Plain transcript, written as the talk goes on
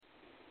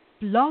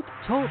Blog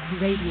Talk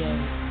Radio.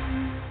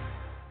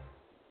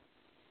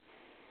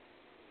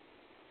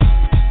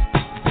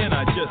 And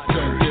I just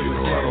don't give a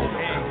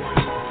damn.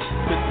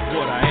 This is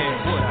what I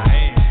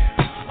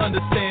am.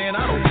 Understand,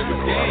 I don't give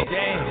a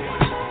damn.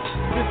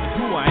 This is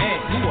who I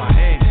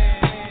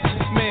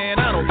am. Man,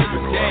 I don't give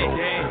a damn.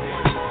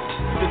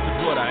 This is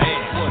what I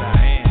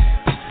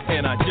am.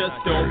 And I just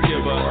don't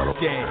give a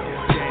damn.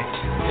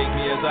 Take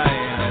me as I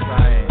am.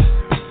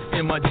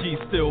 And my G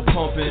still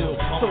pumping.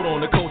 Sold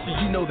on the culture,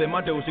 you know that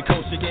my Doja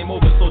culture game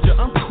over, soldier.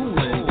 I'm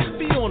coolin'.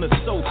 Be on the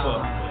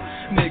sofa.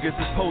 Niggas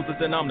is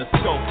posers and I'm the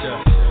sculptor.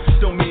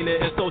 Don't mean to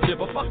insult you,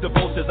 but fuck the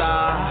vultures.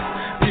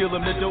 I feel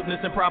them the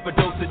dopeness and proper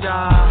dosage.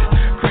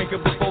 I crank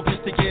up the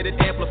voltage to get it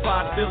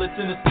amplified. Fill it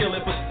in the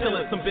skillet, but still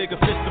it's some bigger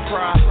fish to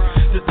fry.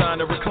 Design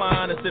to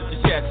recline and sip the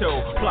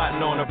chateau.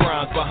 Plotting on the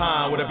bronze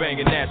behind with a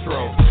banging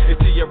natural. Is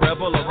he a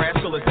rebel, a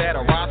rascal, is that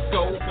a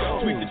Roscoe?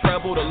 Tweak the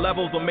treble, the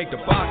levels will make the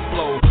box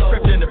flow.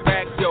 Crept in the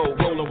back door,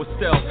 rolling with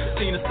stealth.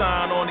 Seen a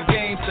sign on the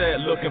game,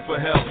 said looking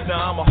for help.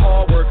 Now I'm a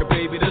hard worker,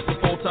 baby, this a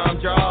full-time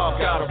job.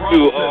 Got a run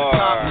to the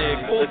top,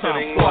 nigga,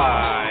 full-time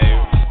live.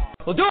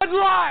 We'll do it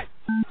live.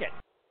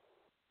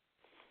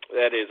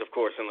 That is, of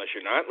course, unless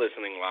you're not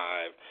listening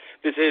live.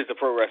 This is the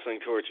Pro Wrestling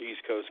Torch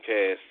East Coast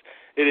Cast.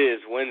 It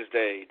is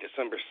Wednesday,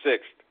 December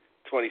 6th,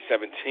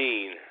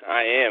 2017.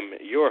 I am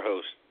your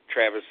host,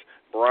 Travis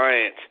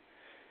Bryant.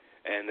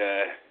 And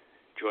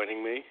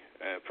joining me,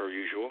 per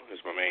usual, is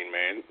my main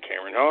man,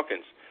 Cameron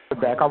Hawkins.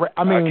 Back already.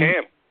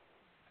 Cam.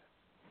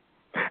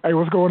 Hey,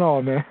 what's going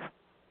on, man?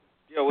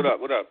 Yo, what up?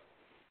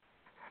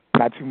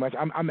 Not too much.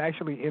 I'm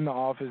actually in the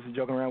office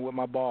joking around with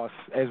my boss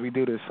as we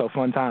do this, so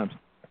fun times.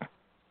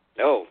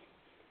 Oh,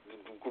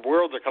 the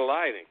worlds are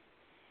colliding.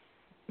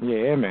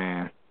 Yeah,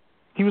 man.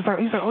 He was like,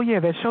 oh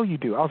yeah, that show you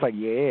do. I was like,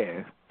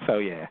 yeah. So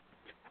yeah,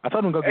 I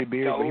told him to go get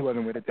beers, but he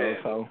wasn't with it though.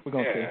 So we're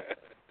gonna see.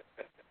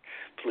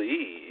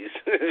 Please,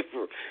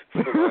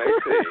 for my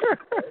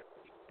sake.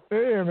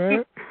 Yeah,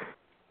 man.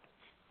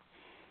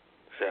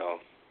 So,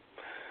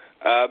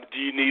 do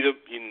you need a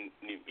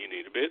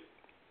bit?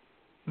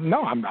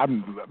 No, I'm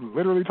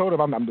literally told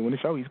him I'm doing the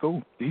show. He's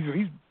cool.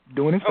 He's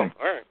doing his thing.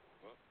 All right.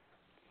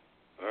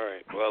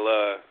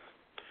 Well,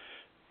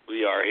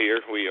 we are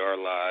here. We are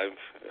live.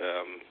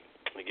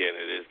 Again,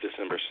 it is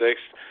December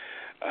 6th.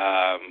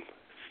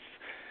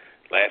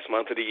 Last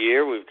month of the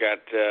year, we've got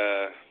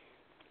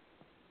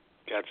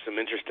some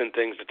interesting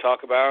things to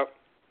talk about.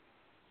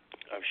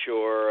 I'm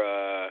sure,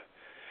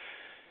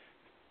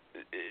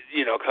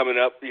 coming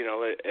up,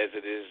 as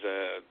it is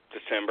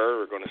December,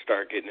 we're going to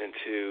start getting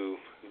into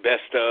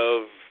best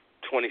of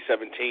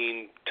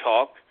 2017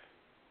 talk,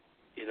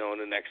 in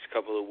the next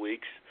couple of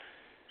weeks.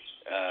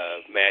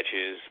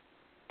 Matches,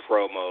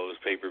 promos,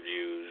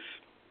 pay-per-views,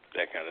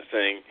 that kind of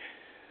thing.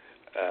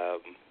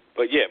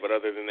 But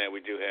other than that, we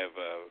do have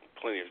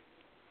plenty of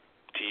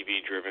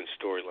TV-driven,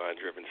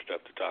 storyline-driven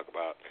stuff to talk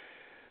about.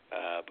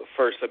 But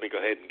first, let me go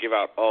ahead and give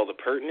out all the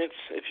pertinence.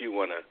 If you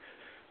want to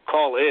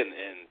call in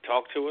and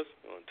talk to us,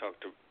 you want to talk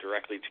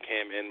directly to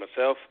Cam and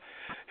myself,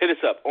 hit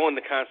us up on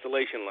the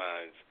Constellation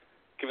lines.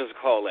 Give us a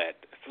call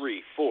at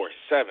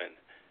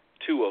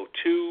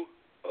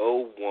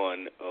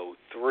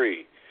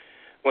 347-202-0103.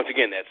 Once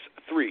again, that's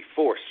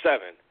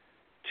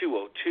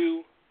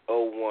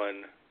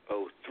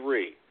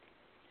 347-202-0103.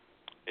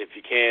 If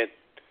you can't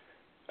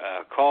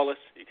call us,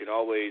 you can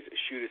always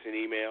shoot us an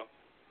email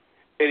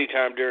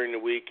anytime during the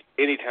week,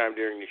 anytime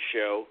during the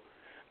show.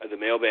 The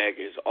mailbag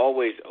is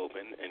always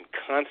open and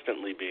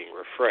constantly being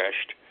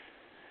refreshed.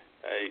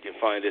 You can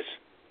find us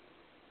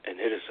and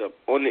hit us up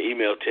on the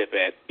email tip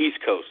at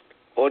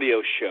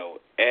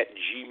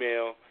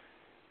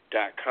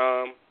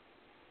eastcoastaudioshow@gmail.com.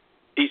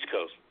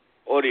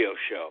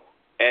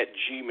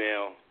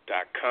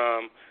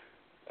 eastcoastaudioshow@gmail.com.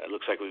 It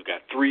looks like we've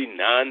got 3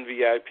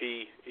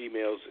 non-VIP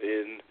emails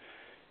in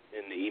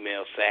the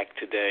email sack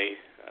today.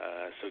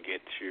 So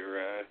get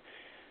your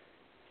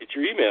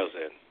emails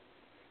in.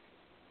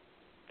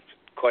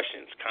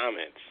 Questions,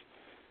 comments.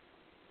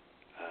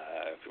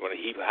 If you want to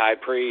heap high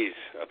praise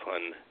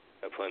upon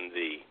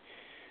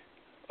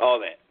all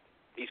that,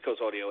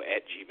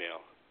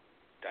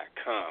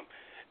 eastcoastaudio@gmail.com.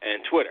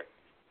 And Twitter.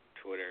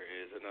 Twitter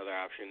is another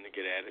option to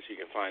get at us. You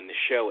can find the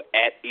show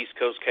at East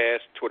Coast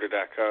Cast,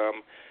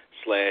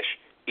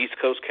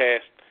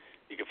 twitter.com/EastCoastCast.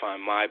 You can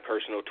find my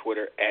personal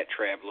Twitter at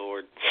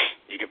TravLord.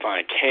 You can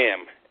find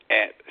Cam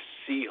at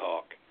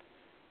Seahawk.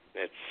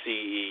 That's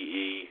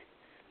CEE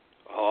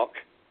Hawk.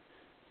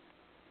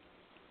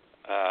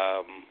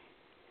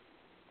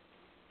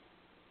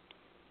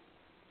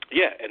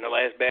 And the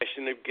last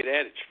bastion to get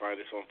at it, you find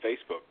us on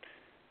Facebook.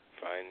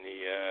 Find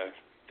the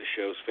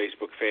show's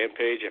Facebook fan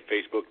page at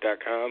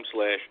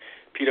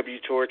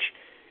facebook.com/PWTorch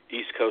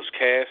East Coast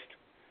Cast.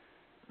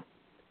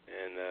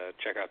 And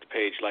check out the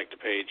page, like the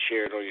page,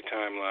 share it on your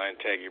timeline,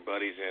 tag your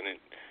buddies in it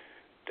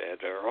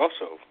that are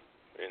also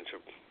into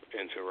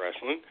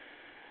wrestling.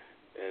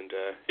 And,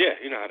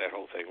 you know how that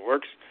whole thing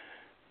works.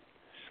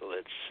 So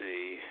let's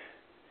see.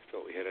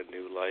 Thought we had a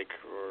new like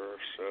or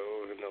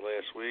so in the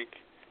last week.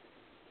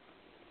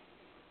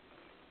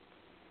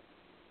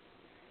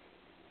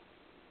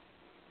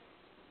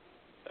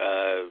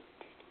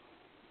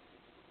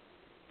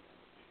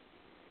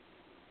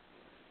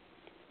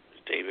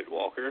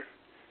 Walker.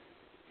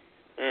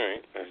 All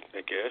right,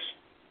 I guess.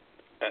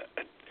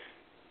 I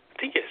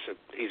think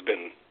he's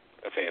been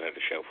a fan of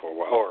the show for a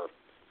while, or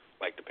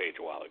liked the page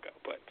a while ago.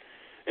 But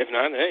if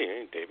not,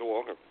 hey, David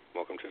Walker,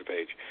 welcome to the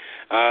page.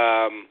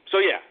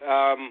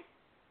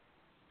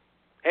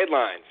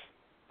 Headlines,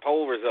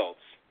 poll results.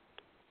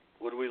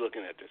 What are we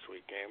looking at this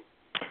week, Cam?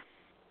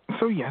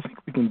 So yeah, I think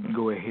we can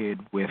go ahead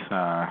with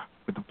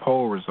the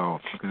poll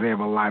results because they have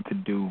a lot to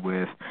do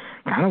with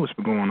kind of what's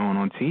been going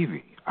on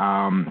TV.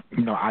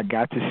 I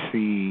got to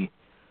see.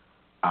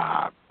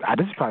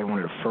 This is probably one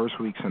of the first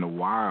weeks in a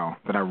while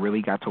that I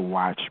really got to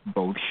watch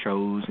both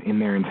shows in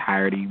their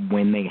entirety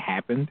when they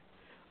happened,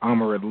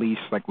 or at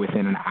least like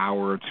within an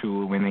hour or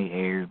two when they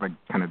aired, like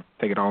kind of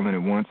take it all in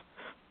at once.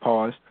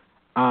 Pause.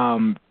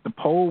 The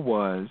poll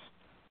was,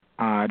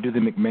 do the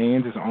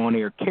McMahons as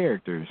on-air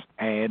characters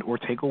add or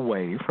take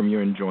away from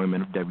your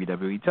enjoyment of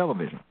WWE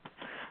television?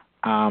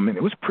 And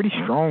it was pretty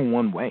strong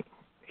one way.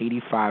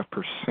 85%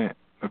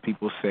 of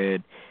people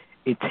said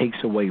it takes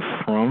away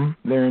from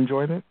their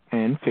enjoyment,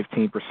 and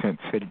 15%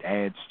 said it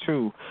adds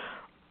to.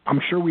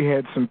 I'm sure we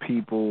had some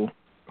people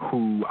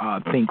who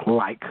think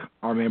like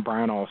our man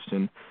Brian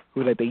Austin,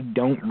 who that they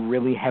don't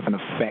really have an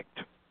effect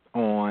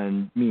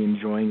on me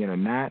enjoying it or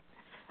not,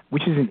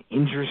 which is an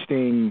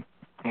interesting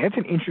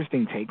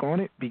take on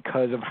it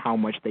because of how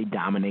much they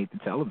dominate the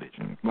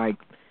television. Like,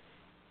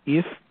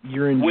 if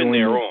your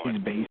enjoyment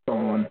is based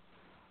on,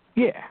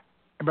 yeah,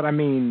 but I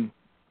mean,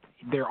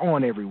 they're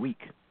on every week.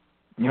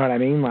 You know what I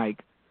mean? Like,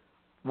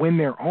 when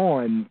they're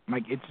on,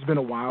 like, it's been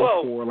a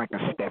while for, like,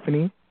 a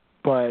Stephanie,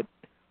 but,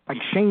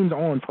 like, Shane's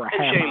on for a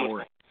half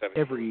hour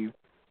every...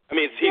 I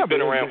mean, he's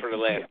been around for the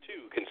last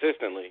two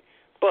consistently,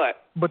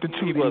 but... But the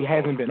two that he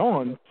hasn't been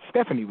on,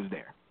 Stephanie was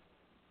there.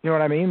 You know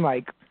what I mean?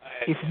 Like,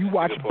 if you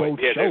watch both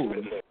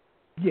shows,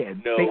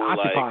 they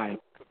occupy...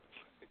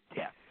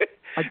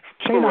 Like,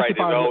 Shane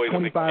occupies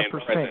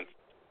 25%.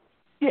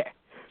 Yeah.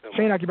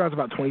 Shane occupies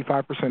about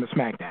 25% of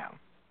SmackDown.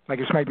 Like,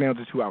 if SmackDown's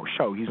a 2-hour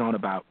show, he's on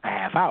about a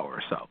half hour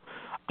or so.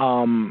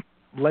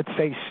 Let's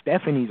say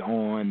Stephanie's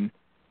on,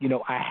 a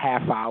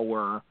half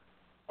hour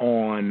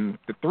on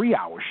the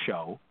 3-hour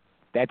show.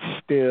 That's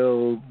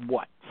still,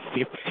 15%,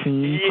 20%?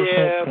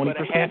 Yeah, but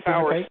a half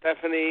hour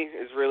Stephanie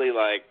is really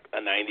like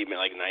a 90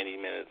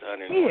 minutes,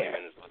 120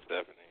 minutes with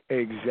Stephanie.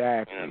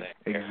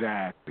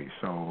 Exactly.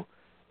 So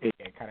it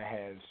kind of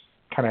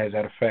has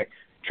that effect.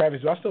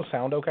 Travis, do I still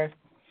sound okay?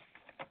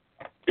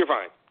 You're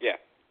fine. Yeah.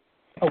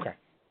 Okay.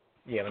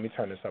 Yeah, let me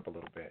turn this up a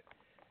little bit.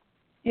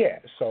 Yeah,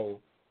 so,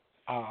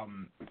 I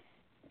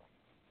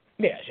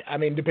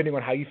mean, depending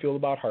on how you feel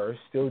about her,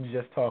 still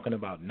just talking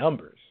about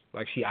numbers.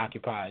 Like, she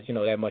occupies,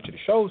 that much of the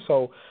show.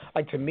 So,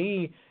 like, to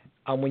me,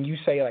 when you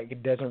say, like,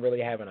 it doesn't really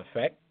have an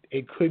effect,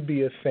 it could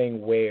be a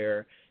thing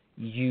where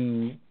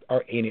you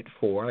are in it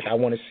for, like, I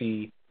want to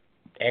see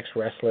X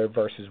wrestler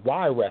versus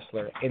Y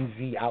wrestler and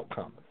Z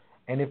outcome.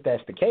 And if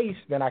that's the case,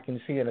 then I can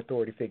see an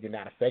authority figure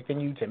not affecting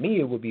you. To me,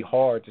 it would be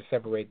hard to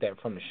separate that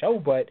from the show.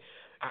 But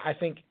I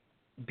think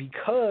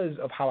because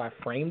of how I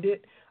framed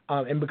it,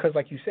 and because,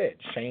 like you said,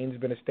 Shane's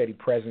been a steady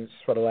presence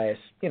for the last,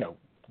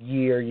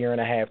 year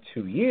and a half,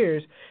 2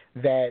 years,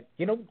 that,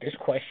 this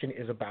question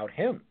is about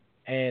him.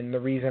 And the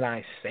reason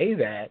I say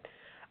that,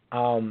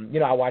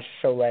 I watched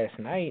the show last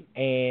night,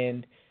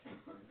 and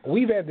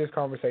we've had this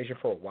conversation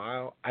for a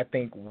while, I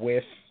think,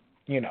 with,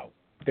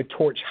 the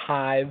torch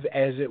hive,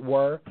 as it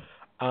were.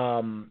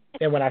 And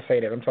when I say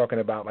that, I'm talking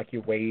about like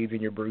your Wades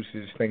and your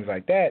Bruces, things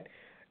like that.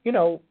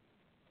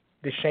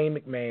 The Shane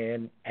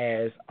McMahon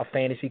as a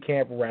fantasy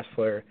camp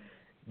wrestler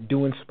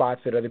doing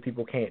spots that other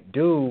people can't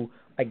do,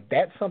 like,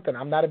 that's something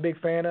I'm not a big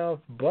fan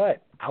of,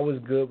 but I was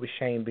good with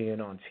Shane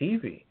being on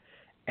TV.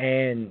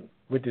 And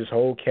with this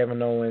whole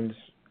Kevin Owens,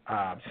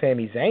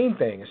 Sami Zayn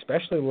thing,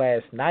 especially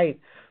last night,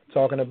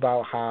 talking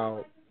about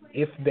how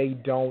if they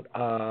don't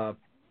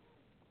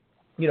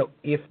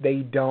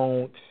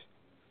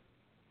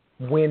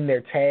win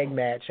their tag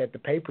match at the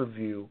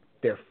pay-per-view,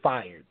 they're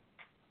fired.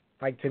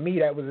 Like, to me,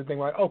 that was the thing,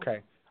 like,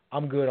 okay,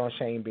 I'm good on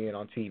Shane being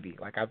on TV.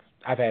 Like,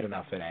 I've had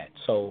enough of that.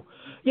 So,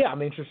 yeah,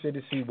 I'm interested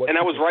to see what. And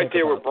I was right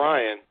there with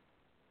Brian,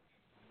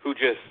 who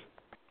just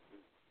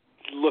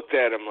looked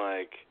at him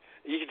like,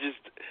 you could just,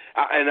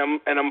 and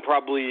I'm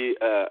probably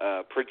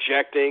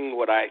projecting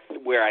where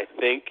I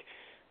think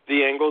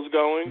the angle's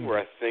going, where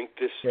I think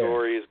this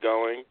story is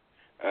going,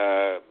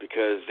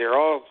 because they're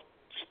all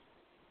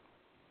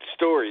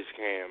stories,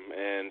 Cam,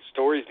 and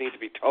stories need to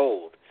be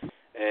told,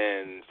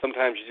 and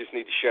sometimes you just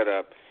need to shut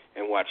up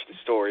and watch the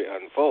story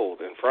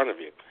unfold in front of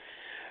you.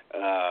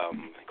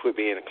 Quit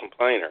being a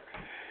complainer.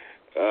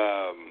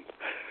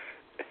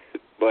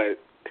 But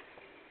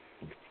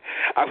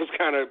I was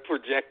kind of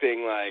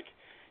projecting, like,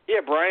 yeah,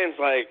 Brian's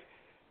like,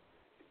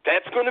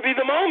 that's going to be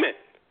the moment.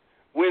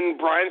 When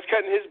Brian's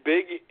cutting his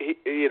big,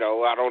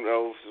 I don't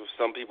know if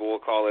some people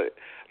will call it,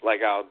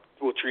 like,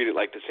 we'll treat it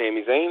like the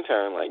Sami Zayn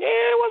turn. Like,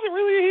 it wasn't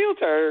really a heel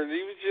turn.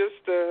 He was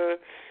just,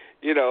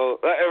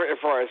 as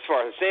far as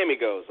Sami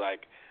goes,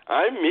 like,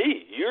 I'm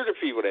me. You're the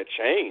people that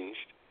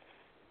changed,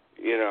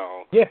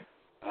 Yeah.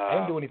 I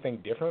didn't do anything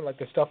different. Like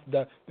the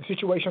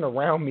situation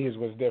around me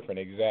was different.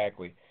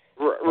 Exactly.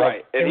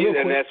 Right,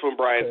 and that's when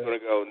Brian's going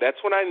to go. And that's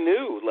when I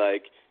knew,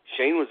 like,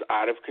 Shane was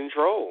out of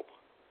control,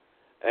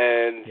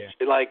 and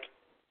like,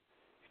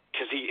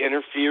 because he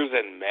interferes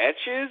in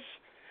matches,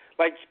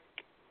 like,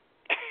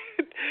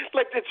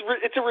 like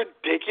it's a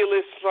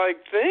ridiculous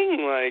like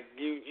thing. Like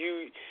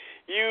you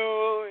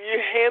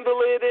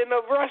handle it in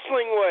a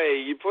wrestling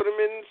way. You put him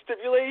in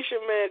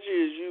stipulation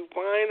matches. You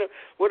find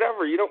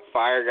whatever. You don't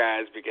fire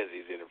guys because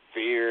he's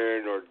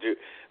interfering or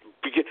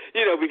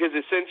because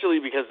essentially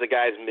because the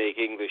guy's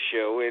making the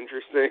show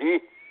interesting.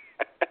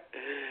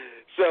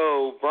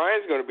 So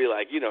Brian's going to be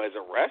like, as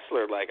a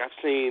wrestler, like I've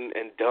seen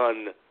and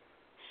done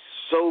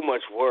so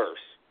much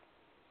worse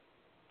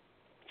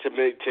to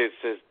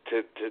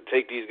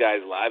take these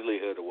guys'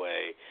 livelihood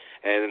away,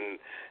 and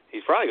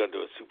he's probably going to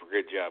do a super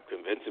good job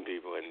convincing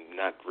people and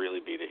not really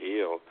be the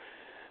heel.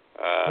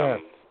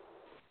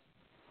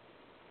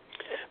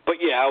 But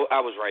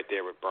I was right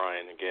there with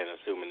Brian again,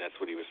 assuming that's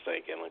what he was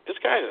thinking. Like, this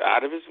guy's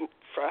out of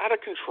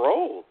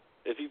control.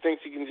 If he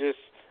thinks he can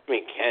just, he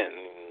can.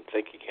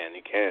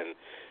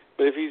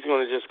 But if he's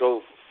going to just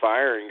go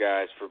firing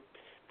guys for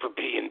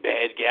being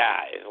bad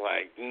guys,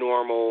 like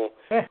normal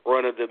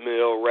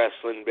run-of-the-mill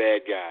wrestling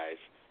bad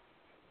guys.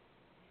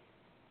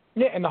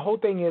 Yeah, and the whole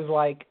thing is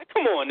like,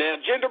 come on now,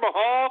 Jinder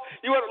Mahal.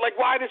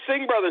 Why do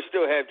Singh brothers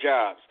still have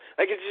jobs?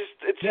 Like,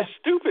 it's just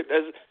stupid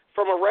as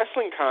from a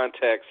wrestling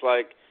context.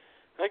 Like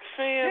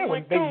fans,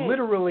 they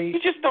literally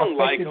you just don't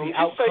like them.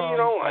 Just say you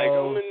don't like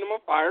them, and I'm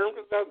gonna fire them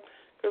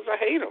because I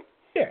hate them.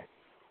 Yeah,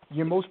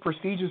 your most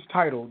prestigious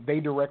title, they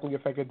directly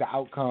affected the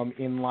outcome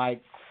in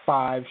like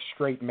 5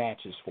 straight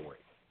matches for it.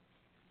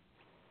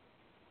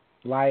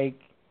 Like,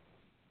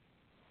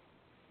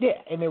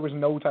 yeah, and there was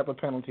no type of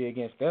penalty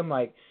against them.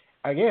 Like,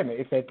 again,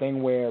 it's that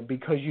thing where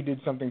because you did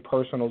something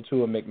personal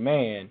to a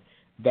McMahon,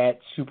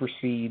 that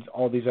supersedes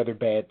all these other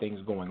bad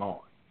things going on.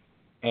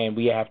 And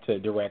we have to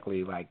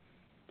directly, like,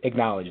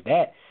 acknowledge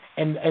that.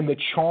 And the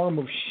charm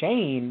of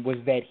Shane was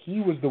that he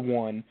was the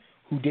one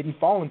who didn't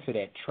fall into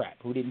that trap,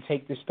 who didn't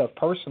take this stuff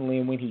personally.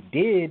 And when he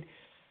did,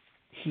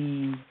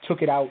 he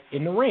took it out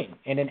in the ring.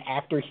 And then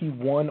after he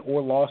won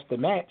or lost the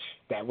match,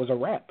 that was a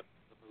wrap.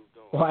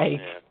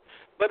 Like,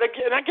 But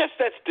again, I guess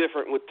that's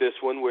different with this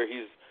one where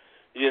he's,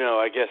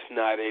 I guess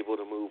not able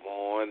to move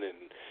on,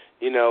 and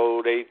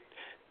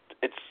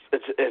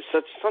it's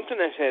such something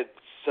that had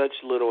such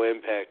little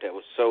impact that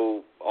was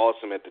so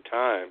awesome at the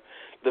time.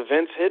 The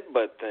Vince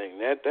headbutt thing,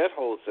 that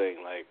whole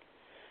thing, like,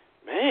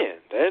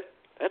 man,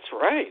 that's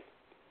right.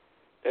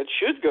 That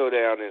should go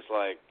down as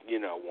like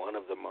one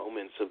of the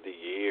moments of the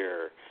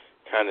year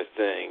kind of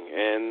thing,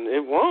 and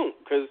it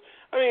won't because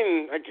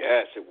I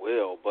guess it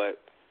will, but.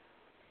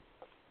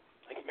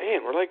 Like,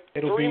 man, we're like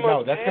it'll 3 be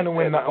months that's going to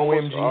win the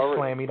OMG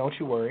Slammy, don't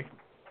you worry.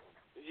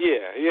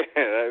 Yeah,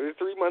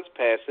 3 months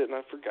past it, and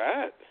I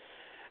forgot.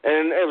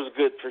 And it was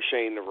good for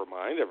Shane to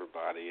remind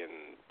everybody.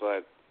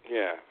 But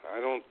I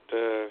don't.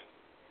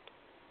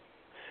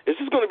 This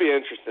is going to be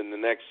interesting. The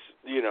next,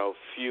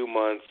 few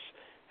months,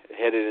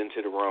 headed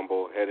into the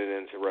Rumble, headed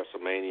into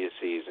WrestleMania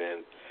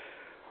season,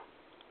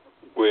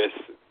 with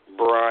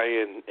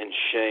Brian and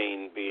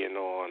Shane being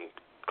on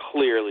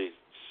clearly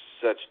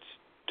such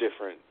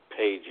different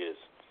pages.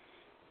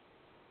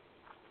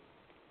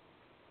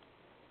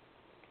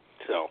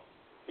 So,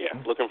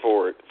 looking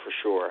forward for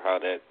sure how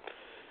that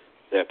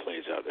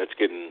plays out. That's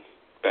getting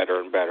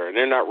better and better. And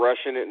they're not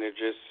rushing it, and they're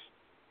just,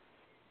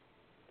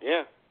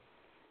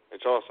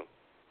 it's awesome.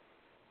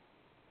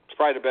 It's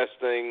probably the best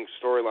thing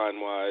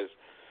storyline-wise.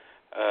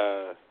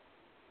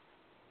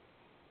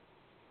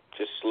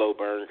 Just slow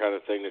burn kind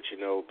of thing that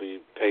will be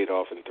paid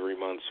off in 3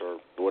 months or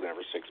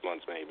whatever, 6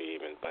 months maybe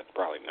even, but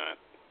probably not.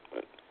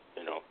 But,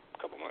 a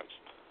couple months.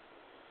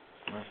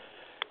 Right.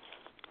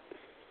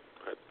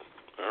 But,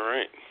 all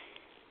right.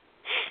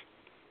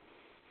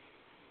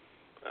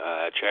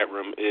 Chat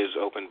room is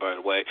open, by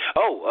the way.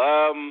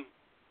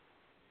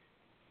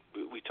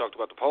 We talked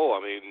about the poll.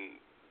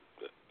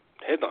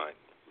 Headline.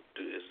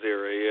 Is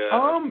there a?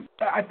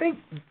 I think,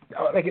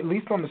 like at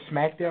least on the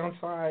SmackDown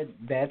side,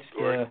 that's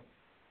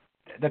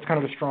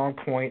kind of a strong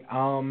point.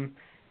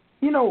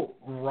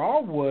 Raw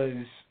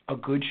was a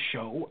good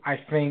show. I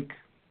think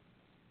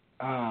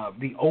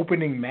the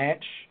opening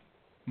match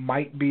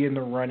might be in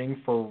the running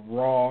for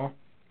Raw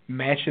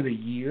Match of the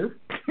Year.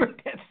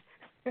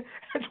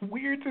 That's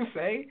weird to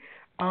say.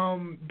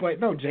 But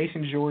no,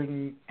 Jason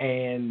Jordan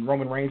and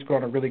Roman Reigns put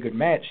on a really good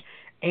match,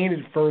 and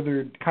it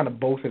furthered kind of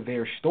both of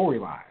their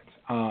storylines.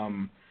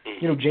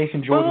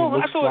 Jason Jordan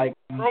looks like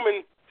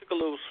Roman took a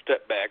little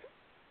step back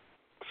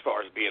as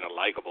far as being a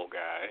likable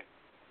guy.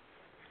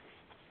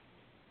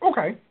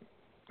 Okay.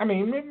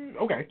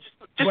 Okay.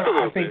 Just but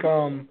I think,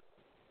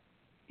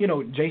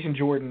 Jason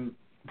Jordan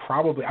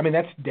probably,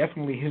 that's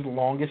definitely his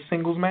longest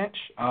singles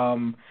match.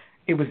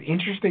 It was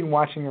interesting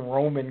watching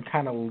Roman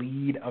kind of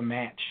lead a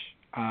match,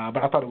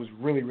 but I thought it was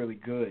really, really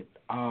good.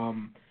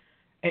 And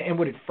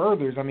what it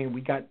furthers,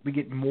 we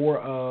get more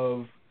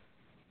of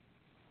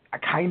a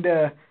kind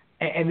of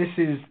and this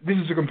is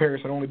a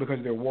comparison only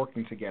because they're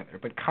working together,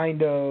 but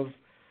kind of,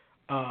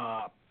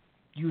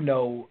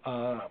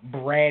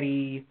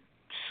 bratty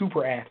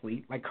super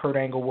athlete like Kurt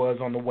Angle was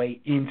on the way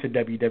into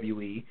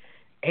WWE,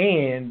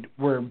 and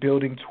we're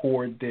building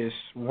toward this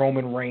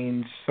Roman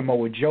Reigns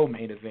Samoa Joe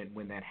main event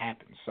when that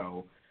happens.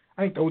 So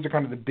I think those are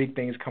kind of the big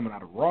things coming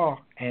out of Raw,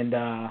 and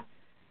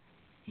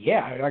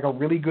like a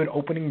really good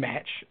opening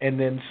match, and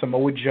then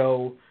Samoa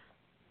Joe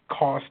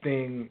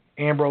costing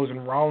Ambrose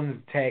and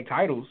Rollins the tag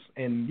titles,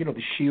 and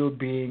the Shield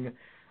being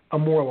a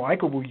more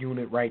likable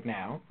unit right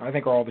now, I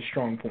think are all the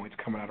strong points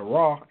coming out of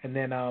Raw. And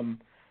then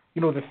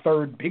the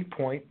third big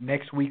point,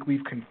 next week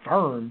we've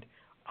confirmed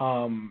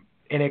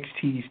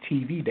NXT's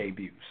TV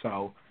debut.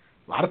 So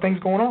a lot of things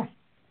going on.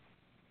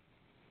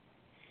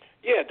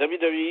 Yeah,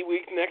 WWE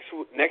week next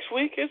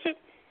week, is it?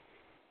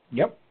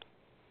 Yep.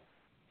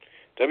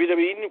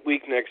 WWE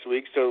week next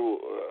week. So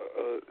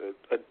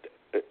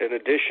in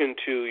addition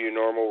to your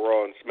normal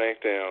Raw and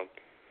SmackDown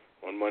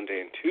on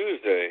Monday and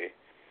Tuesday,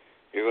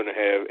 you're going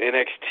to have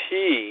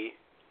NXT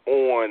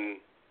on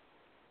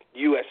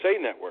USA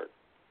Network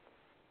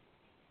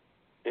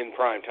in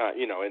prime time.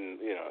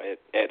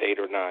 At 8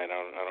 or 9.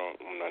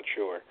 I'm not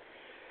sure.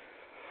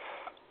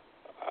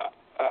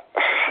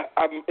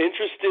 I'm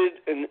interested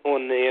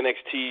on the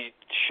NXT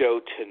show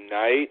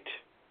tonight,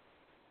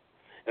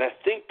 and I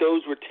think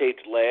those were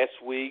taped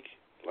last week.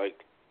 The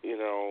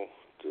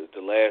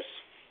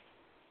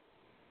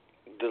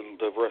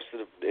rest of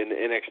the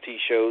NXT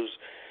shows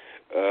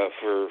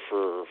for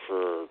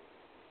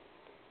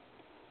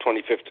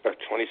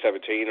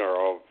 2017 were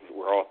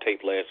all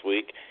taped last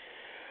week.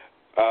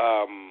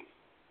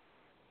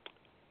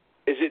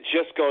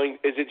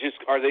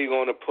 Are they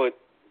going to put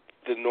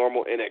the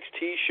normal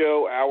NXT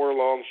show,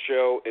 hour-long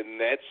show, in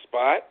that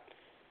spot?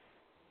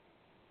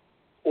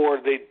 Or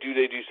do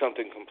they do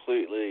something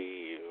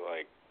completely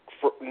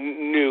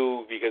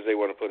new because they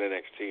want to put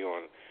NXT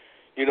on?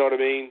 You know what I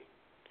mean?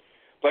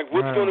 What's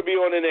going to be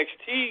on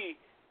NXT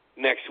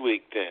next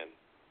week then?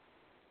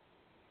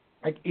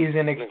 Is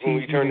NXT when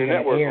we turn the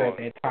network air on at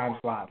that time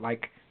slot?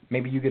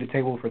 Maybe you get a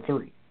table for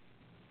 3.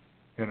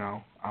 I don't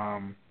know. I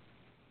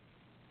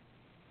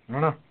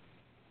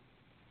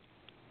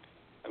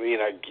mean,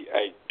 I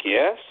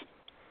guess.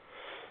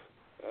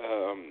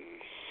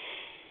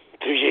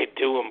 Do you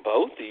do them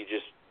both? Do you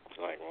just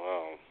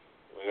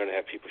we're going to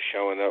have people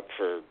showing up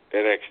for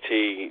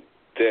NXT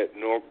that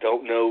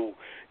don't know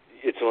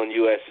it's on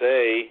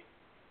USA,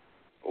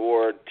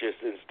 or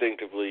just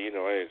instinctively,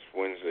 hey, it's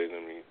Wednesday,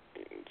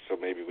 so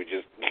maybe we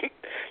just,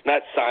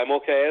 not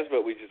simulcast,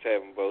 but we just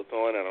have them both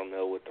on. I don't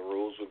know what the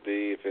rules would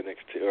be if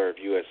NXT or if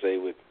USA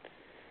would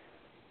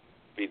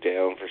be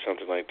down for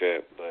something like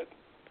that, but.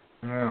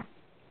 Yeah.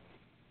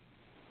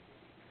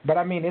 But,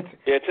 it's...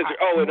 Yeah,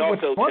 and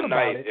also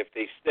tonight, if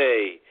they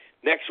stay,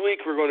 next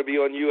week we're going to be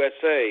on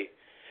USA,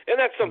 and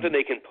that's something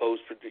they can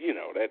post for,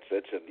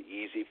 that's an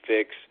easy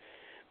fix,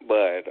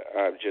 but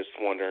I'm just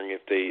wondering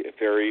if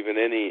there are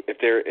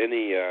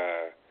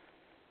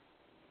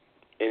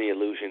any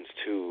allusions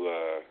to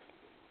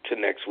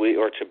next week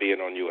or to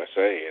being on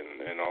USA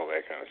and all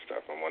that kind of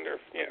stuff. I wonder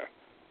if,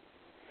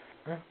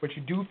 Yeah, but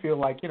you do feel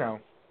like,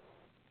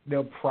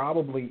 they'll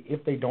probably,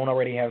 if they don't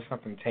already have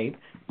something taped,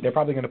 they're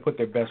probably going to put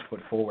their best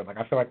foot forward.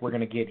 I feel like we're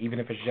going to get, even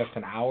if it's just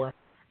an hour,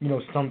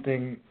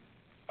 something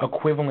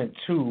equivalent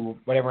to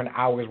whatever an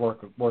hour's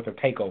worth of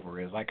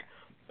TakeOver is.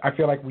 I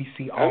feel like we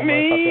see Almas, I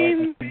feel like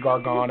we see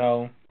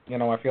Gargano,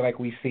 I feel like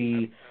we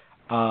see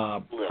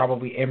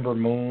probably Ember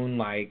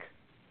Moon, I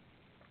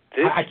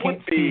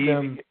can't see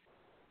them.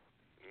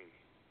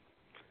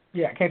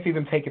 Yeah, I can't see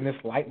them taking this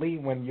lightly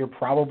when you're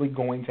probably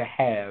going to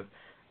have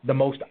the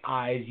most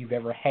eyes you've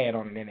ever had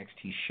on an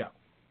NXT show.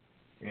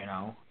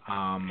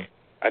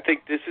 I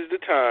think this is the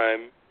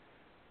time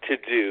to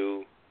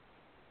do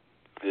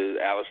the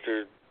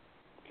Aleister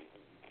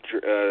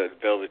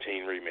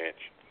Velveteen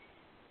rematch.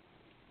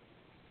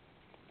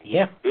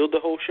 Yeah. Build the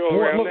whole show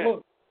around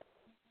that.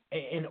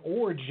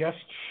 Or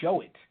just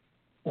show it.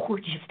 Or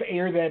just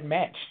air that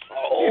match.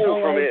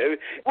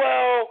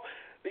 Well,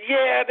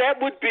 yeah,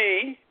 that would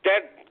be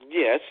that.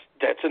 Yes,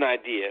 that's an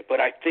idea. But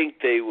I think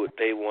they'd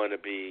want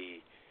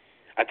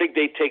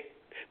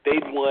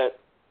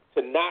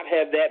to not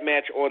have that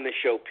match on the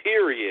show,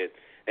 period,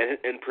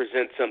 and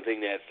present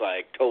something that's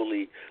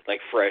totally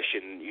fresh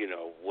and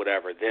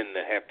whatever. Then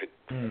to have to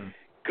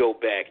go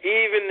back,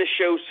 even to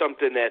show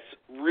something that's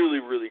really,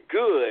 really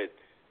good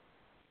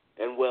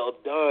and well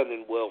done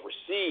and well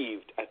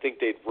received. I think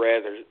they'd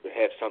rather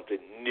have something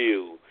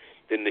new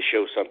than to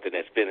show something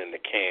that's been in the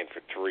can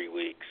for 3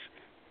 weeks.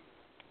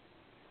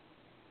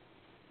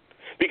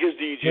 Because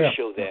do you just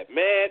show that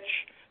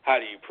match? How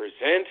do you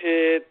present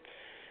it?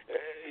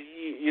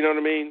 You know what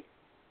I mean?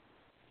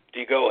 Do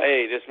you go,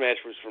 hey, this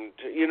match was from,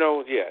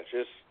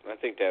 I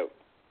think that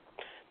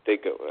I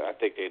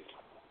think they'd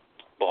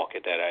balk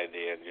at that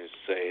idea and just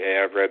say, hey,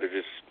 I'd rather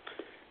just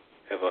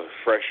have a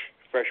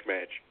fresh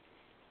match.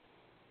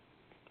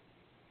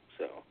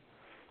 So,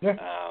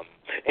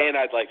 and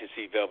I'd like to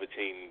see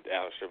Velveteen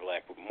Aleister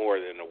Black more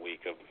than a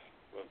week of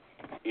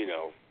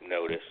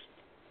notice.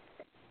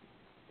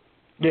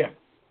 Yeah,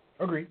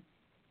 agreed.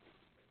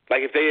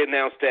 Like if they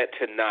announced that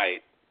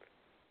tonight,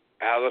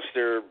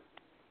 Alistair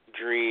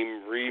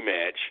Dream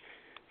rematch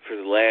for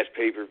the last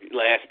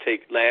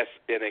last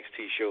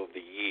NXT show of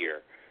the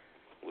year,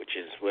 which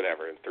is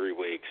whatever in 3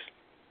 weeks,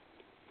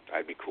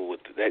 I'd be cool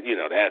with that.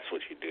 That's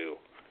what you do.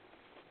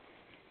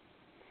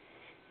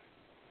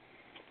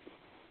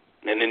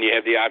 And then you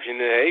have the option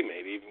that, hey,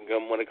 maybe you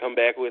can want to come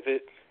back with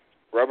it.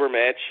 Rubber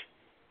match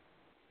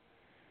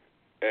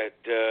at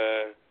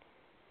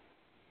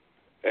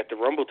the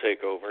Rumble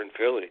Takeover in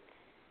Philly.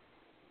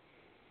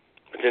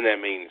 But then that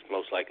means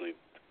most likely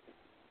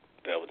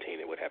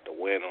Velveteen would have to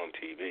win on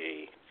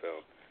TV.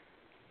 So,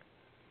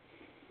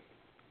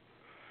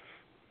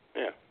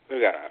 yeah,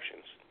 we've got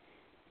options.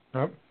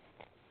 Yep.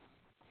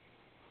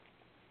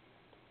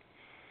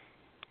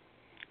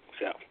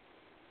 So,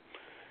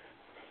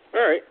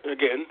 all right,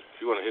 again,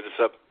 if you want to hit us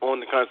up on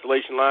the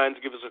Constellation lines,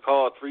 give us a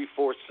call at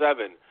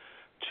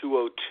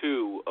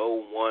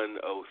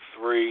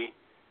 347-202-0103.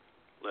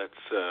 Let's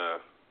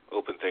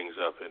open things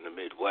up in the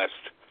Midwest.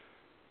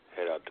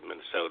 Head out to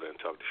Minnesota and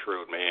talk to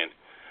Shrewd Man.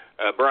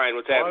 Brian,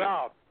 what's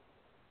happening?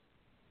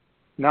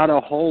 Not a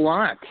whole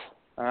lot.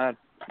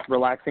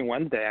 Relaxing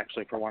Wednesday,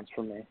 actually, for once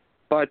for me.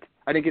 But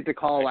I didn't get to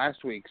call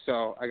last week,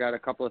 so I got a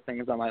couple of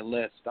things on my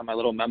list, on my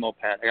little memo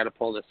pad. I got to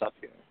pull this up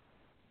here.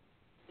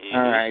 Mm-hmm.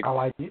 All right.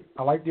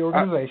 I like the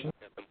organization.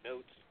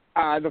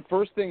 The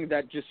first thing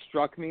that just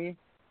struck me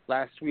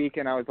last week,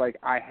 and I was like,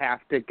 I have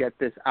to get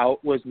this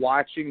out, was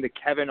watching the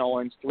Kevin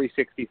Owens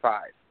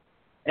 365.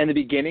 And the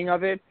beginning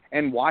of it,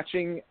 and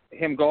watching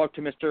him go up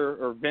to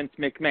Vince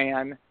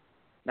McMahon,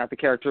 not the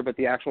character, but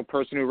the actual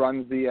person who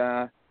runs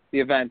the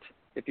event,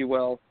 if you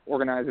will,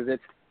 organizes it,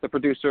 the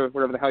producer,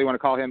 whatever the hell you want to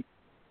call him,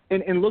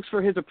 and looks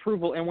for his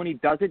approval. And when he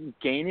doesn't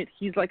gain it,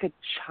 he's like a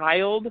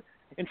child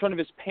in front of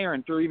his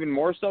parents, or even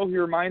more so, he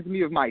reminds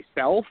me of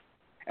myself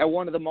at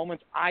one of the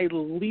moments I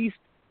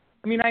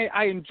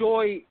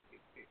enjoy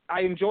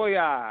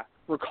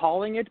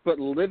recalling it, but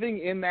living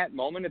in that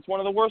moment, it's one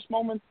of the worst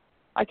moments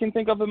I can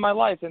think of in my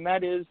life, and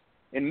that is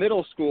in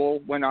middle school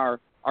when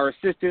our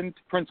assistant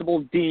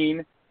principal,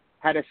 Dean,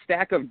 had a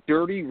stack of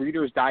dirty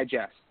Reader's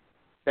Digest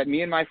that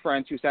me and my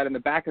friends who sat in the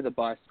back of the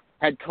bus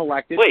had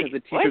collected because the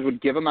teachers would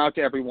give them out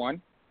to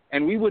everyone,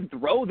 and we would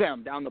throw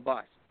them down the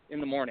bus in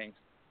the mornings.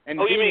 And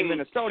you mean in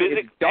Minnesota,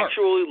 it's dark.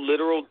 Actually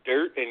literal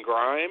dirt and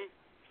grime?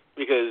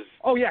 Because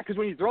because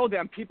when you throw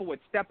them, people would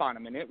step on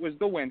them, and it was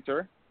the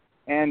winter,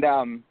 and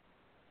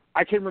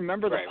I can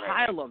remember the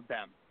pile of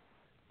them.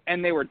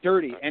 And they were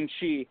dirty, and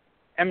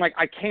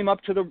I came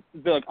up to the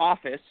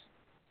office,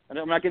 and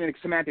I'm not getting into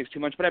semantics too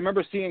much, but I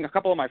remember seeing a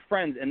couple of my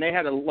friends, and they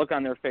had a look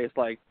on their face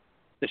like,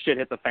 the shit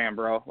hit the fan,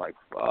 bro. Like,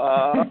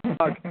 fuck.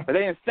 But they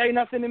didn't say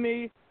nothing to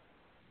me.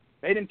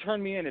 They didn't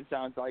turn me in, it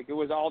sounds like. It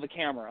was all the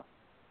camera.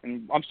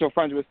 And I'm still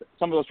friends with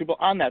some of those people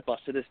on that bus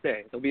to this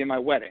day. They'll be in my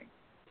wedding.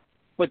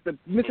 But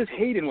Mrs.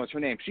 Hayden was her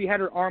name. She had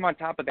her arm on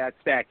top of that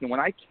stack, and when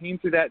I came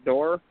through that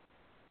door,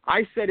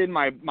 I said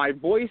my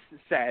voice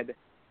said,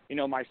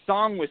 my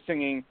song was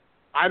singing,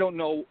 I don't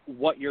know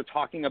what you're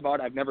talking about.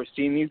 I've never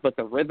seen these, but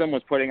the rhythm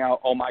was putting out,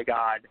 oh, my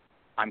God,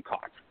 I'm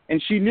caught.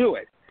 And she knew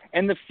it.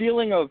 And the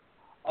feeling of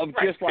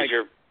just like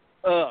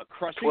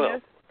crushing 12.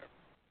 this.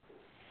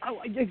 Oh,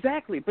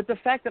 exactly. But the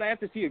fact that I have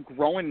to see a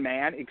grown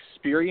man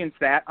experience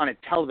that on a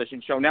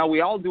television show. Now,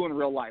 we all do in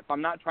real life.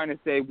 I'm not trying to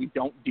say we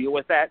don't deal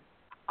with that.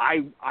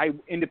 I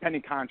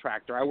independent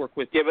contractor. I work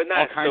with but not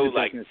all kinds of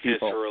like business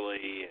people.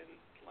 viscerally and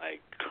like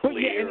clear.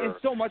 Yeah, and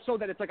so much so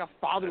that it's like a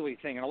fatherly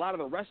thing. And a lot of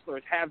the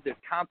wrestlers have this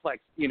complex,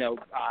 I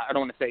don't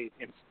want to say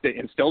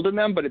instilled in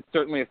them, but it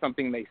certainly is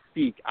something they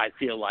seek, I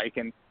feel like,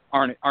 and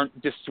aren't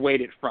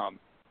dissuaded from.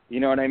 You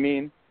know what I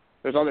mean?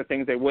 There's other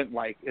things they wouldn't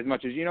like as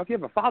much as, if you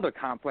have a father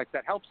complex,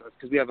 that helps us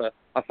because we have a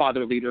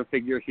father leader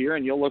figure here,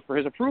 and you'll look for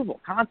his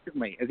approval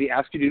constantly as he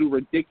asks you to do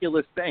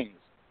ridiculous things.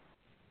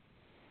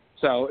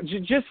 So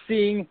just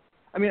seeing,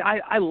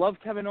 I love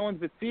Kevin Owens,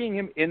 but seeing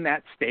him in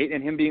that state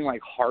and him being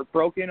like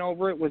heartbroken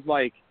over it was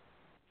like,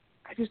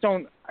 I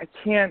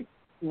can't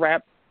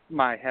wrap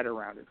my head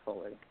around it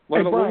fully.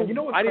 Hey, Brian, you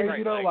know what's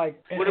crazy though? What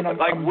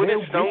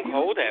did Stone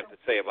Cold have to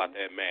say about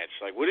that match?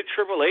 Like, what did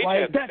Triple H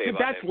have to say about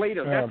that? That's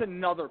later. That's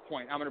another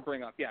point I'm going to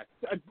bring up. Yeah.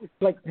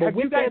 Have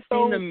you guys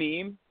seen the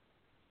meme?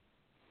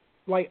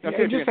 I'm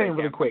just saying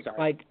really quick.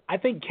 I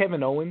think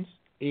Kevin Owens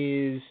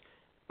is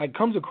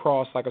comes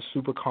across like a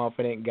super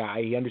confident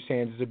guy. He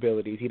understands his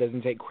abilities. He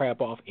doesn't take crap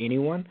off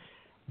anyone.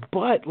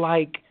 But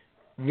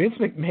Vince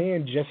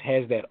McMahon just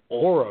has that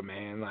aura,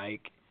 man.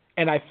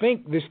 And I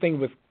think this thing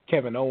with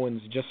Kevin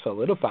Owens just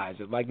solidifies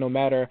it. No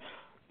matter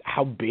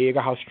how big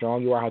or how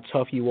strong you are, how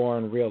tough you are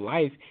in real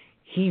life,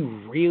 he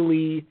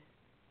really,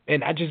 and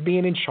not just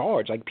being in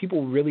charge,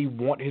 people really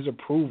want his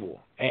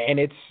approval. And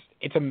it's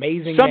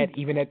amazing that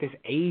even at this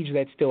age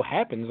that still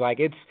happens.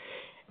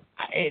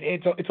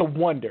 It's a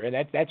wonder, and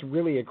that's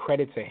really a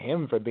credit to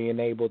him for being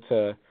able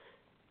to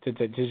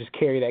just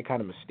carry that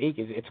kind of mystique.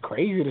 It's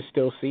crazy to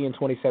still see in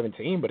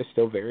 2017, but it's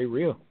still very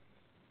real.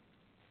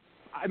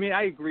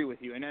 I agree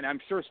with you, and I'm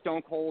sure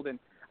Stone Cold and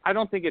I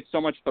don't think it's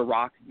so much The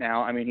Rock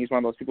now. I mean, he's one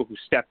of those people who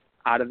stepped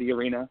out of the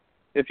arena,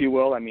 if you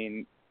will. I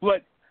mean,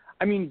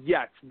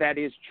 yes, that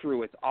is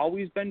true. It's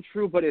always been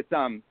true, but it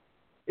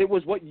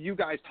was what you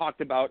guys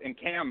talked about, and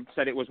Cam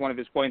said it was one of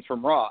his points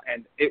from Raw,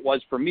 and it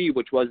was for me,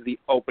 which was the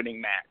opening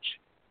match.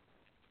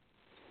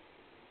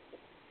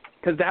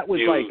 Because that was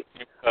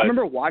I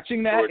remember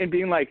watching that and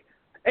being like,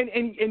 and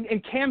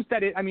Cam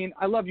said it. I mean,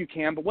 I love you,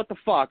 Cam, but what the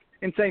fuck?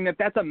 And saying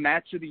that's a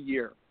match of the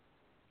year.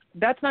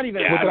 That's not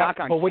even a knock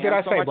on Cam. But what did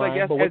I say,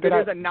 Brian? As it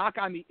is a knock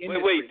on the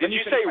industry. Wait, did you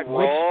say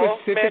Raw? What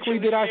specifically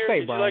did I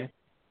say, Brian?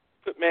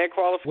 Put man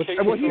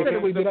qualification. Well, he said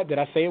it was. Did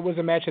I say it was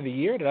a match of the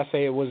year? Did I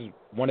say it was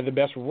one of the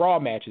best Raw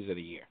matches of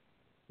the year?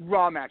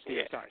 Raw match of the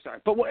year. Sorry.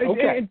 But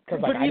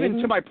even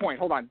to my point,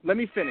 hold on. Let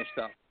me finish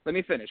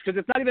because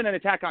it's not even an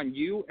attack on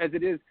you as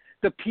it is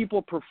the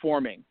people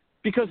performing.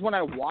 Because when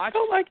I watched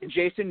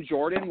Jason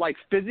Jordan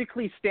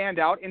physically stand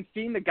out and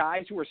seeing the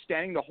guys who were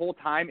standing the whole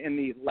time in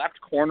the left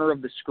corner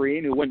of the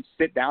screen who wouldn't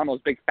sit down, those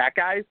big fat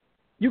guys,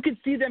 you could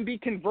see them be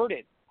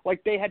converted.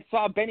 Like they had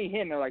saw Benny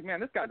Hinn, they're like, man,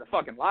 this guy's a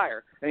fucking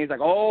liar. And he's like,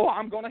 oh,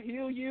 I'm going to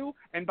heal you.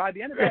 And by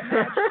the end of that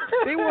match,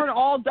 they weren't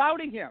all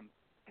doubting him.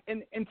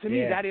 And to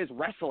me, that is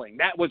wrestling.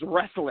 That was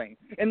wrestling.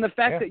 And the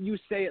fact that you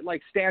say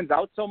it stands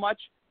out so much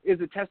is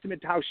a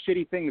testament to how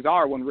shitty things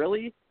are when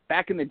really –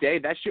 back in the day,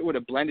 that shit would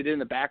have blended in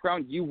the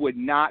background. You would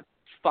not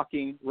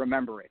fucking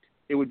remember it.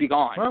 It would be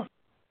gone. Huh.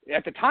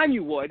 At the time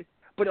you would,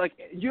 but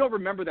you don't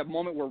remember that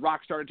moment where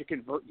Rock started to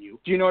convert you.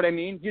 Do you know what I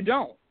mean? You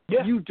don't.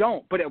 Yeah. You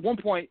don't. But at one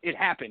point it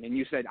happened, and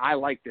you said, I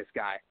like this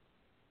guy.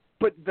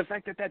 But the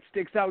fact that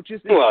sticks out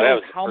just that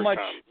was how much.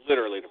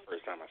 Literally the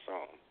first time I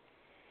saw him.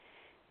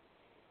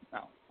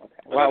 Oh,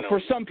 okay. Well, for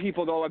some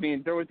people, though, I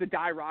mean, there was the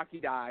Die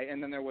Rocky Die,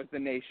 and then there was the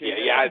Nation.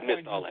 Yeah, I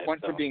missed all that.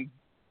 For being.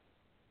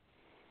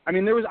 I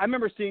mean, I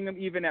remember seeing him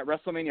even at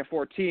WrestleMania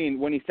 14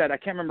 when he said, I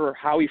can't remember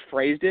how he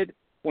phrased it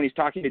when he's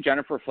talking to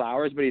Jennifer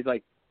Flowers, but he's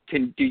like,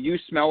 do you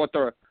smell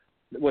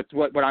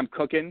what I'm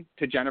cooking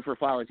to Jennifer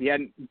Flowers? He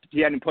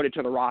hadn't put it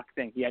to the Rock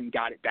thing. He hadn't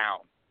got it down,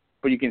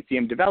 but you can see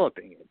him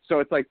developing it. So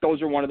it's like, those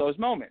are one of those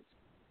moments,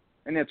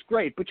 and that's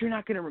great, but you're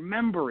not going to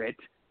remember it.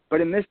 But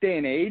in this day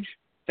and age,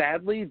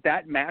 sadly,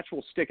 that match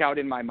will stick out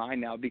in my mind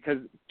now because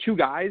two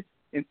guys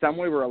in some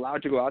way were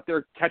allowed to go out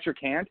there, catch or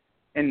can't,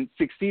 and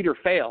succeed or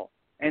fail.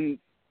 And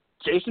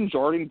Jason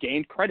Jordan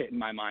gained credit in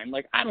my mind.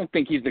 I don't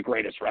think he's the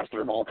greatest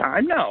wrestler of all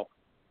time, no.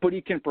 But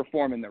he can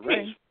perform in the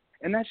ring,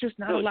 and that's just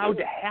not allowed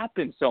to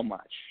happen so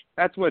much.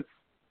 That's what's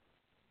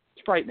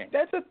frightening.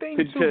 That's the thing,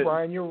 too,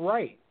 Brian. You're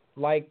right.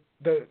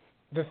 The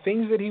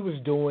things that he was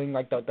doing,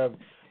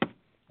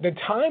 the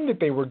time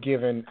that they were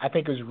given, I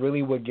think is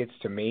really what gets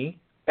to me.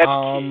 That's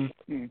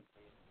key.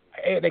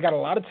 They got a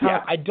lot of time.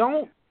 Yeah. I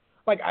don't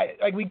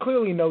we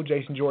clearly know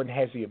Jason Jordan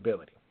has the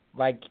ability.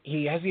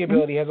 He has the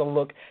ability, has a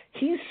look.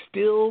 He's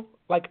still,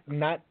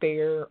 not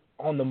there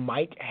on the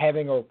mic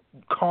having a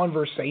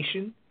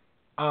conversation.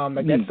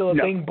 That's still a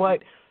thing.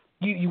 But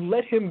you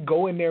let him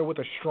go in there with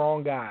a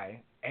strong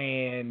guy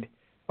and,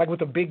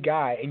 with a big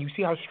guy, and you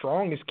see how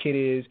strong this kid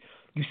is.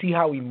 You see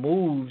how he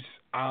moves.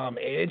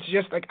 It's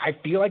just, I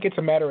feel like it's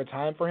a matter of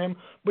time for him.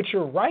 But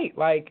you're right.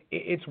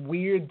 It's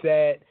weird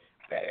that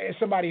as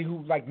somebody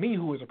who, like me,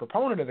 who is a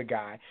proponent of the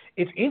guy,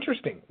 it's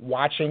interesting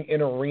watching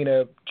an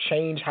arena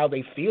change how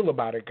they feel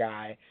about a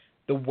guy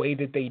the way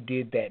that they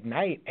did that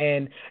night.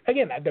 And,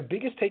 again, the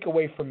biggest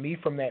takeaway for me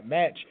from that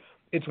match,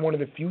 it's one of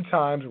the few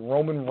times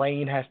Roman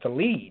Reigns has to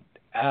lead.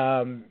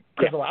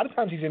 Because a lot of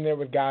times he's in there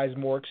with guys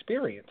more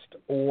experienced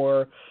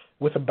or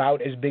with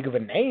about as big of a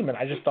name, and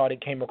I just thought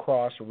it came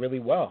across really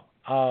well.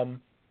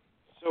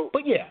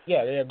 But yeah,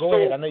 go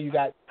ahead. I know you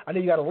got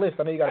a list.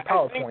 I know you got a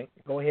PowerPoint.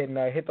 Go ahead and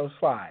hit those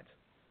slides.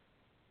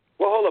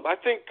 Well, hold up. I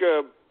think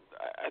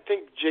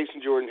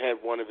Jason Jordan had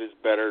one of his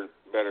better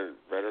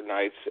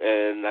nights,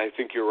 and I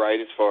think you're right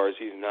as far as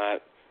he's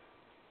not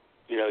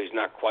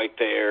quite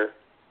there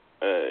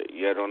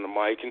yet on the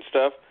mic and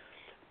stuff.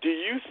 Do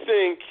you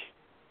think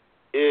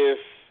if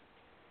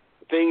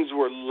things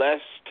were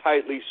less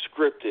tightly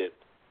scripted,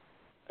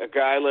 a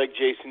guy like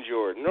Jason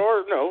Jordan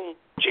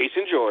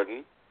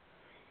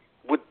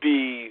would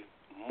be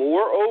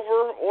more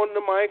over on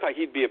the mic,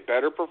 he'd be a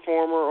better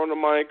performer on the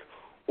mic,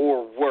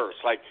 or worse?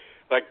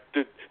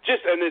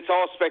 And it's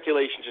all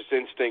speculation, just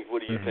instinct.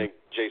 What do you think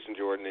Jason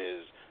Jordan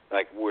is?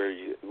 Where do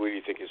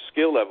you think his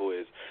skill level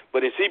is?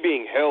 But is he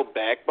being held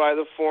back by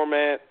the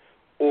format,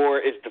 or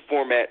is the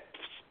format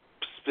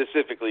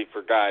specifically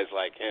for guys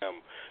like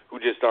him who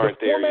just aren't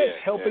there yet? The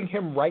format's helping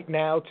him right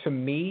now, to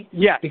me,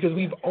 because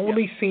we've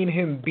only seen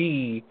him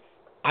be,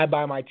 I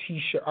buy my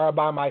T-shirt or I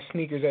buy my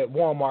sneakers at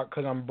Walmart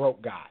because I'm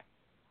broke guy.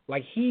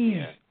 He's,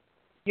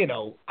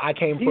 I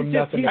came from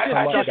nothing to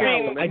come up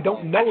guy. I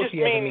don't know if he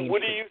has a mean.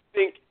 What do you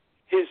think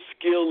his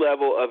skill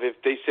level of if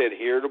they said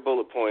here are the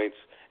bullet points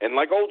and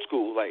old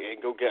school,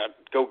 and go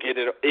get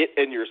it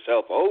and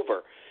yourself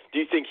over? Do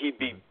you think he'd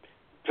be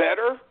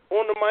better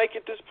on the mic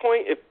at this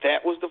point if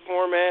that was the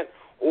format,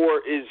 or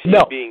is he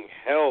being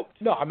helped?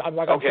 No, I'm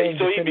okay, saying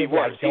so he'd be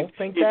worse. I don't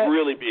think he'd that.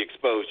 really be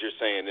exposed, you're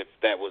saying, if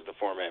that was the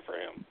format for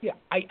him. Yeah,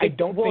 I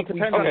don't think we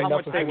depends on how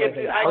much they they as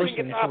a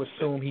person to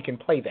assume he can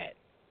play that.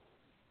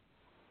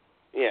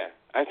 Yeah,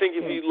 I think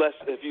if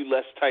you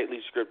less tightly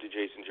scripted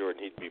Jason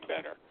Jordan, he'd be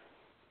better.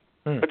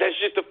 But that's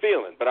just a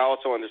feeling. But I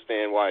also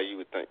understand why you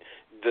would think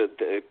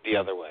the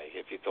other way,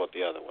 if you thought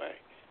the other way.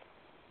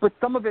 But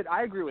some of it,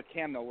 I agree with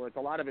Cam, though, where it's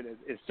a lot of it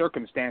is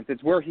circumstance.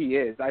 It's where he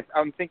is.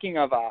 I'm thinking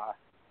of,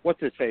 what's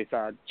his face,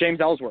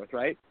 James Ellsworth,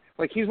 right?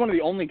 Like, he's one of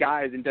the only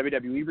guys in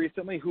WWE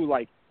recently who,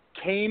 like,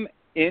 came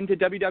into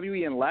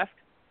WWE and left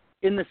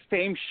in the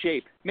same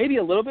shape. Maybe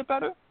a little bit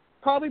better.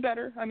 Probably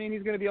better. I mean,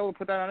 he's going to be able to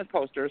put that on his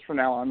posters from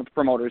now on, the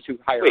promoters who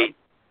hire him.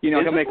 You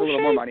know, he'll make a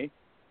little more money.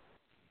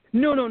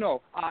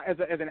 No. As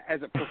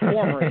a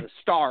performer, as a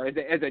star, as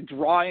a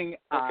drawing,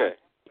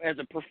 as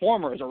a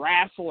performer, as a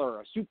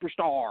wrestler, a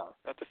superstar.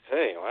 Not to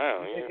say,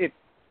 wow. Yeah.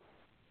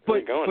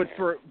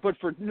 But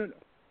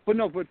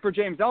for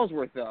James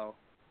Ellsworth though,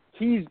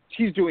 he's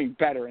doing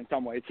better in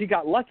some ways. He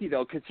got lucky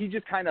though because he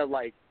just kind of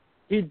like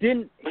he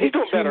didn't hit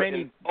too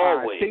many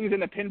things in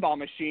the pinball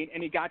machine,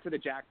 and he got to the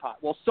jackpot.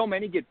 Well, so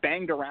many get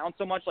banged around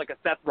so much, like a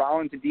Seth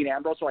Rollins and Dean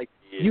Ambrose. So like,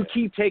 you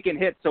keep taking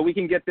hits so we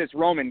can get this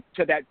Roman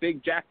to that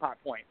big jackpot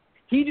point.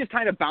 He just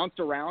kind of bounced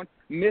around,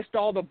 missed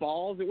all the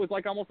balls. It was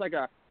like almost like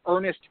a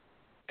earnest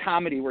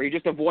comedy where he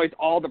just avoids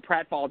all the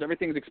pratfalls.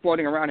 Everything's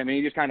exploding around him, and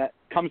he just kind of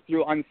comes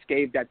through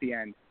unscathed at the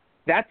end.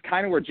 That's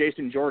kind of where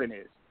Jason Jordan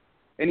is.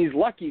 And he's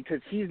lucky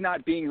because he's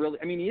not being really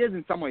 – I mean, he is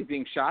in some ways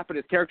being shot, but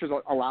his character's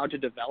allowed to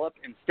develop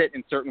and fit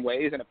in certain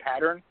ways in a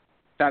pattern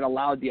that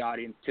allowed the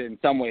audience to, in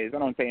some ways, I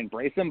don't say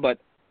embrace him, but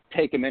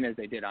take him in as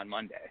they did on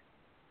Monday.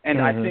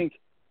 And I think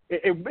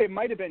it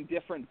might have been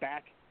different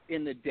back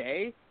in the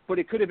day, but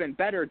it could have been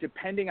better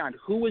depending on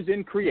who was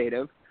in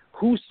creative,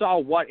 who saw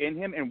what in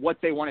him, and what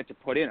they wanted to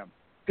put in him.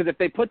 Because if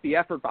they put the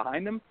effort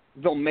behind him,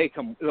 they'll make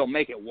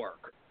it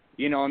work.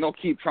 You know, and they'll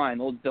keep trying.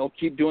 They'll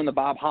keep doing the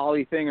Bob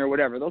Holly thing or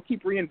whatever. They'll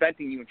keep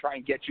reinventing you and try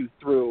and get you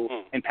through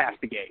and past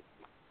the gate.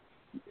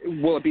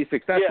 Will it be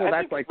successful? Yeah,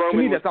 that's like to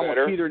me, that's almost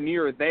either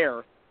near or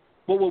there.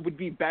 But what would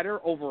be better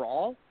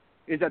overall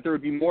is that there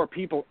would be more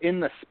people in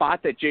the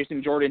spot that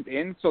Jason Jordan's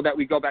in, so that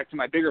we go back to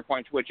my bigger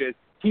point, which is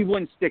he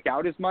wouldn't stick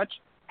out as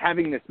much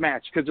having this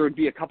match because there would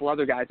be a couple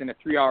other guys in a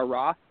 3-hour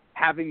Raw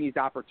having these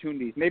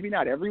opportunities. Maybe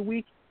not every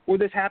week where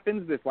this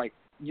happens, this like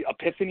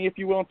epiphany, if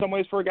you will, in some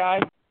ways for a guy.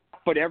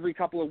 But every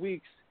couple of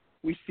weeks,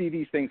 we see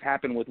these things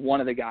happen with one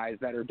of the guys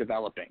that are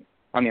developing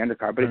on the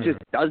undercard. But it just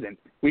doesn't.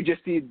 We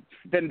just see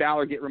Finn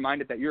Balor get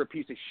reminded that you're a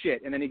piece of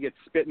shit, and then he gets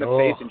spit in the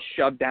face and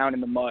shoved down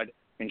in the mud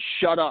and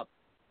shut up.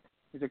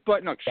 He's like,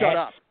 but no, shut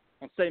up.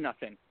 Don't say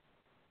nothing.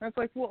 And it's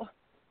like, well,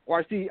 or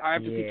I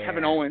have to see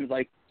Kevin Owens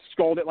like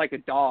scold it like a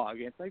dog.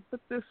 And it's like, but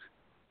this.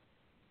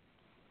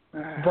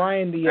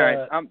 Brian,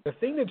 the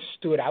thing that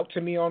stood out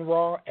to me on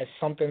Raw as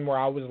something where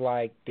I was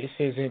like, this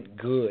isn't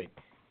good,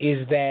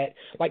 is that,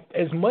 like,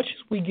 as much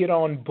as we get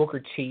on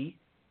Booker T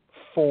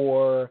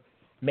for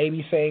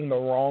maybe saying the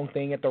wrong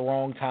thing at the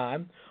wrong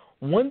time,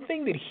 one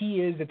thing that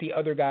he is that the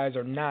other guys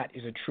are not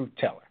is a truth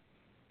teller.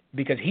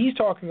 Because he's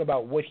talking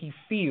about what he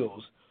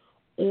feels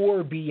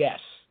or BS.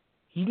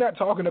 He's not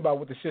talking about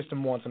what the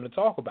system wants him to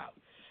talk about.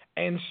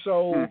 And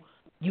so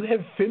you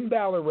have Finn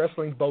Balor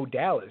wrestling Bo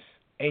Dallas,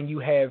 and you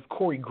have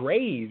Corey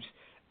Graves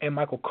and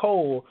Michael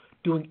Cole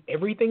doing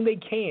everything they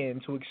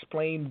can to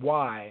explain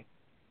why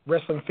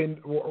wrestling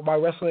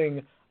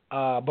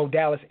Bo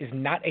Dallas is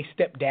not a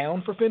step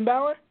down for Finn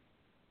Balor,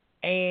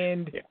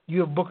 and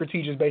you have Booker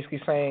T just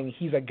basically saying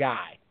he's a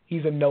guy,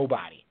 he's a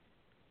nobody,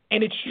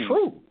 and it's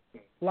true.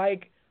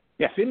 Like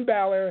Finn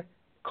Balor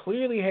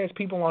clearly has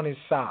people on his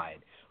side.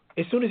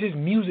 As soon as his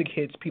music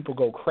hits, people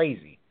go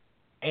crazy,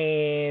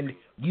 and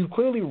you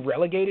clearly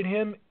relegated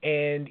him,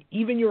 and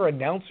even your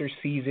announcer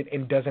sees it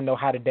and doesn't know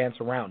how to dance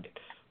around it.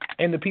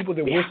 And the people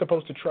that we're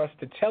supposed to trust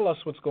to tell us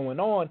what's going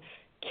on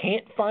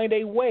can't find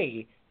a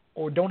way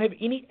or don't have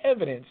any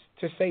evidence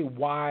to say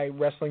why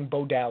wrestling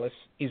Bo Dallas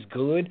is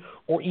good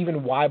or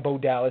even why Bo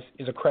Dallas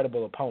is a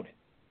credible opponent.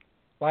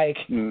 Like,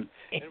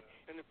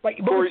 like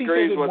Booker T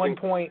said at one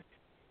point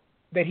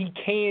that he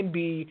can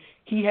be,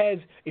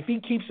 if he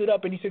keeps it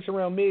up and he sticks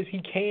around Miz, he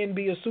can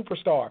be a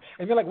superstar.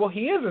 And they're like, well,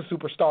 he is a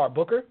superstar,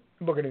 Booker.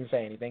 Booker didn't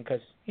say anything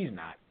because he's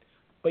not.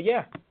 But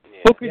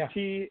Booker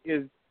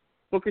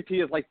T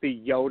is like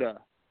the Yoda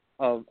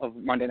of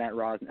Monday Night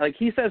Raw. Like,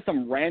 he says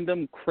some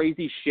random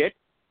crazy shit,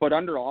 but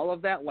under all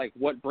of that, like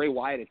what Bray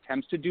Wyatt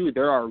attempts to do,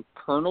 there are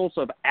kernels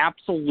of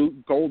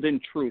absolute golden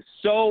truth.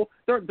 So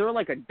they're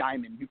like a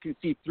diamond. You can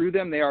see through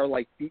them. They are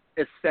like the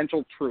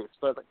essential truth.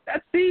 So it's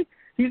like,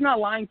 he's not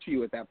lying to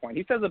you at that point.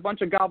 He says a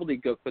bunch of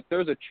gobbledygook, but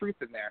there's a truth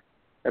in there.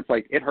 That's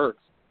like, it hurts.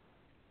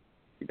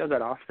 He does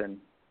that often.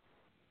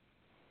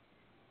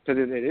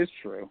 Because it is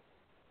true.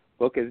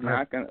 Book is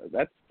not gonna.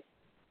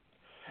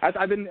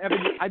 I've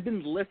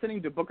been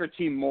listening to Booker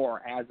T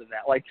more as of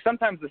that. Like,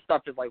 sometimes the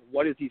stuff is like,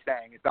 what is he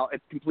saying?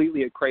 It's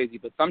completely crazy.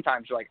 But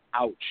sometimes you're like,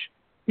 ouch.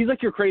 He's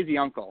like your crazy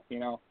uncle, you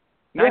know.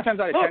 9 times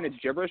out of 10 it's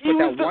gibberish, but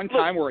that one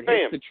time where it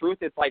hits the truth,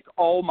 it's like,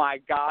 oh my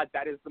God,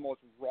 that is the most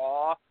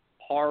raw,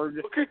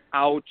 hard,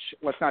 ouch,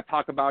 let's not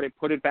talk about it,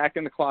 put it back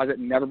in the closet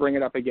and never bring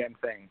it up again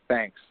thing.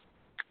 Thanks.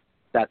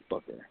 That's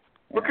Booker. Yeah.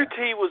 Booker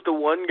T was the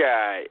one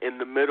guy in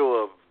the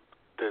middle of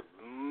the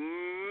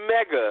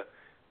mega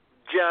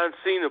John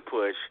Cena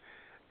push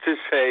to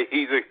say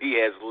he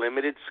has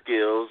limited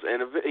skills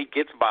and he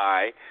gets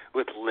by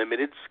with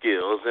limited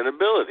skills and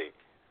ability.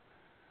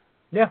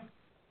 Yeah.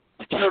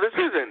 No, this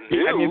isn't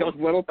new. I mean, those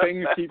little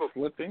things keep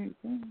flipping.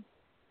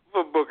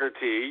 For Booker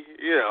T,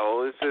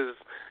 this is,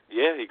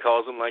 he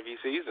calls him like he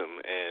sees him,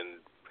 and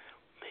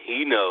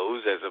he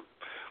knows as a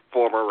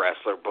former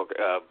wrestler,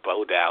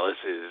 Bo Dallas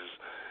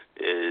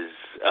is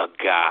a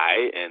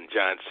guy, and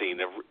John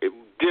Cena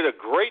did a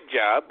great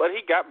job, but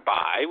he got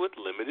by with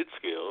limited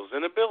skills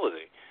and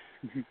ability.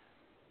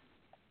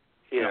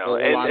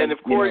 And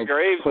if Corey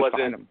Graves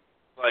wasn't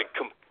like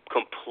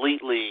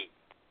completely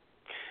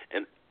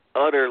and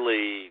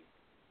utterly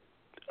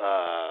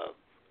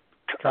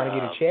trying to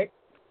get a check.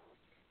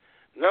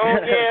 No,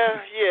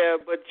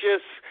 but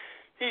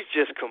he's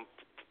just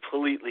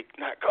completely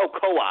not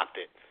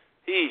co-opted.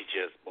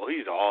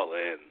 He's all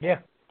in. Yeah.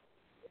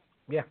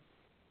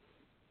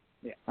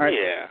 All right.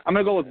 Yeah. I'm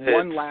gonna go with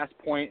one last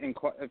point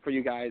for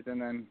you guys,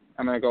 and then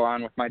I'm gonna go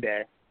on with my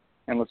day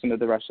and listen to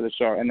the rest of the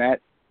show. And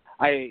that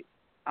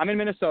I'm in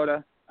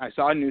Minnesota. I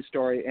saw a news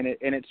story, and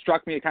it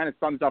struck me. It kind of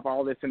sums up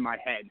all this in my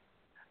head,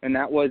 and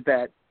that was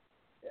that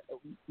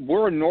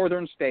we're a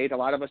northern state. A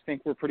lot of us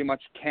think we're pretty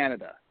much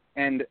Canada,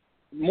 and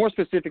more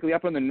specifically,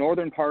 up in the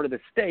northern part of the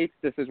state,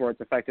 this is where it's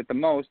affected the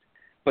most.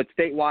 But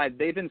statewide,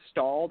 they've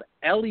installed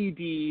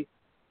LED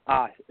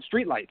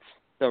streetlights,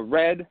 the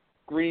red,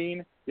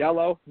 green,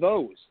 yellow,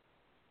 those.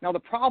 Now, the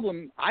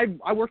problem,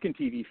 I work in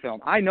TV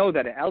film. I know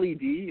that an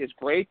LED is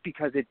great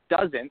because it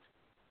doesn't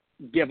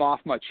give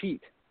off much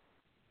heat.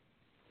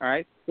 All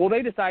right? Well,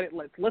 they decided,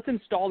 let's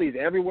install these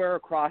everywhere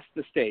across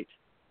the state.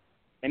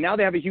 And now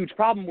they have a huge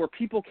problem where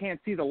people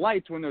can't see the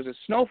lights when there's a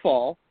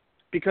snowfall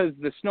because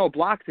the snow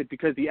blocks it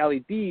because the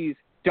LEDs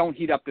don't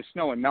heat up the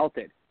snow and melt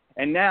it.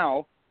 And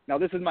now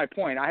this is my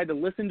point. I had to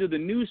listen to the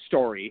news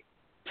story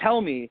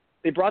tell me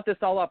they brought this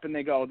all up, and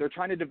they're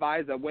trying to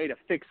devise a way to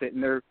fix it,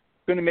 and they're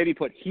going to maybe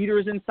put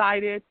heaters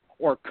inside it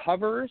or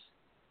covers.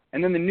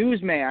 And then the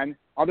newsman,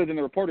 other than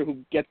the reporter who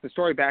gets the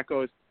story back,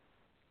 goes,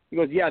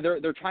 yeah,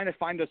 they're trying to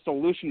find a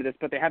solution to this,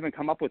 but they haven't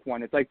come up with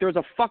one. It's like there's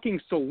a fucking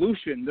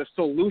solution. The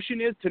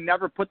solution is to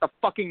never put the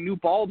fucking new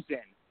bulbs in.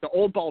 The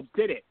old bulbs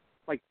did it.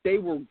 Like, they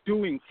were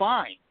doing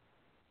fine,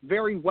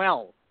 very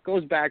well.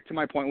 Goes back to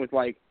my point with,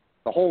 like,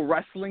 the whole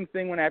wrestling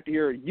thing when I have to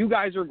hear, you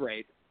guys are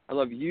great. I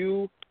love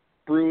you,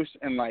 Bruce,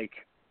 and, like,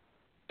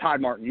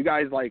 Todd Martin. You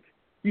guys, like,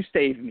 you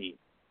saved me.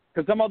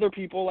 Because some other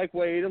people, like,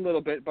 wait a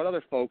little bit, but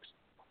other folks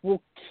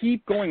will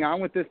keep going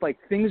on with this, like,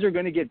 things are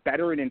going to get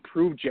better and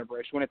improve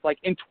gibberish when it's like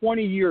in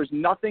 20 years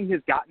nothing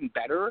has gotten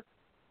better,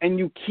 and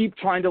you keep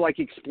trying to, like,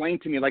 explain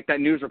to me, like that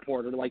news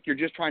reporter, like you're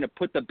just trying to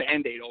put the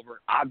Band-Aid over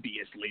it,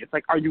 obviously. It's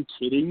like, are you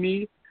kidding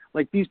me?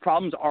 Like, these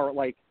problems are,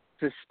 like,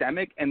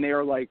 systemic, and they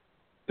are, like,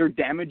 they're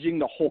damaging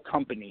the whole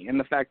company. And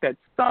the fact that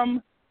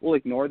some will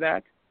ignore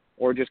that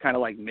or just kind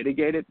of, like,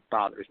 mitigate it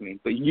bothers me.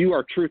 But you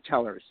are truth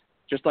tellers,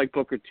 just like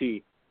Booker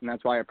T, and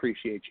that's why I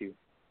appreciate you.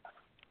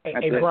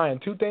 Hey, Brian,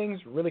 two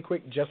things really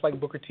quick, just like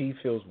Booker T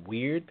feels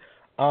weird.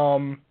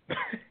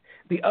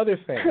 The other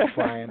thing,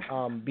 Brian,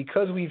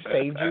 because we've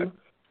saved you,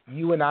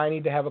 you and I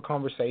need to have a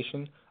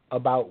conversation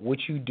about what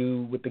you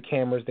do with the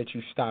cameras that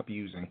you stop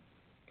using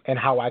and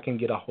how I can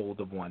get a hold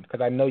of one.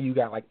 Because I know you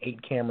got like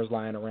 8 cameras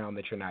lying around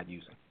that you're not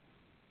using.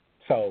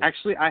 So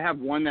actually, I have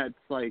one that's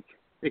like,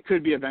 it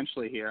could be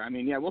eventually here. I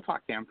mean, yeah, we'll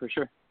talk, Cam, for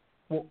sure.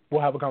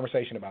 We'll have a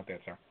conversation about that,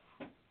 sir.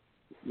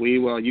 We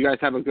will. You guys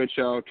have a good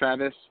show.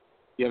 Travis,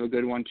 you have a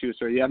good one, too,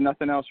 sir. You have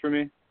nothing else for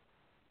me?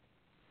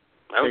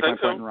 I don't think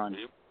so. And run.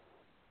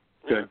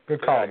 Good.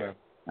 Good call, man.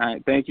 All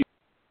right, thank you.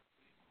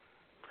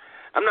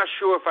 I'm not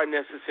sure if I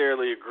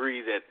necessarily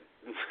agree that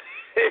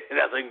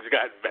nothing's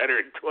gotten better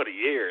in 20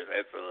 years.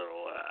 That's a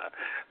little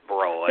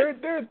broad.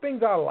 There are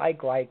things I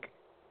like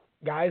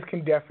guys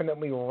can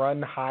definitely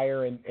run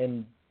higher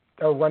and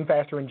or run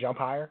faster and jump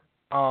higher.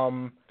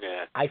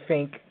 Yeah. I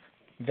think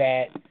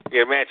that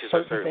matches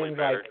are certainly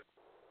better.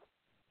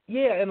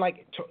 And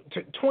like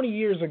 20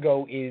 years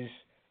ago is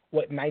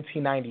what,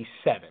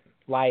 1997.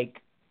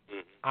 Like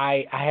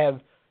I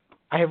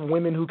have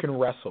women who can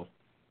wrestle,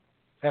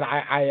 and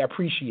I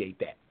appreciate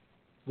that.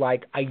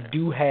 Like, I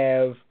do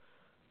have,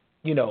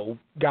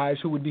 guys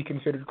who would be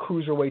considered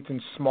cruiserweights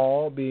and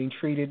small being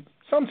treated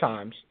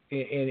sometimes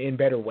in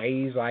better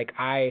ways. Like,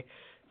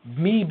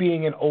 me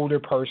being an older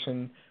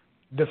person,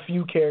 the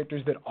few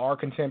characters that are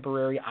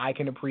contemporary I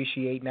can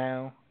appreciate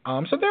now.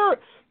 So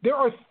there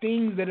are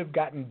things that have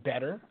gotten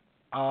better.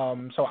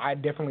 So I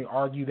definitely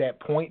argue that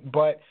point.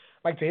 But,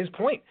 like, to his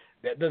point,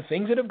 the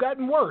things that have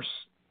gotten worse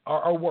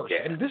are worse.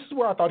 Yeah. And this is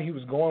where I thought he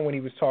was going when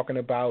he was talking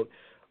about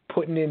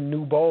putting in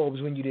new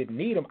bulbs when you didn't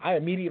need them. I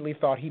immediately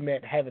thought he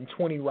meant having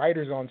 20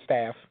 writers on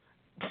staff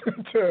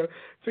to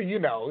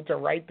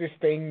write this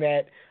thing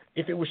that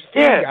If it was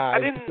thin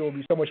guys, it would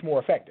be so much more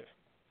effective.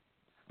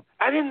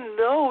 I didn't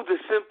know the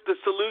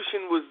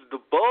solution was the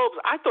bulbs.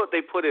 I thought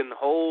they put in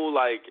whole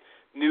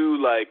new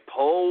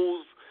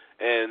poles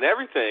and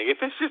everything.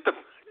 If it's just the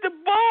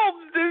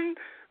bulbs, then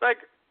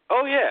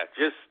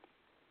just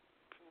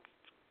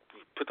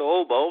put the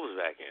old bulbs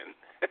back in.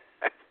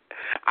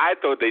 I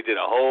thought they did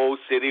a whole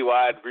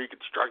citywide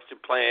reconstruction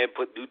plan,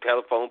 put new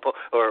telephone poles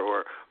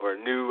or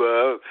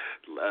new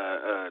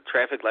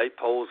traffic light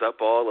poles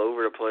up all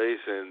over the place,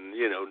 and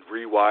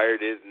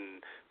rewired it,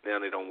 and now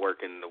they don't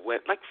work in the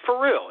winter. Like,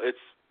 for real, it's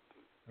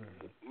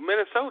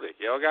Minnesota.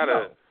 Y'all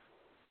gotta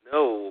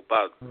know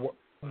about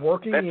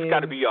working. That's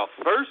got to be your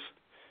first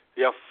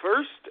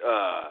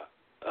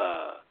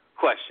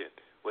question.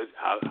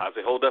 How's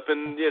it hold up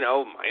in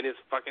minus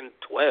fucking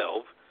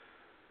 12?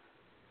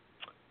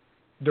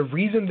 The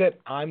reason that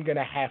I'm going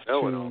to have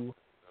to,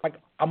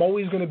 I'm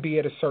always going to be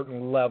at a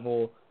certain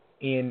level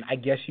in, I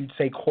guess you'd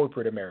say,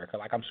 corporate America.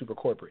 Like, I'm super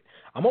corporate.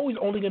 I'm always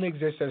only going to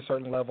exist at a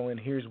certain level, and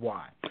here's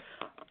why.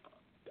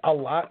 A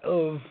lot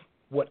of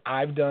what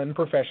I've done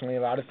professionally,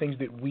 a lot of things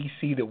that we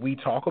see that we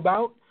talk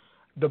about,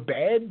 the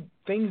bad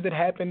things that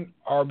happen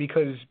are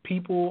because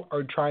people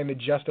are trying to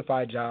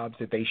justify jobs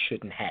that they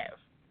shouldn't have.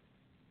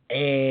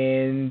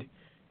 And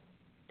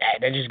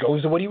that just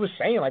goes to what he was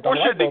saying. Like, the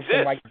light bulb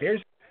thing, like,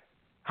 there's...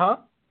 Huh?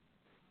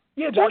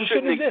 Yeah, jobs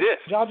shouldn't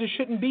exist. Jobs just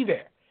shouldn't be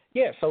there.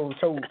 Yeah, so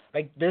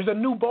there's a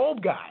new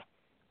bulb guy.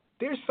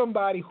 There's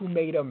somebody who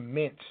made a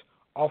mint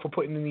off of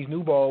putting in these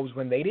new bulbs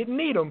when they didn't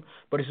need them,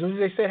 but as soon as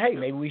they said, hey,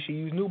 maybe we should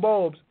use new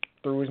bulbs,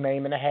 threw his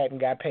name in a hat and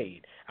got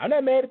paid. I'm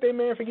not mad at that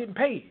man for getting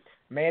paid.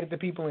 I'm mad at the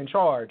people in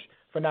charge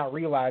for not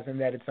realizing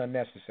that it's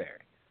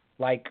unnecessary.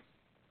 Like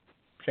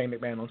Shane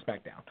McMahon on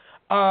SmackDown.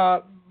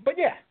 But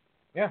yeah.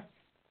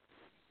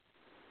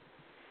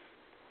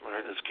 All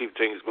right, let's keep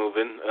things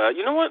moving.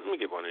 You know what? Let me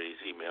get one of these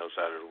emails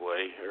out of the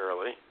way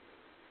early.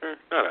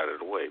 Not out of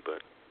the way,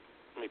 but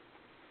let me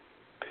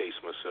pace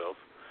myself.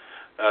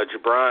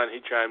 Jabron, he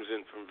chimes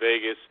in from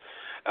Vegas.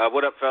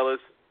 What up,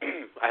 fellas?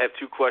 I have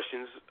two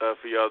questions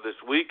for y'all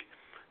this week.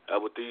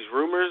 With these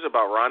rumors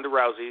about Ronda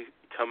Rousey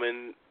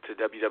coming to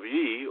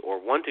WWE or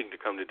wanting to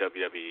come to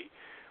WWE,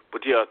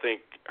 what do y'all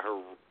think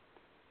her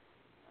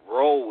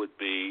role would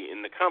be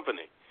in the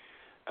company?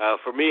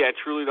 For me, I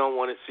truly don't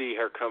want to see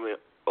her coming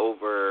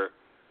over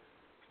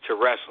to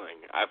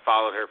wrestling. I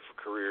followed her for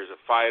career as a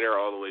fighter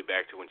all the way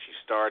back to when she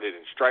started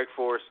in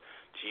Strikeforce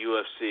to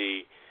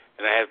UFC,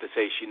 and I have to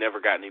say she never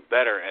got any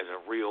better as a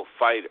real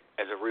fighter,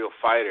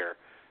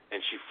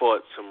 and she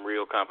fought some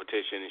real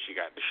competition and she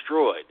got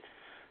destroyed.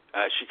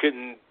 She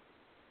couldn't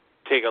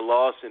take a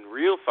loss in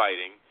real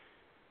fighting,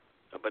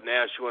 but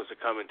now she wants to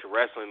come into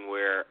wrestling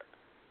where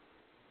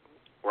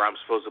I'm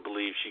supposed to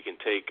believe she can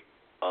take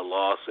a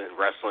loss in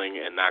wrestling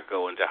and not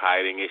go into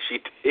hiding as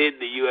she did in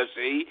the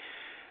UFC,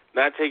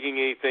 not taking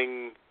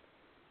anything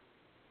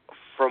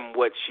from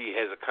what she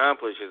has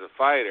accomplished as a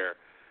fighter,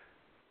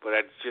 but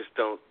I just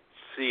don't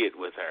see it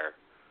with her.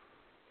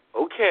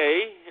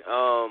 Okay,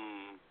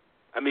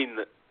 I mean,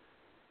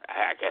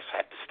 I guess I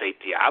have to state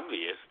the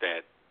obvious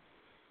that,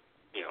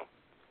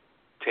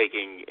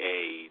 taking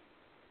a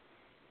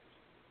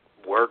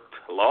worked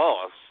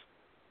loss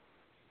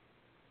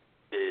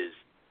is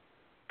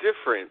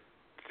different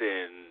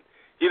than,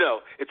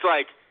 it's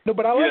like... No,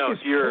 but I like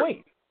his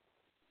point.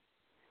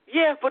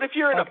 Yeah, but if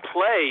you're in a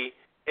play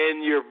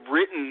and you're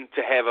written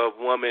to have a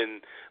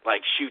woman,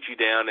 shoot you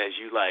down as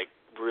you,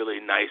 really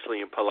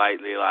nicely and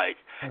politely,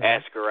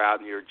 ask her out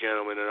and you're a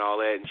gentleman and all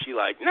that, and she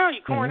no,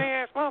 you corny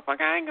ass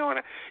motherfucker, I ain't going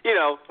to...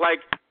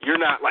 you're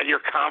not, your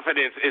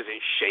confidence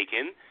isn't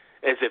shaken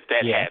as if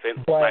that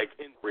happened,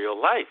 in real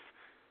life.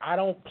 I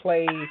don't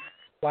play,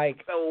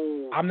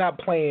 I'm not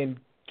playing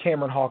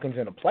Cameron Hawkins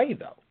in a play,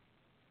 though.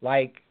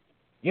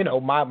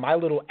 My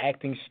little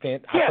acting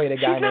stint, I played a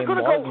guy named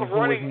Martin who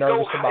was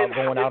nervous about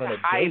going out on a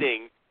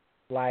date.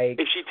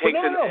 If she takes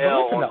an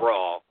L on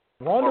Raw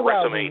or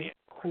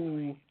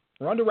WrestleMania.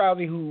 Ronda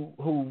Rousey,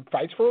 who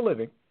fights for a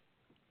living,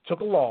 took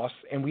a loss,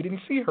 and we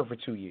didn't see her for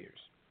 2 years.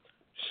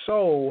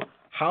 So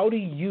how do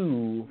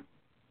you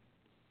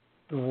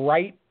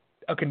write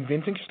a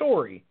convincing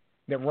story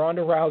that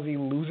Ronda Rousey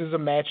loses a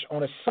match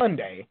on a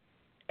Sunday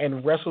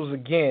and wrestles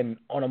again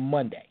on a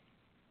Monday?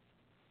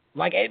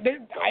 I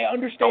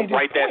understand. Don't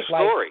write that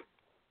story.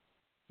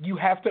 You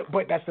have to,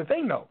 but that's the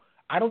thing, though.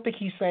 I don't think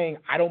he's saying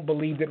I don't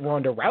believe that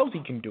Ronda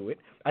Rousey can do it.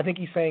 I think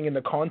he's saying in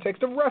the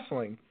context of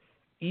wrestling,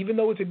 even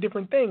though it's a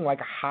different thing,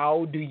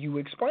 how do you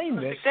explain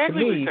this to me?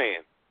 Exactly what he's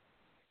saying.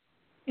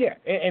 Yeah,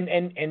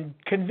 and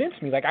convince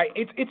me.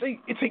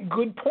 It's a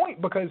good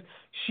point because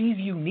she's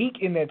unique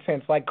in that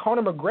sense.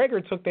 Conor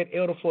McGregor took that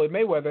L to Floyd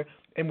Mayweather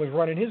and was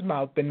running his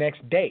mouth the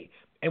next day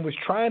and was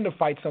trying to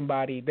fight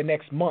somebody the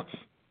next month.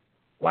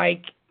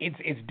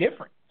 It's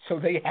different. So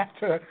they have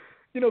to,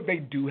 they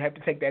do have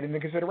to take that into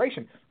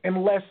consideration.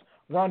 Unless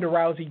Ronda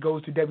Rousey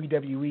goes to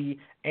WWE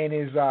and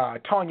is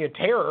Tanya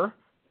Terror,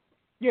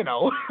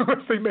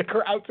 they make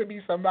her out to be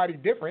somebody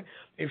different.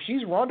 If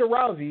she's Ronda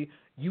Rousey,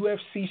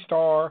 UFC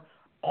star,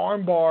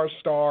 armbar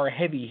star,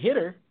 heavy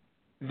hitter,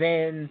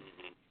 then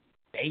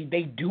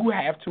they do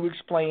have to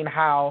explain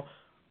how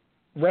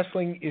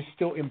wrestling is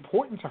still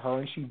important to her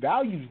and she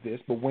values this,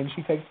 but when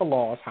she takes a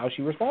loss, how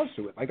she responds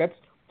to it. Like, that's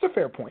a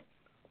fair point.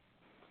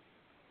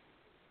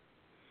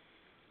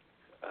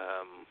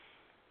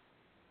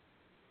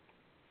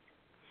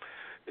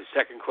 The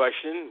second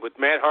question, with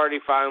Matt Hardy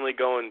finally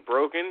going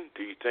broken,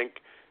 do you think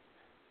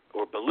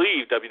or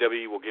believe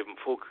WWE will give him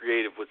full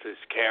creative with his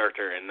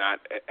character and not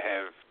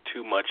have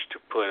too much to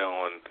put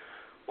on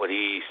what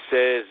he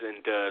says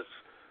and does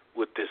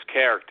with this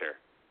character?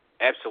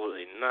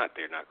 Absolutely not.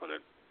 They're not going to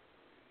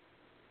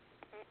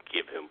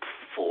give him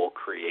full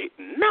creative.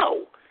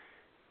 No.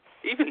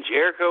 Even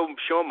Jericho,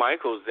 Shawn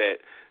Michaels, that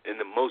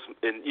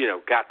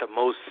got the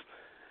most,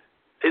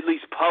 at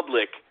least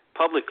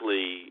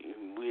publicly,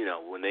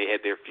 when they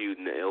had their feud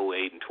in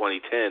 2008 and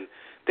 2010,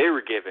 they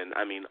were given,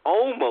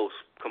 almost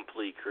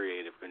complete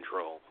creative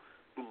control,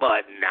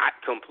 but not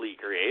complete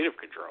creative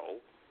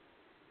control.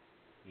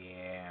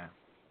 Yeah.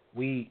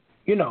 We,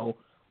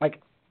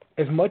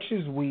 as much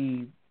as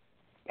we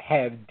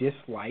have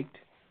disliked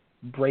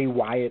Bray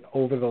Wyatt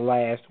over the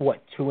last,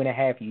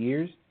 2.5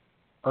 years?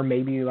 Or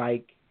maybe,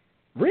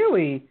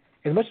 really,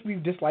 as much as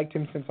we've disliked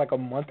him since, a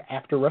month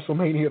after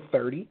WrestleMania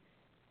 30,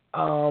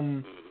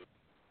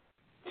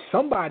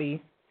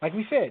 somebody, like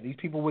we said, these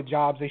people with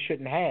jobs they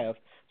shouldn't have,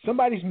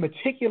 somebody's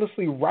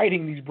meticulously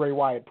writing these Bray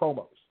Wyatt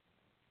promos.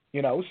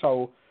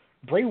 So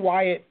Bray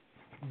Wyatt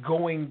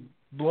going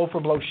blow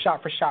for blow,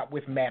 shot for shot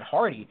with Matt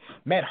Hardy.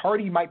 Matt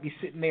Hardy might be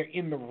sitting there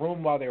in the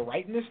room while they're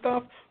writing this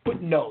stuff,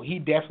 but no, he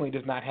definitely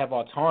does not have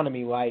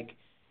autonomy.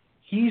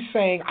 He's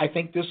saying, I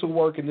think this will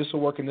work and this will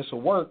work and this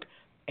will work,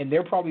 and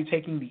they're probably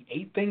taking the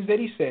 8 things that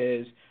he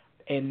says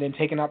and then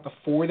taking out the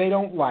 4 they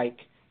don't like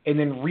and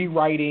then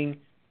rewriting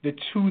the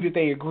 2 that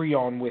they agree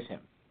on with him.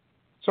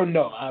 So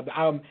no,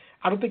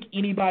 I don't think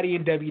anybody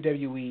in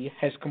WWE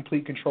has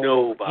complete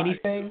control over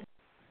anything.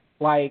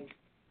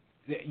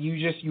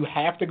 You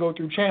have to go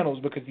through channels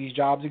because these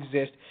jobs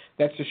exist.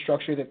 That's the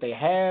structure that they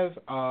have.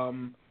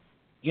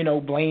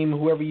 Blame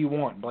whoever you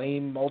want.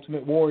 Blame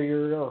Ultimate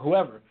Warrior or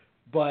whoever.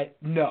 But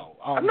no.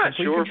 I'm not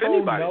sure if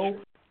anybody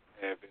should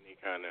have any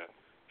kind of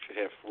should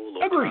have full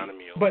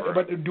autonomy over.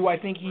 But do I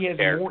think he has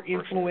more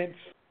influence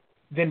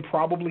than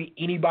probably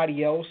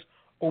anybody else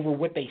over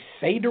what they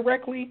say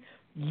directly?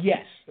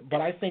 Yes, but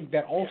I think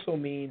that also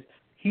means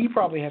he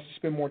probably has to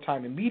spend more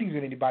time in meetings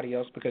than anybody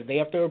else because they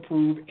have to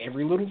approve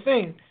every little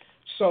thing.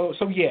 So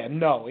yeah,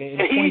 no. In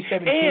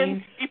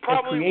 2017, he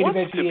probably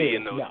wants to be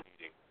in those meetings.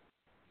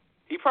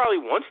 He probably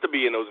wants to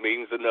be in those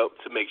meetings to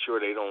make sure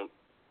they don't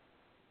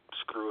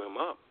screw him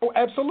up. Oh,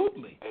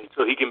 absolutely. And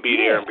so he can be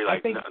there and be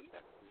like, not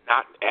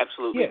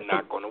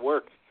going to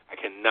work. I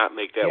cannot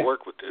make that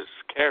work with this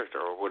character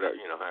or whatever,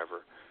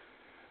 however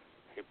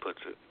he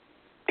puts it.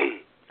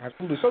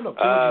 Absolutely. So no.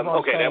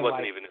 Okay, that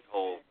wasn't even his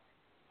whole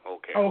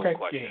question. Yeah.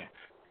 What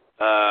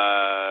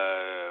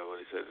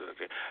he says.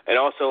 Okay.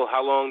 And also, how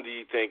long do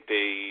you think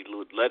they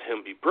would let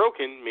him be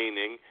broken?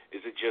 Meaning,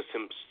 is it just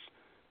them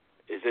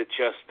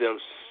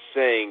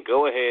saying,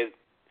 "Go ahead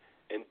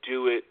and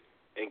do it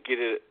and get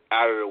it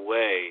out of the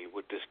way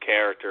with this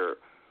character,"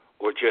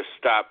 or just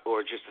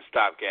a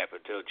stopgap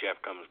until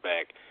Jeff comes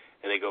back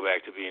and they go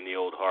back to being the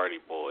old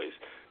Hardy Boys?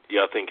 Do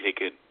y'all think they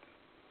could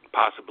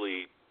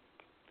possibly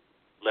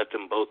let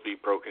them both be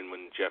broken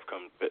when Jeff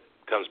comes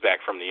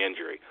back from the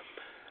injury?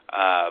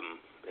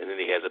 And then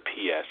he has a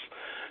PS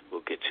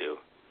we'll get to.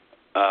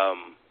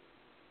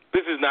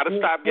 This is not a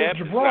stopgap.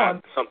 It's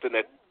not something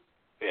that...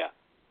 Yeah.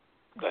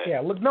 Go ahead. Yeah,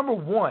 look, number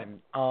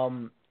one,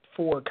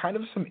 for kind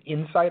of some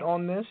insight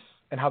on this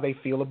and how they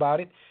feel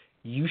about it,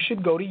 you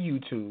should go to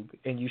YouTube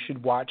and you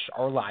should watch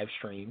our live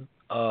stream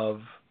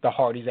of the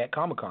Hardys at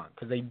Comic-Con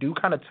because they do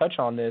kind of touch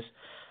on this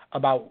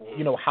about,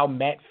 how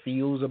Matt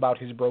feels about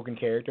his broken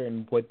character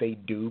and what they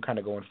do kind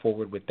of going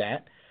forward with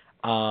that.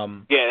 We'll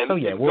make sure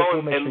you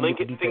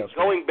get details.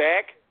 Think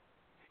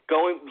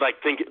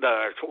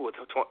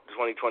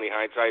 2020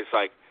 hindsight, it's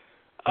like,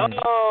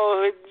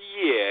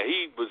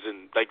 he was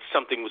in,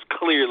 something was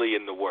clearly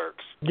in the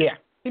works. Yeah,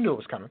 he knew it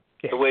was coming.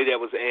 Yeah. The way that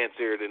was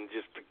answered and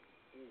just the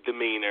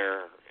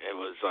demeanor, it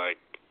was like,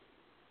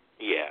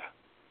 yeah.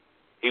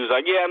 He was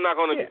like, I'm not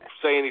going to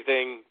say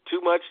anything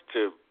too much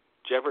to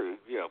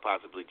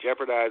possibly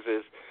jeopardize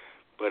this,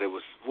 but it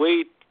was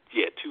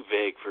too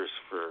vague for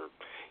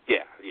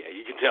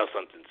you can tell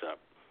something's up.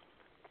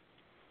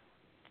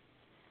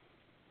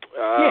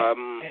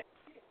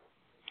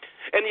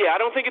 And I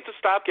don't think it's a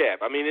stopgap.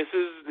 This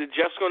is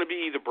Jeff's going to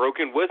be either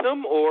broken with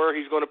him or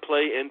he's going to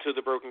play into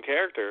the broken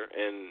character,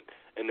 and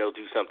they'll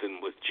do something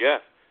with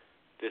Jeff.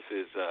 This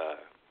isn't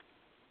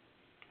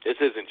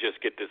just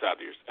get this out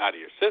of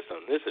your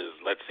system. This is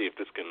let's see if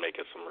this can make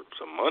us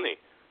some money.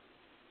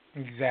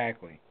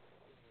 Exactly.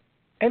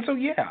 And so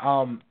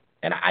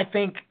and I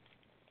think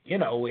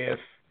if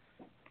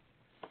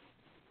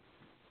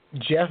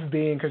Jeff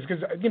being because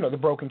the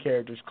broken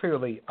character is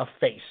clearly a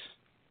face.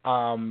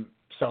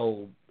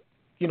 So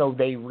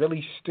they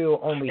really still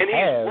only and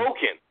have. And he's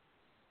broken.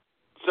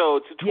 So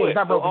it's a twist. He's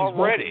not broken,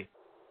 already.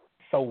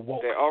 So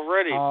woke. They're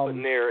already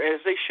putting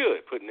as they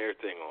should, putting their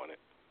thing on it.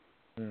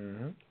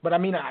 Mm-hmm. But I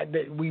mean,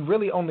 we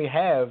really only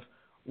have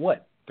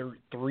what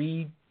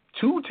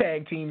two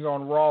tag teams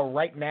on Raw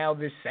right now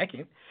this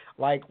second.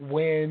 Like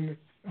when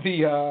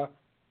the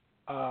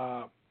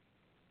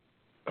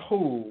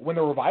when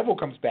the Revival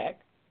comes back,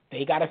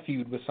 they got a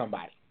feud with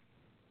somebody.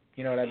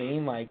 You know what I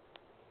mean? Like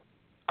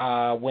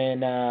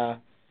when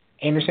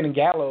Anderson and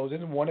Gallows,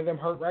 isn't one of them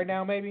hurt right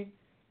now? Maybe.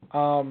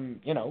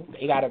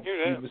 They got a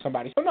feud with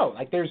somebody. So no,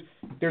 like there's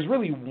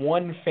really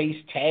one face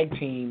tag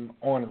team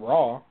on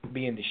Raw,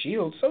 being the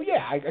Shield. So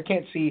yeah, I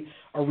can't see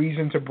a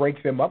reason to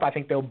break them up. I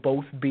think they'll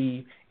both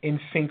be in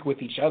sync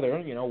with each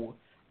other.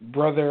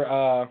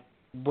 Brother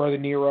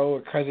Nero or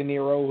cousin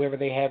Nero, whoever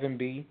they have him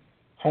be,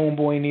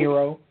 homeboy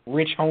Nero,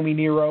 rich homie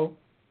Nero,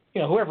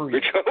 whoever he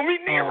is. Rich homie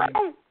Nero.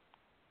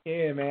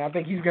 Yeah, man, I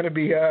think he's gonna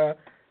be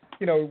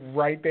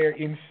right there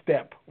in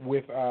step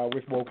with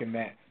Woke and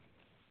Matt.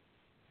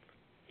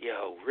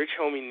 Yo, Rich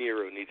Homie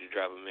Nero needs to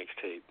drop a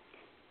mixtape.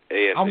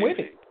 ASAP. I'm with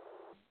it.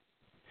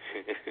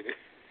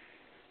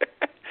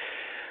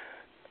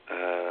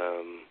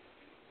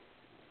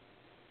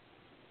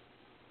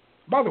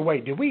 By the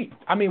way,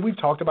 we've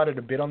talked about it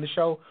a bit on the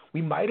show.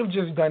 We might have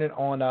just done it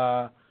on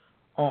the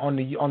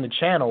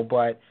channel,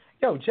 but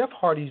yo, Jeff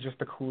Hardy's just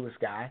the coolest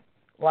guy.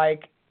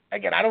 Like,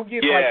 again, I don't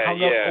get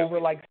hung up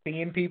over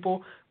seeing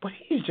people, but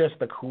he's just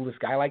the coolest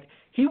guy. Like,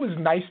 he was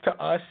nice to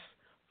us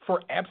for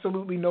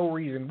absolutely no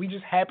reason. We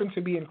just happened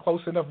to be in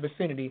close enough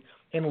vicinity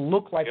and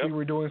looked like we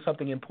were doing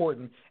something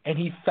important, and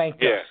he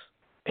thanked us.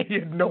 And he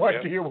had no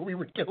idea what we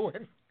were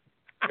doing.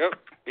 Yep.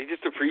 He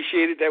just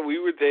appreciated that we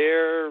were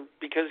there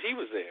because he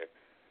was there.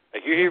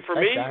 Like, you're here for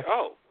me? Guy.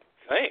 Oh,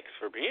 thanks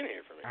for being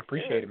here for me. I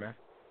appreciate it, man.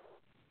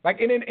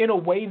 Like, in a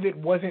way that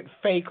wasn't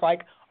fake,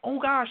 like, oh,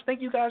 gosh, thank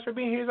you guys for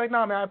being here. He's like,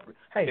 nah, man,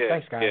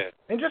 thanks, guys. Yeah.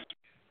 And just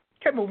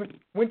kept moving.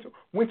 Went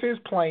to his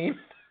plane.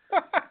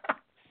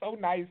 So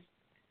nice.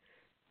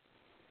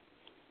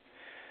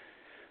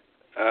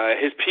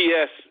 His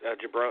PS,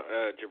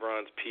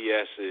 Jabron's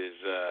PS is,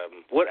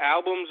 what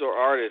albums or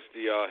artists do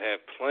y'all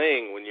have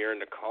playing when you're in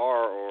the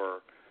car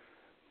or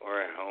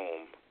at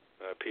home?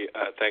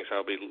 Thanks,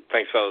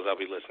 fellas. I'll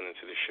be listening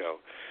to the show.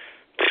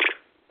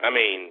 I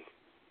mean,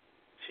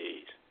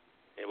 jeez.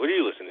 Yeah, what are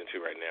you listening to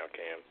right now,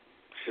 Cam?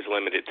 It's just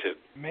limited to.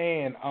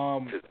 Man,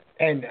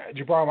 and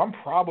Jabron, I'm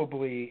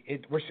probably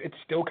it's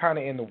still kind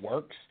of in the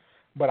works,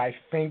 but I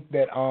think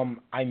that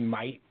I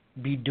might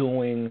be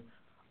doing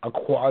a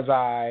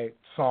quasi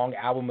song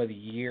album of the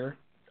year,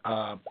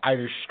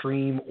 either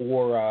stream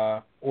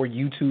or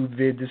YouTube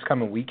vid this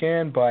coming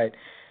weekend. But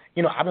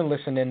I've been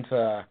listening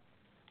to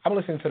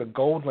the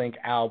Gold Link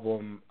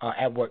album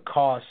At What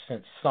Cost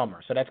since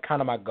summer, so that's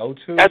kind of my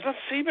go-to. As a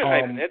been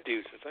hyping that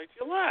dude since like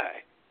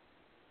July.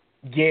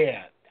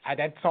 Yeah,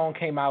 that song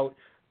came out.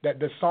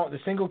 The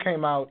single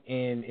came out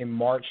in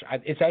March.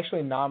 It's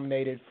actually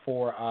nominated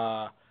for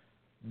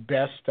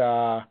best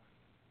rap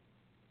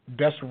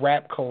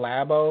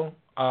collabo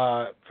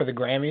for the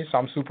Grammys, so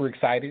I'm super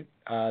excited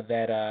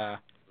that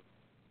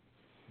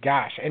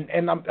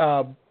and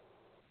I'm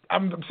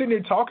sitting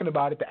here talking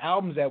about it. The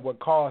album's At What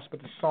Cost, but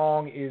the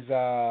song is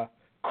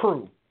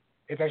Crew.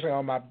 It's actually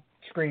on my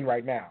screen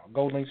right now.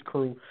 Gold Link's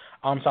Crew.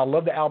 So I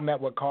love the album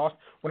At What Cost.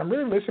 What I'm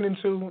really listening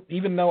to,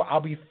 even though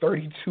I'll be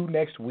 32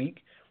 next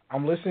week,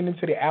 I'm listening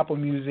to the Apple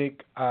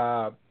Music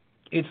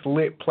It's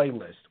Lit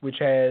playlist, which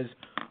has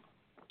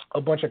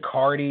a bunch of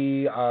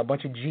Cardi, a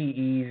bunch of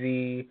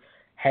G-Eazy,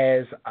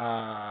 has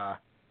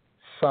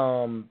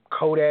some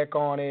Kodak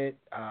on it,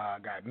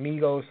 got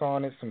Migos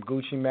on it, some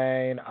Gucci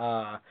Mane,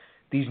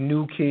 these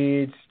new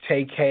kids,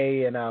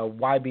 TK and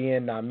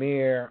YBN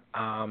Namir.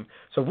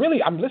 So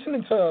really, I'm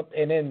listening to,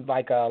 and then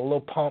like a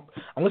Lil Pump.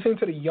 I'm listening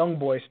to the Young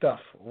Boy stuff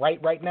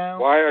right now.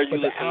 Why are you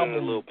listening to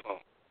Lil Pump?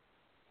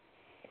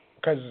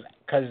 Because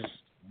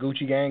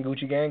Gucci Gang.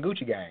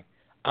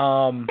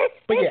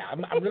 But yeah,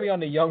 I'm really on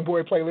the Young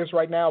Boy playlist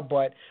right now.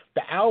 But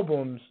the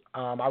albums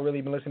I've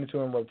really been listening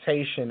to in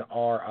rotation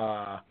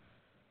are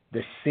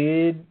the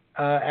Sid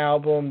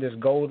album, this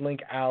Gold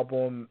Link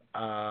album,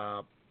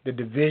 the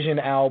Division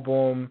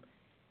album,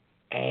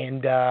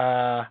 and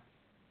I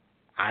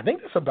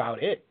think that's about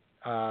it.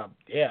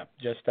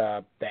 Just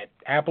that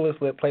Apple is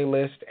Lit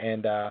playlist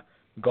and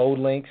Gold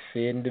Link,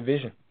 Sid, and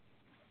Division.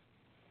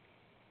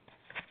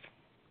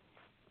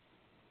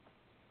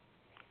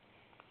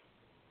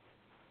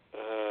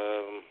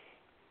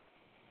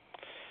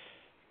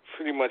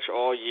 Pretty much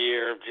all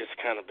year, I've just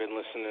kind of been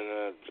listening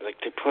to, like,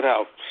 they put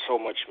out so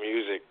much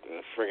music,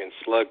 friggin'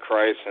 Slug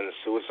Christ and the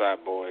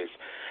Suicide Boys.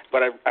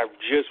 But I've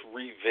just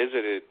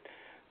revisited,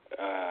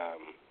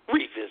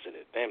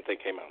 damn thing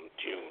came out in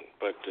June,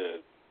 but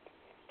the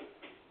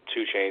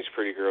 2 Chainz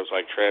Pretty Girls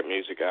Like Trap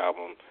Music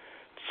album,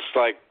 it's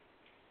like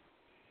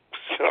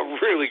a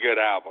really good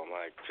album,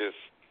 like just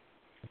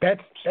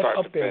that's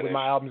up there with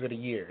my albums of the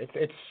year.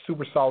 It's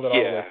super solid all the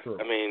way through.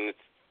 I mean, it's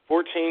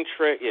 14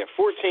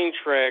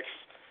 tracks.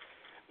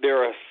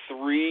 There are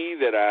 3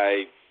 that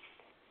I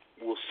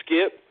will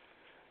skip,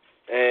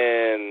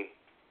 and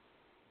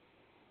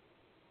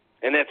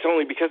that's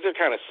only because they're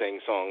kind of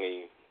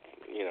sing-songy,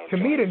 To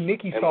me, the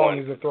Nicki song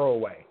is a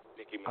throwaway.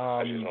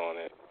 Minaj is on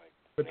it.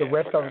 But the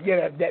rest of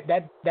it,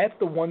 that's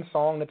the one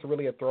song that's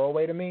really a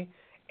throwaway to me.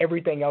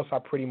 Everything else I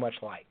pretty much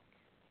like.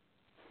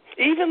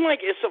 Even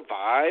like It's a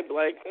Vibe,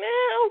 like,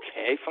 nah,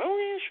 okay, fine,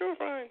 yeah, sure,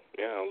 fine.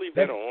 Yeah, I'll leave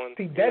that on.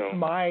 See, that's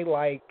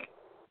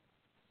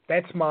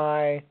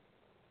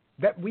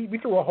we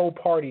threw a whole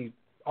party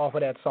off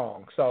of that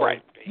song. So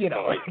right.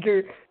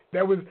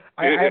 that was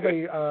I have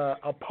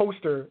a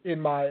poster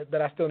in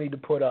that I still need to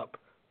put up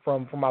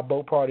from my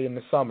boat party in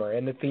the summer,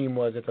 and the theme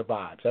was It's a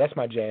Vibe. So that's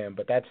my jam.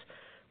 But that's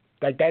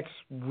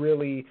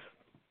really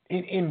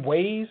in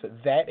ways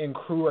that and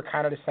Crew are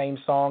kind of the same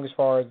song as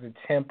far as the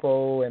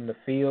tempo and the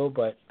feel.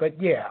 But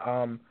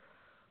yeah,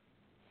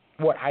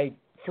 what I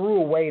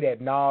threw away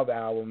that Knob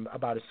album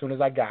about as soon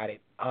as I got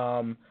it.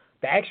 The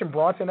Action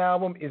Bronson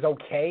album is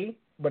okay,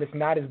 but it's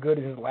not as good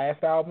as his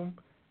last album.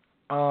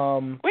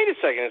 Wait a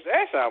second, his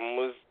last album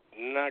was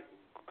not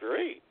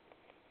great.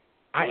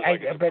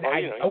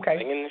 Okay.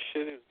 Singing this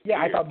shit is yeah,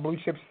 weird. I thought Blue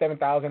Chips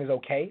 7000 is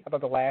okay. I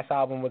thought the last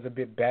album was a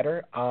bit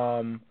better.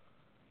 The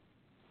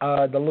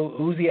Lil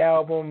Uzi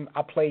album,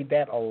 I played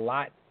that a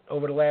lot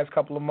over the last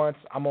couple of months.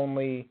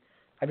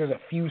 There's a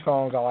few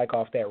songs I like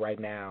off that right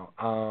now.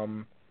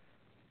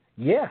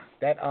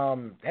 That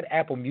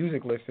Apple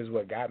Music list is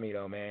what got me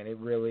though, man. It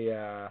really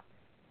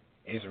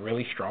is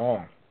really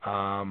strong.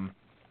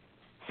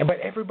 But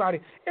everybody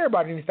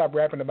needs to stop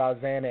rapping about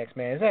Xanax,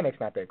 man. Xanax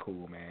not that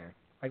cool, man.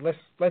 Like let's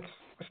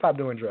stop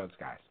doing drugs,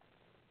 guys.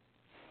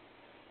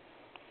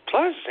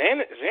 Plus,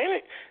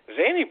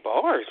 Xanny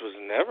bars was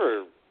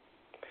never.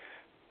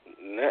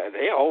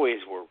 They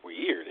always were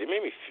weird. It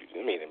made me.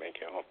 They make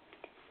you all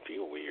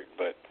feel weird,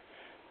 but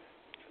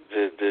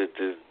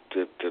the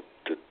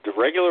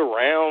regular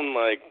round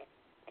like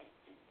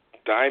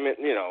diamond,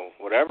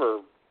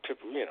 whatever,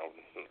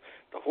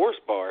 the horse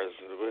bars.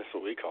 That's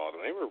what we called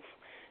them. They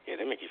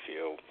make you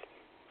feel.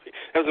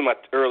 That was in my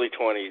early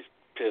 20s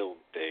pill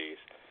days.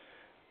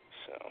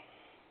 So,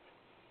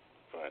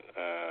 but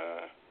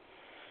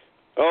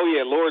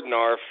Lord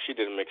Narf, she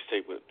did a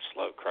mixtape with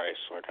Slow Christ,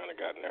 so I kind of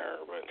got into her.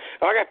 But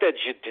I got that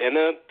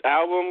Jadena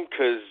album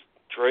because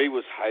Dre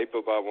was hype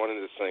about one of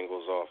the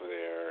singles off of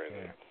there.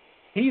 And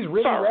he's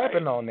really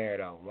rapping on there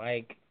though,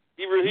 like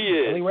he really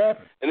is. Really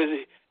rapping.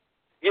 And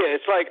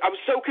it's like I was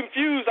so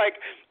confused.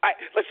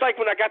 It's like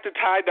when I got the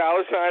Ty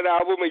Dolla $ign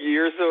album a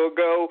year or so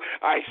ago,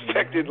 I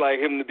expected like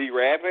him to be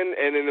rapping,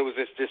 and then it was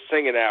this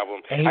singing album.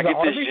 I get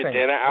this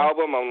Jadena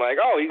album, I'm like,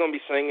 oh, he's gonna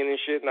be singing and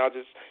shit, and I'll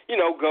just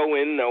go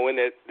in knowing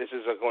that this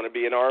is going to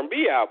be an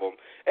R&B album,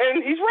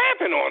 and he's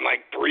rapping on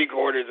like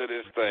 3/4 of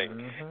this thing.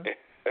 Mm-hmm.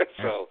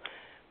 So,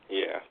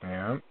 yeah.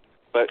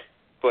 But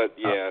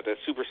that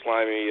Super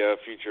Slimy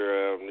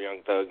Future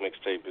Young Thug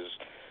mixtape is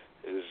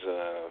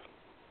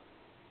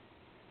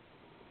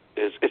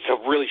it's a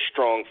really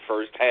strong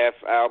first half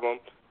album,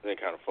 and it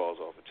kind of falls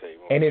off the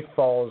table. And it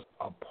falls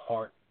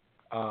apart.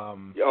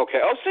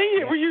 Okay. Oh,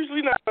 see, we're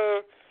usually not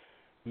on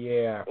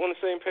the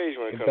same page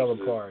when it comes to fell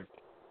apart.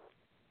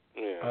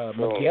 Yeah.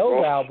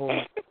 Miguel's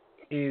album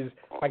is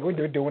like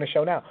we're doing a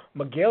show now.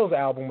 Miguel's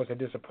album was a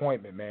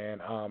disappointment, man.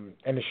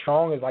 And the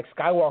strong is like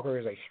Skywalker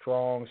is a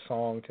strong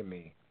song to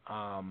me.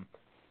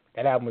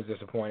 That album was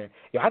disappointing.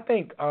 Yeah, I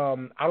think I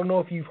don't know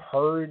if you've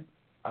heard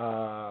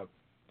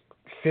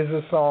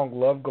SZA's song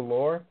Love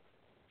Galore.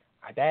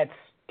 That's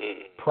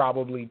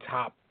probably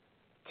top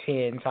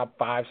 10, top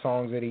 5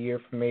 songs of the year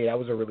for me. That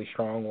was a really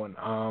strong one.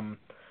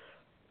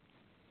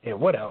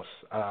 What else?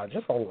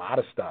 Just a lot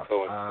of stuff.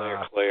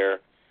 Claire.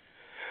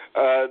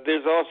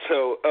 There's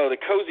also the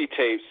Cozy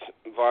Tapes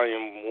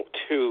Volume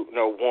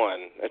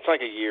 1. It's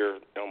like a year,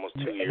 almost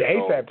 2 years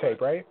old. The ASAP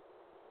tape, right?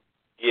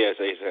 Yeah, it's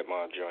ASAP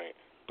Mob joint.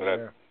 But I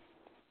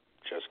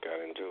just got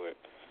into it.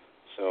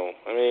 So,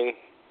 I mean...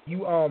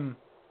 You,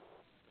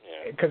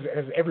 because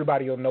as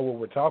everybody will know what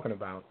we're talking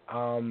about,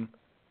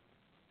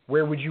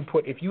 where would you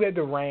put, if you had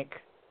to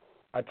rank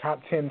a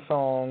top 10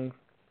 songs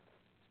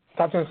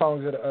of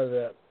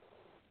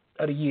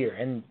the year,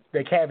 and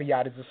the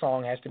caveat is the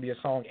song has to be a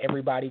song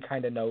everybody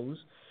kind of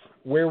knows,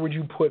 where would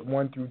you put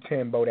 1 through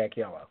 10 Bodak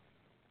Yellow?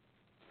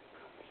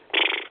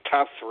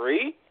 Top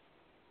 3?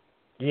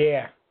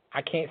 Yeah.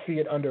 I can't see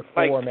it under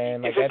 4,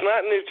 man. If it's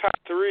not in the top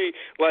 3,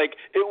 like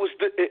it was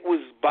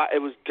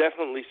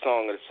definitely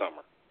Song of the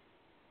Summer.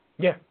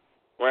 Yeah.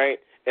 Right,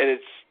 and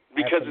it's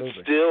because it's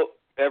still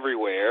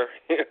everywhere.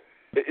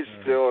 It's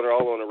still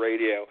all on the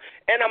radio,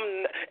 and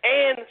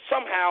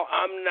somehow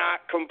I'm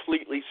not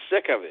completely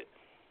sick of it.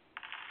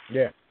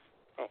 Yeah.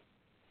 Oh,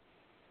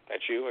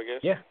 that's you, I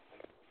guess. Yeah.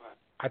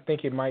 I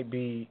think it might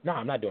be. No,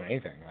 I'm not doing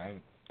anything.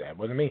 That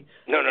wasn't me.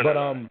 No. That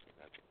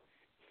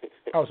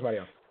was somebody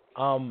else.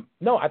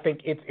 No, I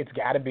think it's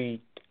got to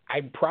be.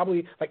 I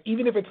probably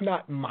even if it's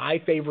not my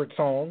favorite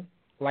song.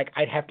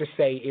 I'd have to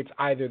say it's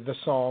either the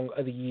song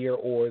of the year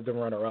or the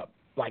runner-up.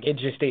 It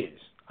just is.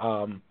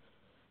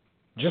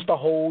 Just the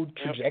whole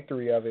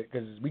trajectory of it,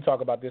 because we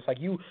talk about this.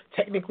 You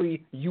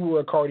were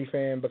a Cardi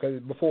fan because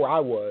before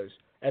I was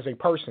as a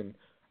person,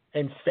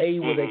 and Faye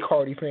was a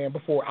Cardi fan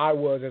before I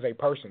was as a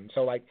person.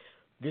 So,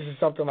 this is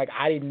something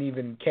I didn't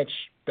even catch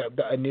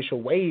the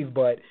initial wave,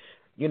 but,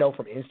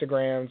 from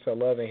Instagram to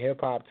Love and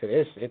Hip Hop to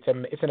this, it's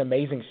an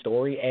amazing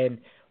story, and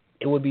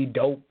it would be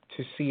dope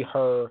to see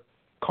her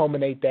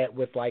culminate that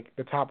with like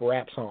the top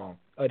rap song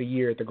of the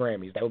year at the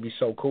Grammys. That would be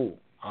so cool.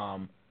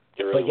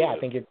 But yeah, I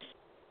think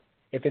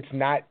if it's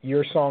not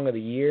your song of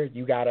the year,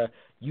 you got a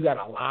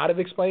lot of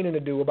explaining to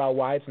do about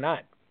why it's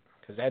not,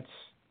 because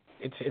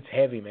it's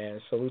heavy,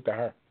 man. Salute to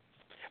her.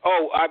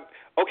 Oh,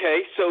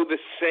 okay. So the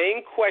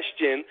same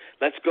question.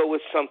 Let's go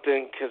with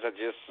something, because I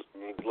just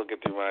looking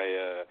through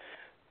my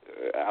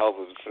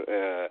albums.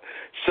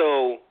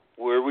 So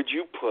where would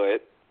you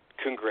put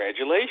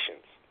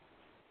Congratulations?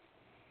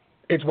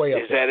 It's way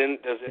up there.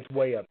 It's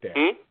way up there.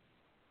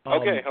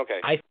 Okay.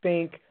 I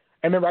think.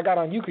 I remember I got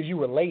on you because you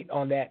were late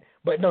on that.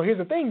 But no, here's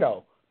the thing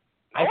though.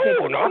 I think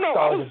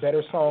Rockstar is a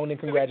better song than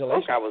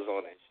Congratulations. I was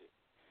on that shit.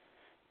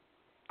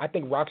 I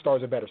think Rockstar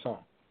is a better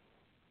song.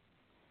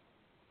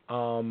 I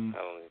don't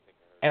even think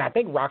and I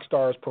think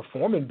Rockstar is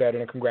performing better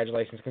than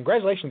Congratulations.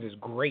 Congratulations is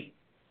great,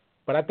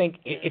 but I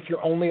think if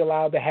you're only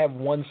allowed to have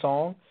one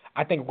song,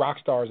 I think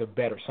Rockstar is a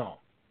better song.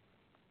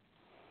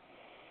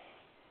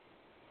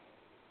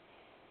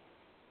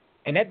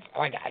 And that's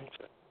like,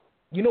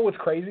 you know what's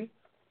crazy?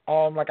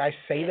 Like I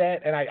say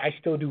that, and I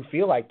still do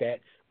feel like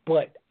that,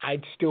 but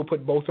I'd still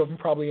put both of them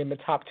probably in the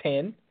top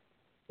 10.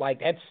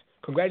 Like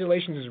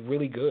Congratulations is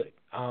really good.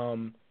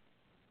 And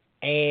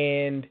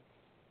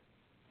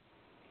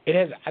it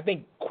has, I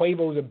think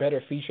Quavo's a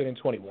better feature than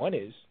 21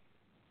 is.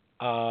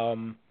 That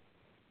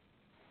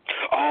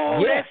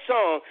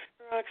song,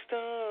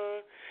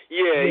 Rockstar.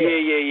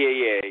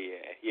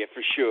 Yeah,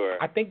 for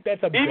sure. I think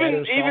that's a better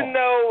song. Even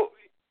though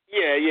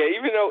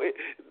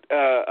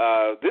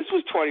this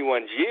was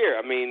 21's year.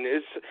 I mean,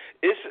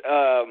 it's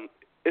an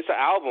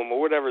album or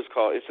whatever it's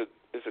called. It's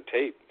a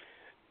tape.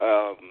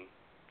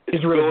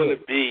 It's really going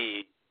to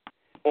be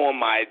on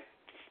my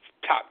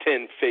top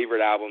 10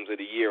 favorite albums of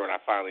the year when I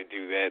finally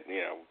do that.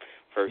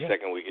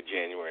 Second week of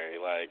January.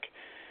 Like,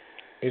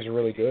 it's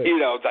really good.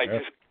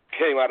 Just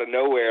came out of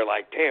nowhere.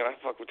 Like, damn, I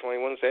fuck with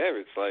 21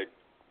 Savage. Like,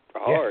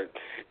 hard.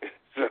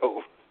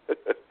 So.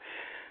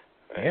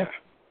 Yeah.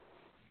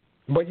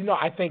 But,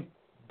 I think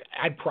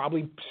I'd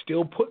probably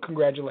still put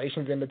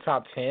Congratulations in the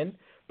top 10,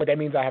 but that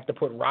means I have to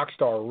put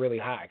Rockstar really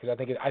high because I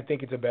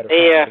think it's a better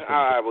song. Yeah,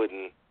 I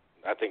wouldn't.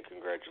 I think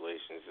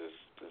Congratulations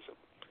is a...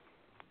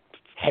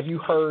 Have you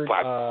heard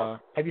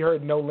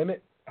No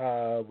Limit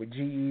with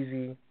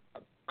G-Eazy,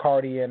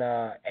 Cardi, and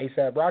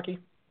A$AP Rocky?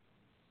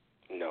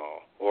 No.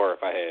 Or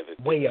if I have,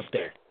 it's way up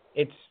there.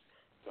 It's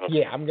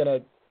okay. I'll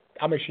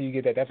make sure you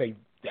get that.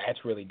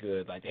 That's really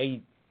good. Like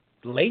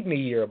late in the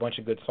year, a bunch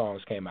of good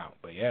songs came out.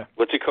 But yeah.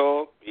 What's it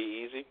called?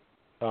 G-Eazy?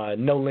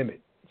 No Limit.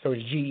 So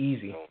it's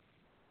G-Eazy. No.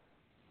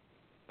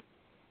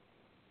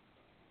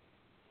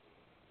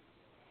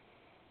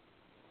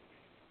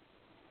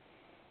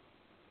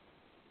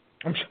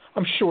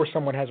 I'm sure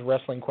someone has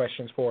wrestling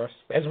questions for us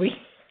as we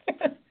keep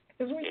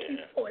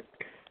going.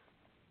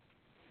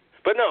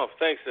 But no,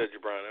 thanks,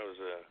 Jabron.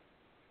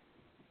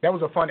 That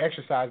was a fun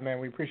exercise, man.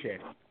 We appreciate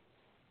it.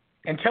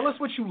 And tell us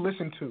what you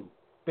listened to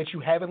that you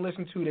haven't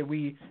listened to that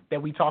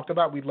we talked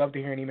about. We'd love to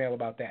hear an email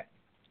about that.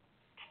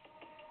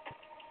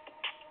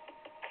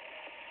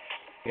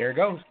 There it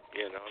goes.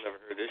 Yeah, no, I never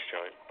heard this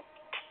joint.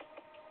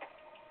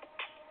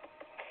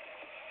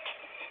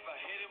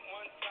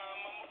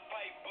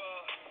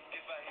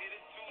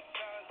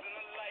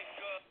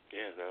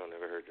 Yeah, no,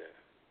 never heard that.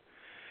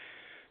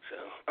 So,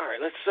 all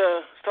right, let's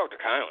talk to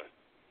Kylan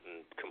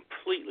and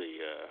completely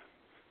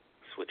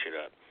switch it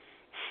up.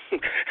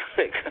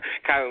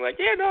 Kylan like,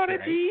 yeah, no,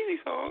 that's the easy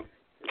song.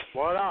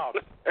 What up?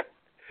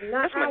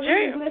 That's my jam.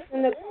 I was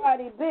listening to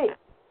Cardi B.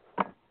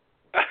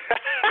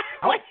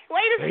 Wait a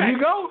second. There you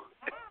go.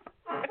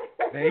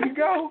 There you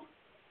go.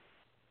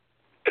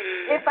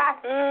 If I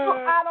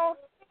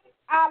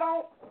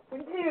don't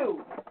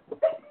review.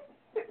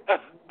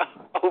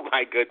 Oh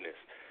my goodness.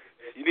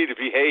 You need to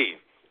behave,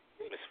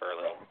 Miss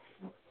Furlow.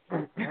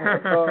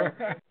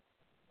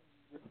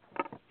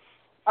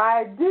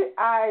 I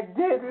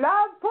did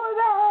not put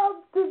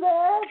up to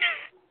that.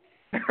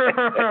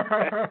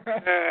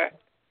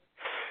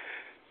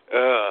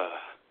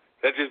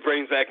 That just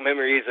brings back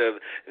memories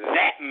of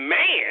that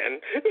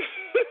man.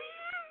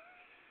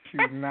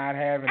 She's not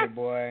having it,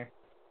 boy.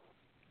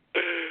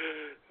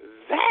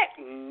 That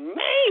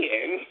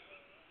man.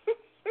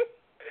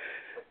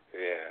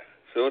 Yeah.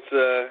 So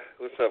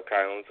what's up,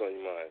 Kyle? What's on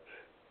your mind?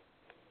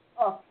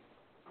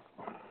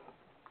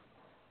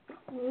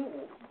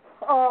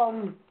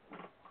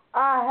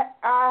 I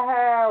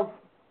have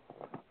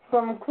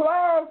some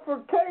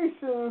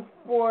clarifications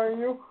for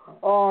you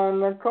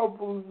on a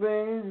couple of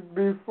things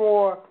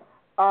before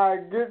I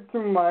get to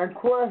my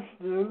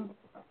questions.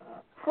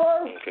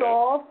 First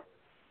off,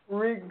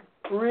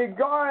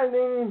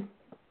 regarding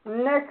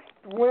next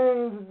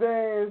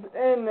Wednesday's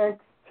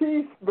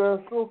NXT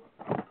special,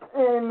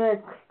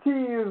 NXT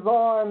is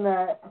on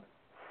at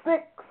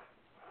 6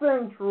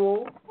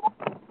 Central.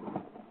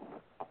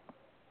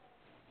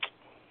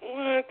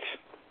 What?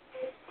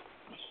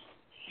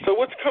 So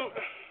what's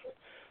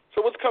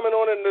coming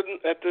on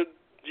at the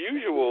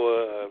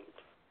usual,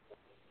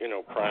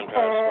 prime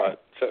time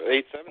spot,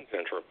 8/7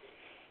 Central.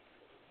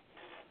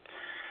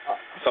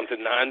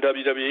 Something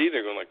non-WWE.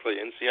 They're going to play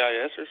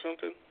NCIS or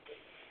something.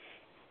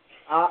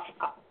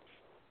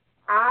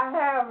 I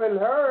haven't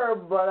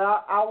heard, but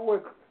I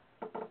would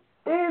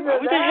either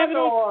that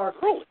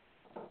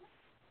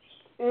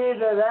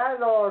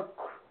or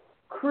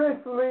Chris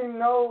Lee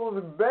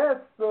Knows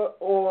Best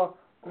or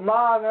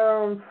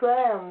Modern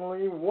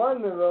Family,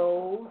 one of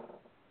those.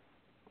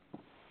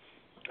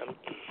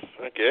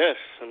 I guess.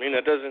 I mean,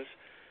 that doesn't.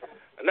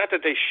 Not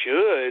that they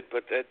should,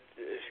 but that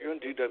if you're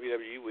going to do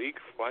WWE Week,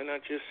 why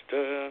not just?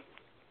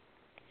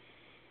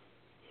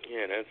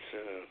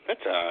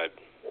 That's odd.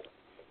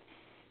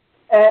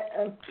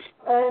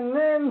 And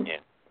then,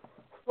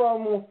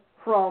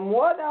 from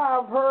what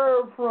I've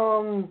heard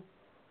from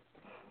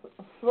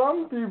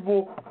some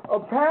people,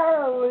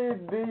 apparently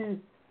the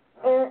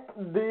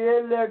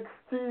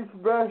NXT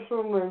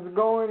special is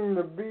going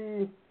to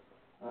be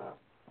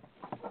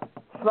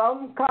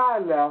some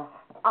kind of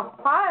a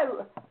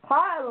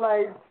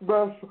highlight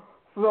special.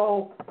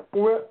 So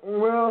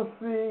we'll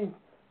see,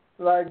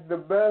 like, the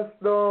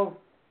best of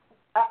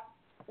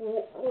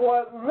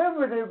what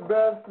limited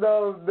best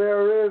of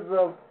there is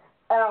of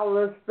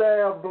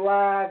Aleister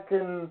Black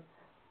and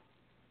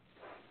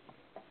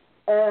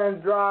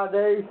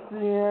Andrade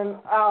Cien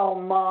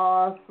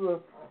Almas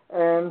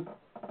and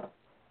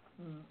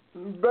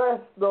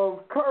best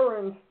of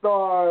current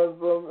stars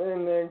of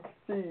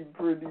NXT,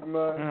 pretty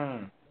much.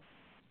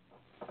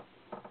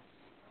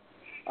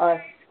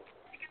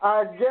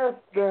 I guess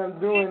they're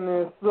doing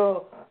this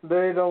so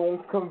they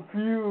don't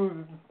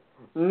confuse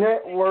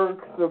network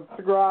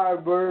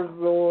subscribers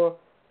or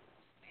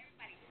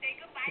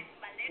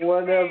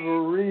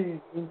whatever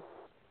reason.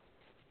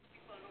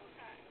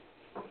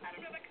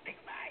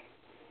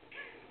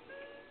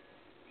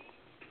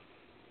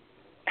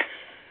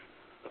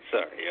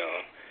 Sorry,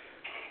 y'all.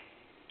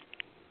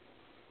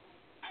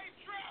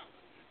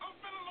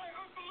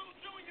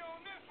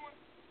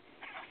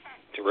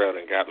 Terrell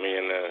done got me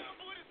in the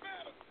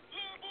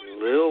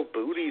Lil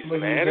Booties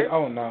Matter?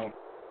 Oh, no.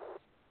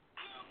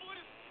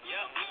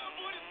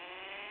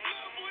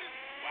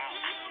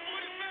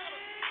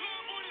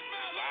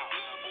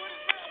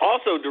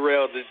 Also,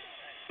 Darrell, the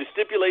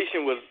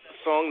stipulation was a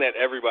song that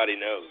everybody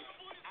knows.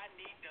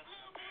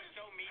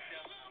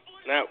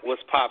 Not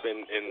what's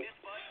popping in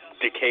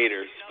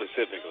Decatur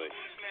specifically.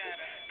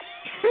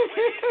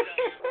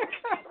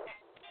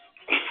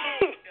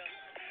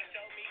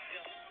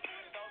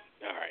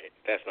 All right,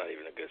 that's not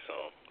even a good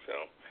song. So,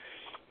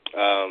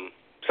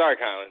 sorry,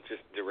 Colin,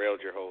 just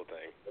derailed your whole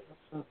thing.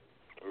 What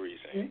were you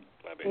saying?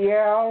 My bad.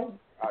 Yeah.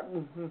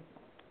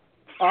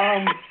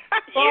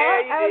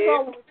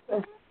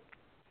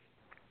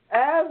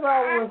 As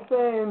I was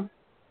saying,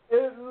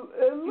 it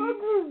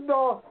looks as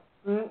though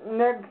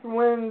next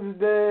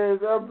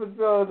Wednesday's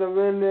episode of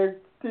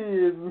NXT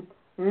is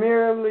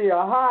merely a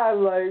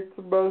highlight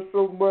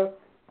special, but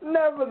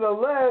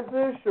nevertheless,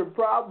 it should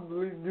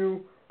probably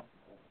do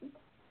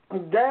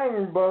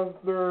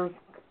gangbusters.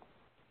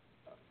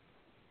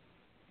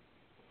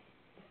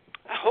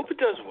 I hope it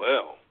does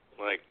well.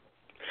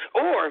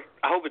 Or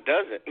I hope it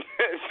doesn't,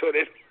 so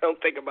they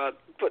don't think about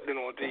putting it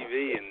on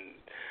TV and,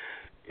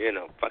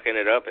 fucking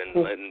it up and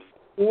letting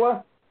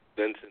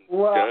Vince and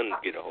Gunn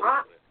get a hold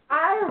of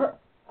it.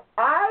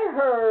 I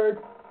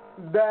heard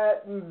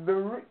that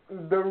the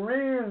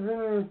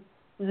reason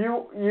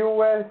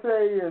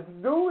USA is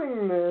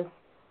doing this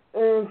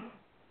is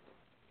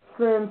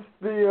since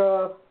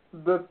the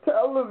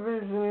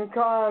television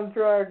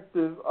contract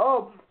is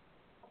up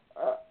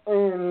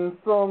in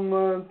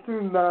summer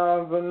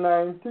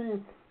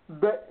 2019,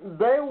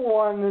 they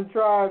want to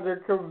try to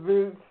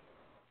convince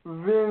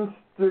Vince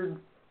to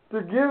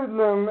give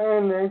them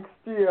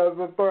NXT as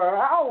a third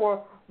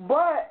hour,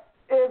 but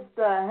if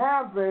that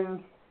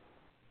happens,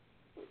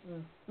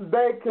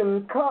 they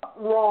can cut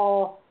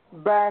Raw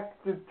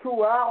back to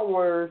 2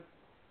 hours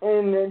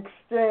in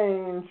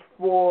exchange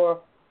for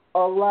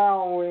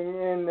allowing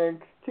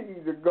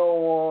NXT to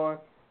go on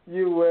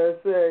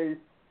USA.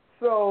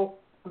 So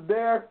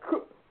there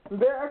could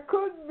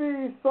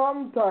be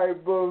some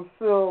type of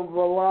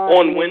silver lining.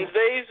 On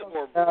Wednesdays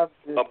or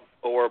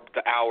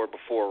the hour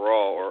before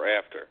Raw or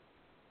after?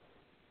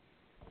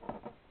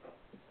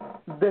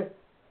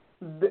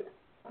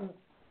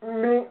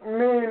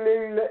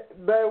 Meaning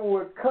they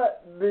would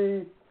cut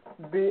the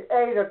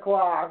 8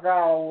 o'clock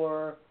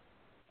hour.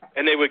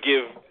 And they would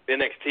give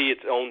NXT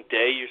its own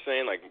day, you're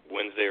saying? Like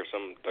Wednesday or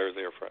some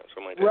Thursday or Friday,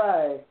 something like that?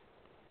 Right.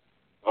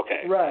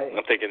 Okay. Right.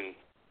 I'm thinking,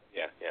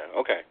 yeah,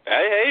 okay.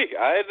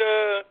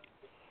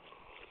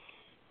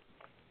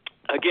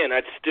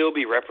 I'd still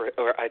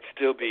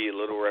be a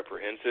little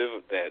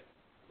reprehensive that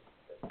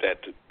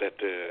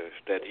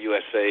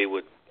USA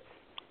would,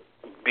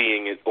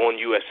 being on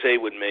USA,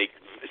 would make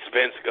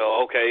Vince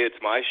go, okay, it's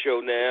my show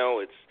now.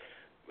 It's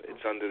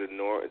under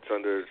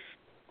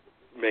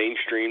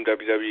mainstream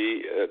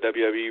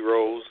WWE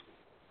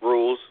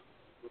rules.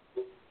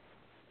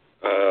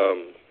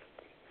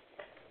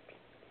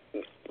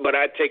 But but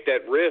I'd take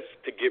that risk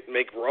to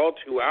make Raw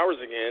 2 hours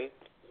again.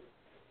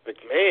 But,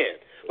 man,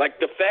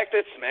 like the fact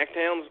that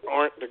SmackDowns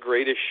aren't the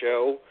greatest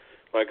show,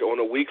 like on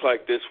a week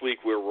like this week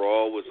where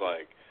Raw was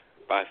like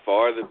by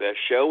far the best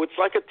show, it's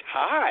like a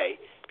tie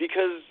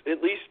because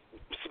at least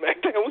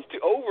SmackDown was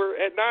over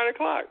at 9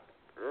 o'clock.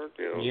 Or,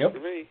 for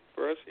me,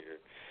 for us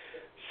here.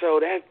 So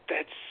that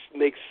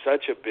makes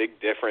such a big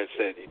difference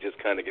that you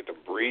just kind of get to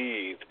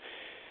breathe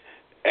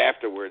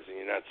afterwards and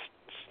you're not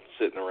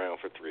sitting around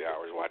for 3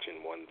 hours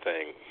watching one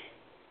thing.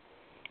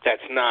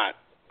 That's not,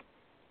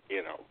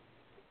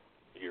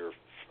 your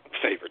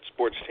favorite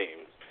sports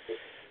team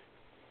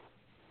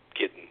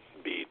getting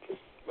beat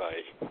by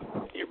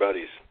your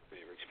buddy's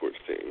favorite sports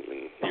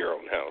team in your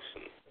own house.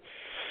 And,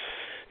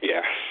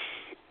 yeah.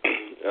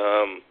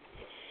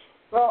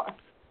 Well,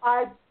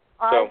 I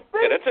think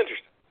that's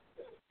interesting.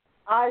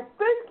 I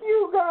think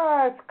you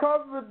guys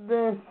covered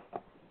this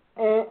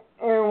in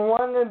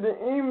one of the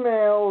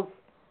emails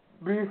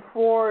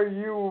before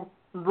you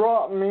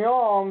brought me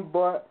on,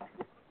 but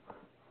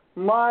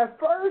my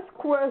first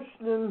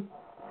question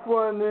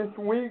for this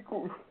week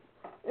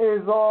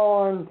is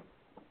on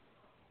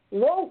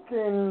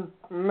Woken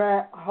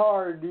Matt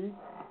Hardy.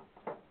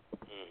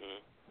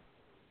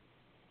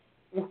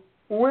 Mm-hmm.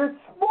 With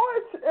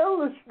Sports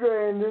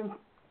Illustrated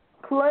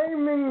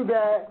claiming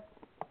that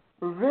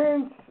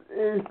Vince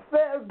is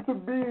said to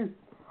be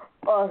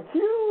a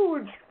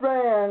huge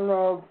fan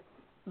of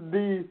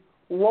the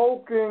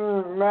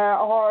Woken Matt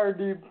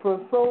Hardy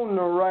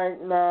persona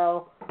right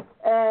now,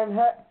 and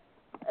that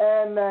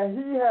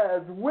he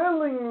has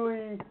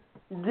willingly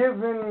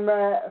given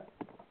Matt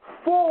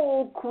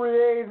full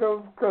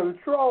creative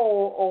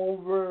control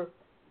over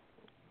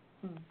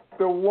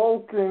the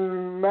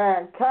Woken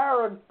Matt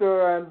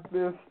character at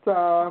this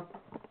time.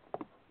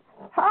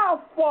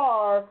 How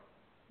far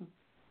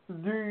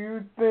do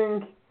you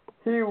think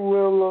he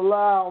will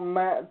allow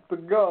Matt to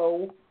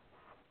go?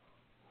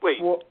 Wait,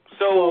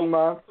 so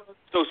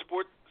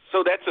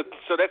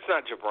that's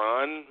not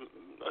Jabron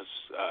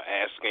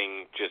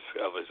asking just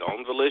of his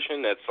own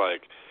volition. That's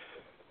like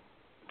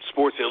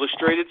Sports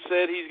Illustrated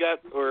said he's got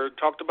or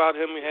talked about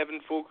him having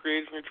full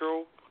creative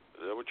control.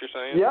 Is that what you're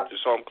saying? Yep.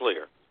 Just so I'm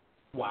clear.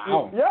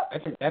 Wow.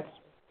 Yep. That's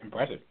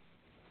impressive.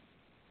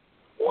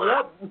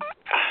 Wow. Yep.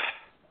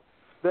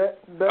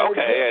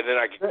 Okay, and then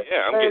I'm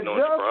getting on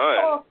Jabron. They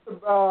just talked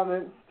about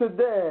it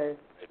today.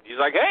 He's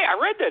like, hey, I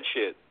read that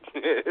shit.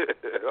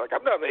 Like,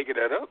 I'm not making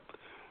that up.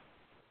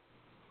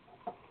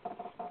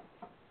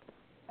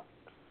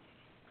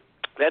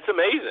 That's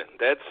amazing.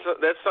 That's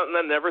something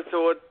I never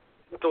thought.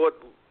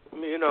 I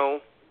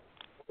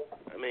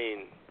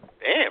mean,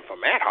 damn, for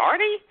Matt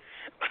Hardy.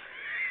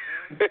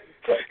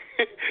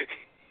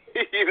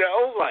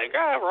 Like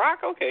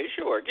Rock. Okay,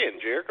 sure. Again,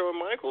 Jericho and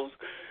Michaels.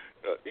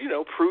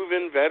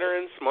 Proven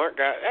veteran, smart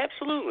guy.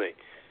 Absolutely.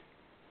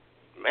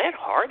 Matt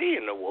Hardy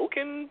in the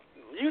Woken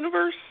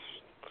universe?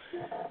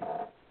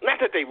 Not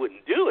that they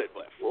wouldn't do it,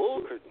 but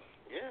full.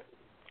 Yeah.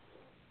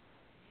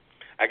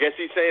 I guess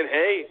he's saying,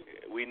 hey,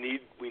 we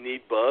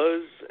need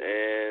buzz,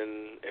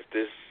 and if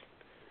this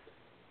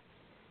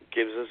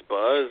gives us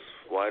buzz,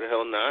 why the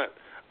hell not?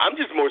 I'm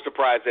just more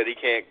surprised that he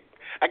can't.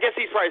 I guess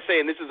he's probably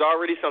saying this is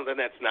already something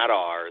that's not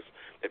ours,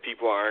 that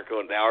people aren't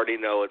going. They already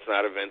know it's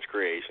not a Vince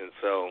creation,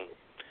 so.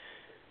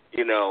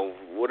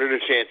 What are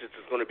the chances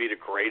it's going to be the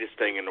greatest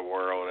thing in the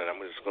world? And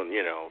I'm just going,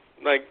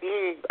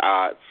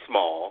 it's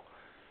small.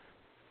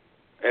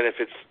 And if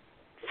it's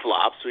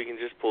flops, we can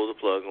just pull the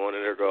plug on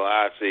it or go,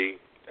 see,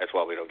 that's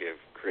why we don't give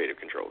creative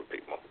control to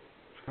people.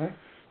 Right.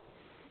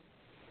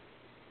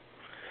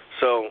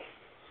 So,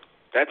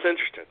 that's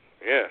interesting.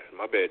 Yeah,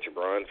 my bad,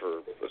 Jabron,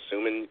 for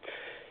assuming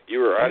you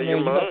were out of your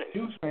mind.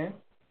 Juice, man.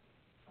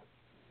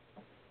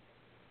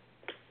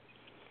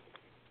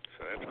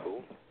 So that's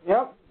cool.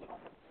 Yep.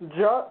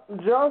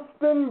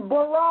 Justin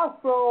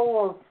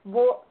Barrasso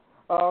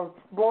of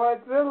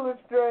Sports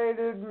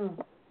Illustrated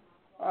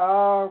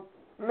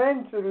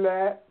mentioned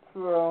that.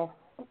 So,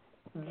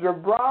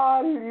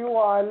 Jabron, you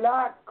are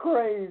not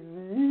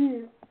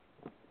crazy.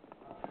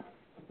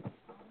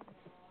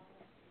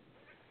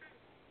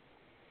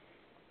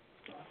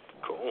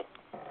 Cool.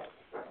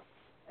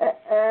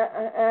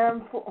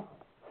 And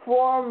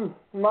for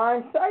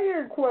my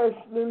second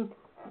question,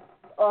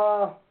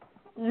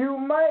 you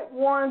might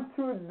want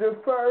to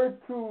defer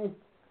to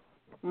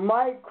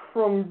Mike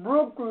from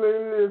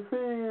Brooklyn if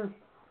he's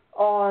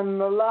on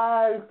the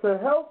line to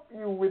help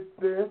you with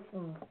this.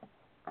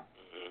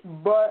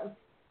 But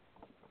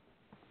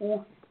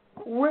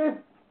with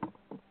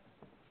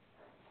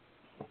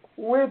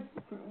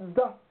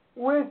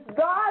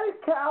Don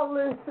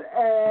Callis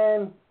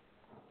and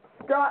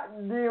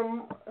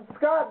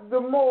Scott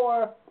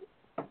D'Amore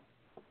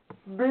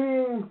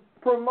being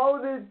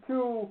promoted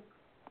to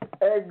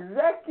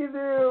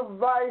Executive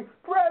Vice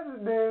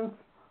President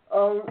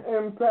of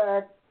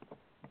Impact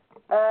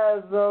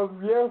as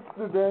of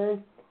yesterday,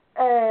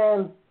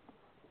 and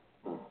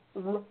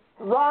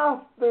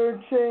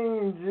roster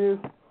changes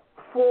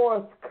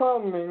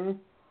forthcoming,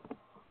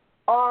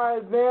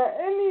 are there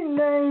any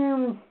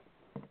names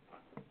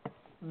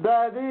that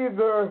that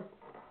either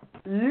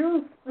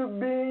used to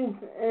be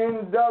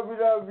in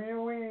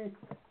WWE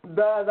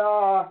that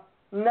are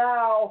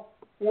now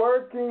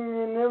working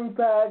in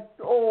Impact,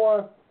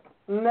 or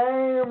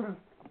names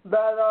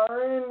that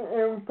are in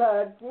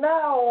Impact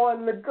now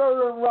on the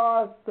current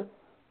roster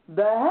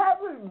that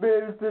haven't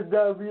been to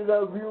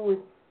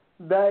WWE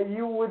that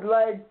you would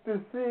like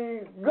to see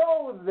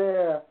go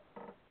there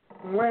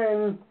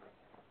when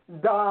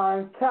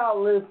Don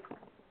Callis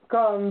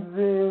comes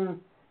in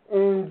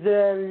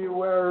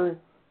January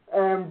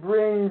and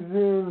brings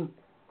in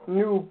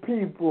new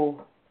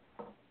people?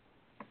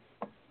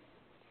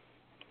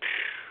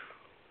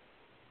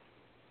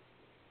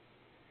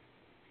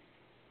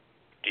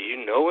 Do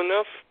you know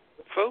enough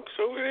folks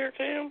over there,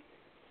 Cam?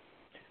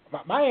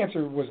 My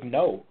answer was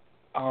no.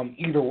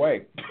 Either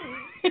way.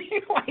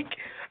 Like,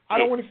 I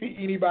don't want to see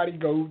anybody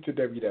go to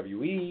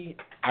WWE.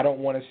 I don't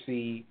want to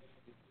see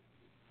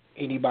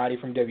anybody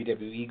from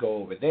WWE go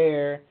over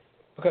there.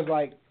 Because,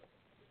 like,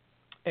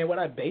 and what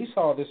I base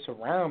all this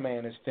around,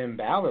 man, is Finn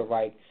Balor.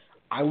 Like,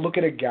 I look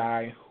at a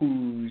guy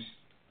who's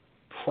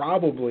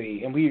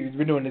probably, and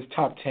we're doing this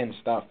top 10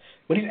 stuff,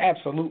 but he's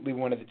absolutely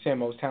one of the 10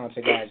 most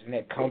talented guys in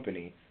that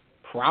company.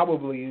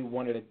 Probably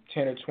one of the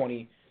 10 or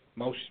 20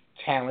 most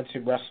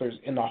talented wrestlers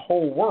in the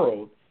whole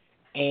world,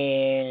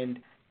 and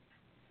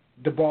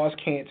the boss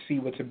can't see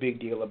what's a big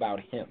deal about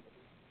him.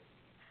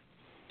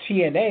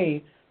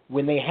 TNA,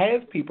 when they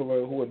have people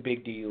who are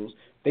big deals,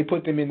 they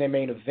put them in their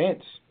main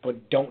events,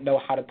 but don't know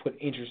how to put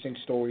interesting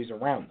stories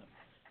around them.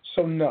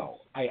 So no,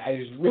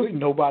 there's really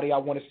nobody I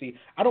want to see.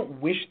 I don't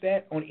wish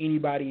that on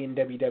anybody in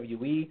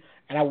WWE,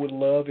 and I would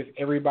love if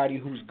everybody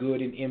who's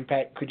good in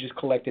Impact could just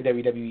collect a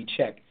WWE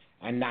check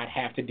and not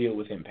have to deal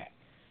with Impact.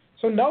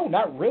 So no,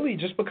 not really,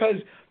 just because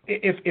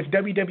if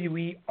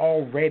WWE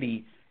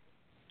already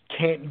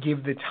can't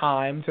give the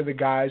time to the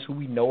guys who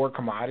we know are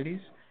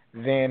commodities,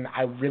 then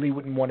I really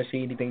wouldn't want to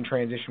see anything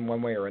transition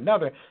one way or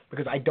another,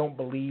 because I don't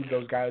believe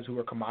those guys who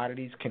are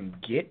commodities can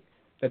get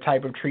the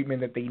type of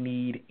treatment that they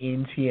need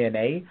in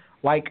TNA.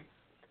 Like,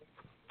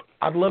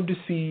 I'd love to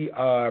see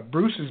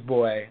Bruce's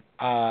boy,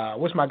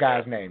 what's my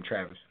guy's name,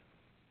 Travis?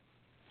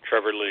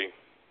 Trevor Lee.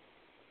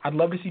 I'd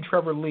love to see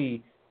Trevor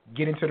Lee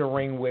get into the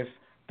ring with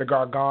the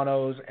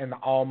Garganos and the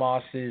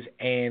Almosses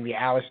and the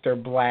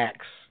Aleister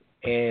Blacks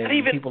and not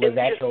even people of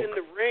that ilk. Just in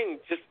the ring,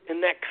 just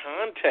in that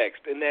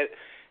context, in that,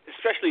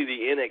 especially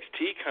the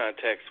NXT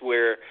context,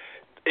 where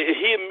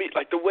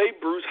like the way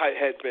Bruce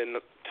had been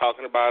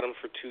talking about him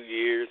for 2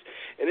 years,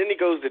 and then he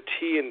goes to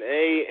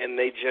TNA, and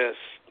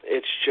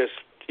it's just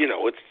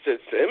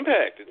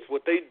Impact. It's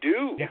what they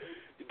do. Yeah.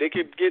 They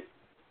could get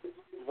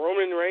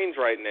Roman Reigns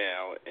right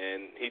now,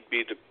 and he'd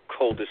be the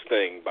coldest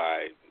thing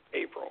by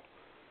April.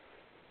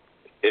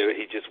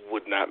 He just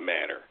would not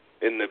matter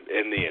in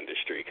the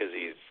industry because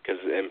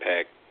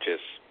Impact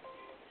just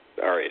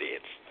are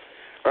idiots.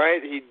 All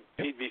right, he'd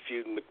be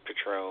feuding with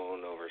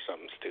Patron over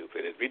something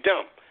stupid. It'd be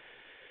dumb.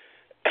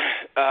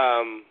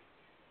 I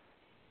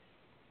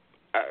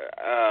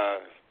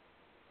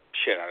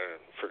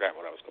forgot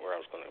where I was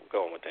going to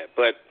go with that.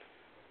 But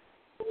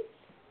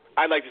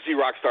I'd like to see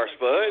Rockstar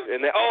Spud,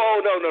 and then,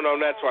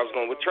 that's where I was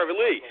going with Trevor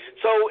Lee.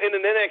 So in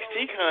an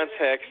NXT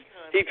context,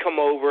 he'd come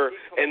over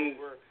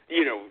and,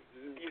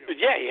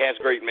 he has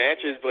great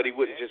matches, but he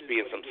wouldn't just be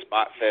in some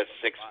spot fest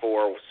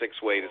 6-4,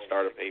 6-way to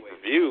start a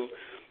pay-per-view.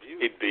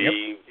 He'd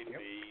be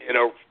in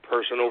a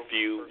personal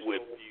feud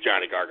with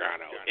Johnny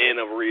Gargano, in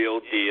a real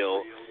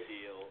deal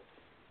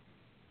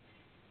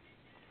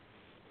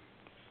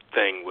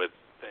thing with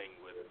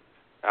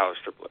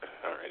Aleister Black.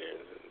 All right,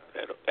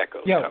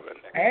 Echo's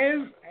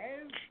coming.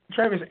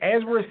 Travis,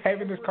 as we're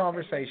having this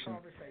conversation,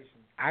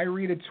 I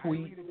read a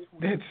tweet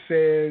that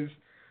says,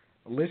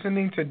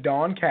 listening to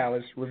Don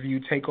Callis review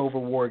TakeOver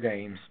War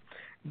Games,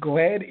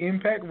 glad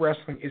Impact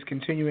Wrestling is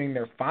continuing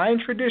their fine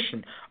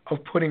tradition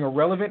of putting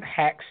irrelevant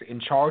hacks in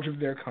charge of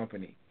their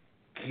company.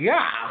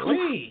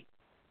 Golly!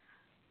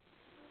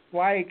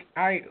 Like,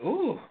 It's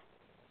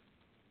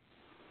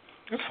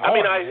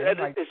hard,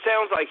 it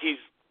sounds like he's,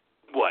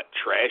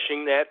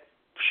 trashing that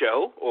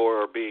show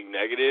or being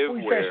negative?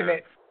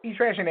 He's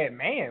trashing that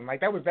man. Like,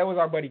 that was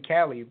our buddy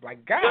Callie.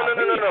 Like, God.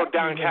 No,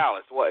 Don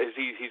Callis. What is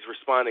he's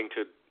responding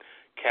to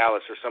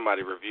Callis or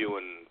somebody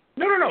reviewing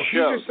No.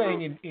 show. He's just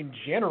saying in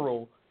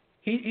general,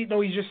 he's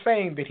just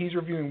saying that he's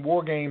reviewing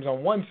War Games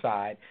on one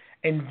side,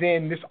 and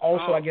then this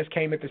also, I guess,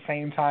 came at the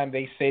same time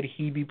they said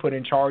he'd be put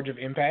in charge of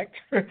Impact.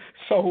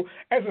 So,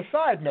 as a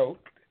side note,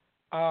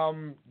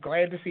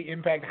 glad to see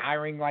Impact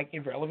hiring, like,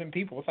 irrelevant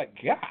people. It's like,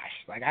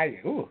 gosh, like,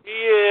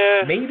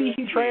 Yeah. Maybe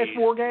he trashed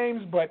War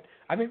Games, but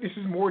I think this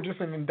is more just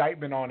an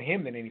indictment on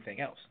him than anything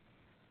else.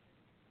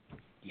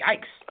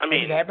 Yikes!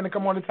 It happened to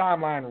come on the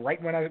timeline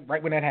right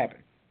when that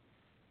happened.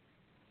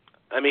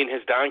 I mean,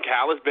 has Don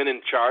Callis been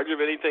in charge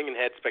of anything and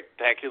had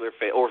spectacular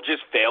or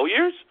just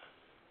failures?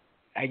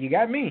 You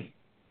got me.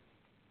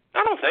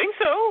 I don't think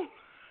so.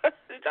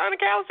 Don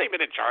Callis ain't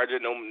been in charge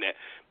of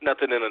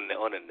nothing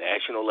on a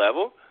national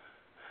level.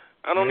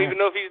 I don't even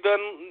know if he's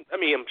done. I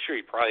mean, I'm sure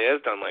he probably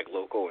has done like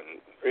local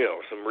and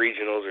some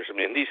regionals or some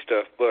indie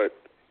stuff, but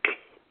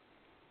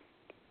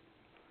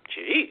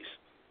Jeez.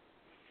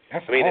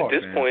 That's I mean, hard, at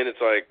this man. point,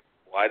 it's like,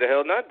 why the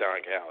hell not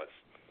Don Callis?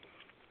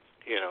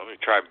 You know, you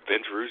try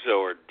Vince Russo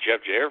or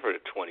Jeff Jarrett for the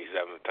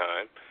 27th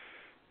time.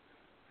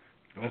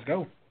 Let's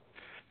go.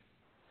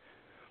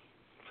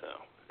 So,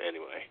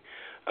 anyway.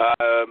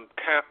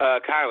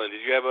 Kylan,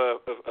 did you have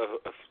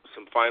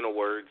some final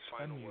words?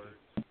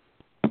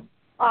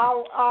 I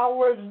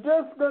was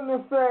just going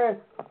to say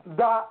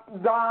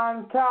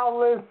Don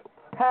Callis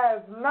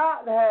has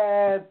not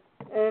had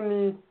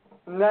any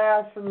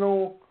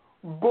national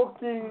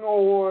booking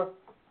or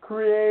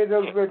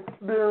creative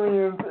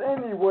experience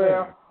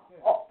anywhere.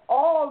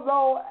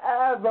 Although,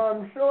 as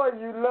I'm sure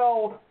you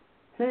know,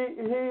 he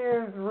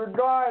is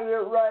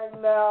regarded right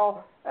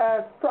now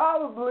as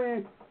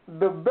probably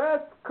the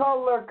best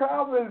color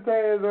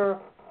commentator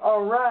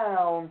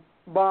around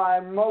by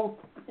most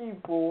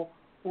people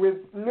with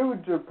New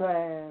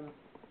Japan.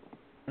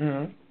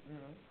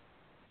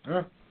 Mm-hmm.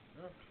 Yeah.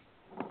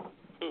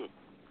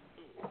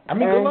 I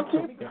mean, good luck to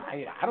him.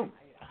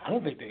 I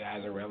don't think the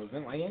guys are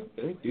relevant. Like,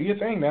 do your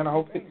thing, man. I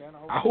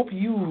hope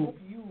you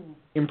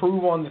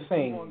improve on the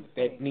thing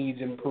that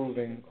needs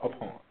improving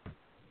upon.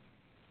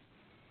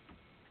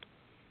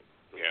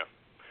 Yeah.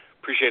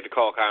 Appreciate the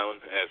call, Kylan.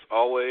 As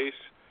always,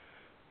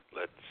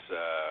 let's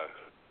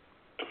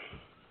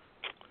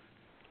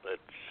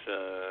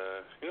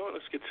you know what?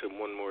 Let's get to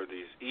one more of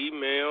these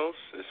emails.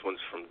 This one's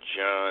from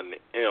John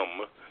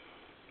M.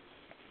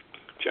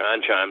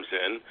 John chimes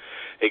in.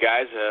 Hey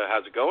guys,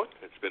 how's it going?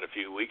 It's been a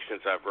few weeks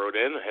since I've wrote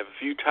in. I have a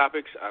few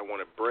topics I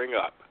want to bring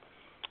up.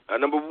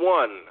 Number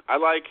one, I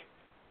like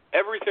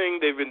everything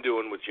they've been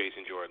doing with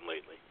Jason Jordan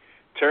lately.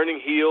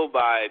 Turning heel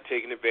by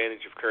taking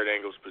advantage of Kurt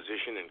Angle's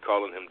position and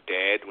calling him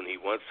dad when he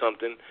wants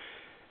something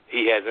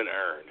he hasn't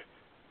earned.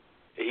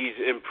 He's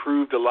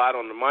improved a lot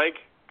on the mic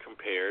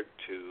compared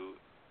to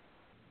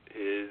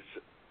his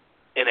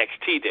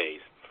NXT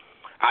days.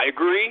 I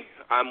agree.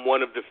 I'm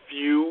one of the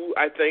few,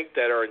 I think,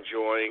 that are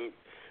enjoying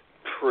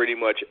pretty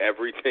much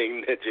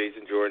everything that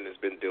Jason Jordan has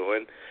been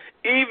doing,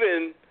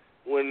 even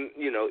when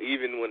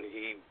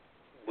he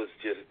was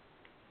just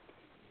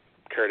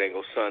Kurt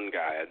Angle's son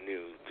guy. I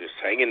knew just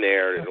hang in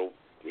there, it'll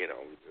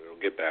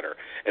get better,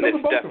 and it's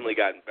definitely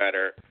gotten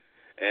better.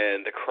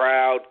 And the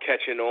crowd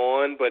catching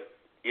on, but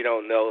you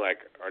don't know, like,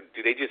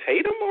 do they just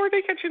hate him or are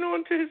they catching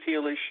on to his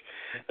heelish?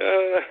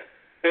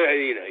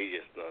 You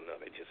just don't know.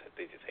 They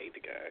just hate the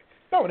guy.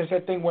 No, and it's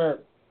that thing where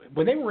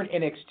when they were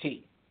in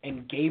NXT,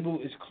 and Gable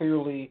is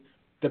clearly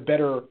the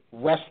better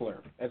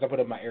wrestler, as I put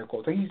up my air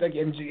quotes. He's like,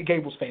 and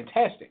Gable's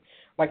fantastic.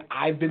 Like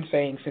I've been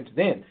saying since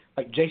then,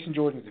 like Jason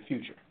Jordan's the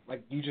future.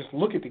 Like you just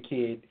look at the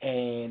kid,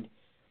 and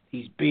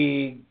he's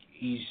big,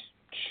 he's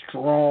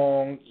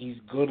strong, he's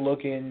good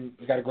looking,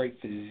 he's got a great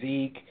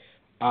physique,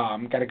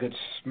 got a good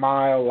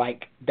smile.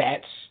 Like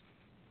that's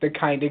the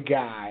kind of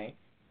guy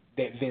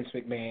that Vince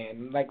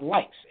McMahon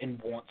likes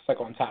and wants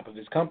on top of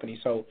his company.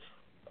 So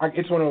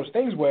it's one of those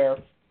things where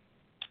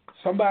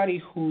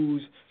somebody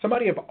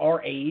of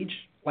our age,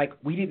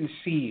 we didn't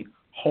see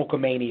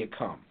Hulkamania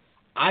come.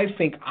 I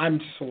think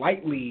I'm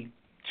slightly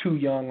too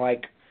young.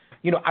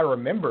 I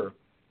remember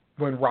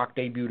when Rock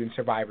debuted in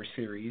Survivor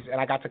Series, and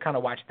I got to kind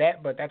of watch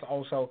that, but that's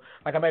also,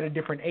 I'm at a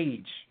different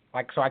age.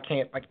 So I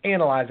can't,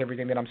 analyze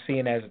everything that I'm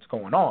seeing as it's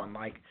going on.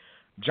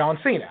 John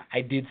Cena,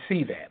 I did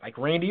see that.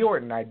 Randy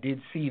Orton, I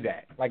did see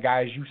that.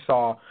 Guys you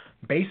saw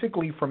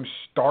basically from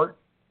start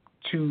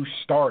to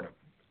stardom.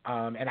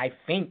 And I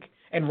think,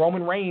 and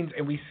Roman Reigns,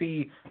 and we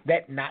see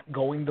that not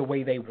going the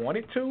way they want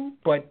it to,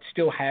 but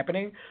still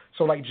happening.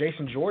 So,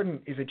 Jason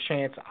Jordan is a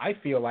chance, I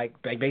feel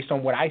based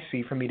on what I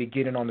see, for me to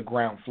get in on the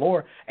ground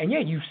floor. And, yeah,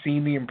 you've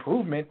seen the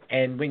improvement.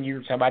 And when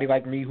you're somebody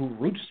like me who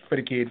roots for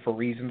the kid for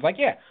reasons,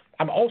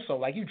 I'm also,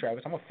 like you,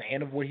 Travis, I'm a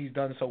fan of what he's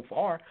done so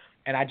far.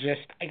 And I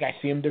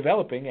see him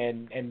developing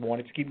and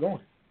want it to keep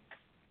going.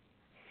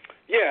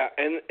 Yeah,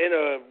 and in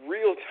a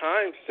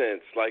real-time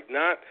sense, I'm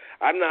not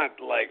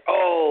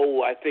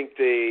I think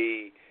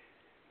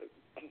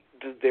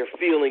they're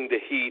feeling the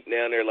heat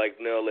now, and they're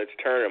no, let's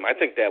turn him. I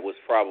think that was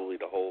probably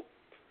the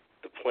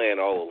plan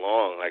all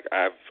along.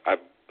 I've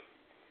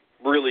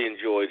really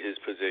enjoyed his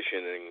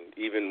position, and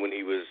even when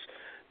he was,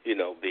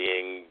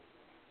 being,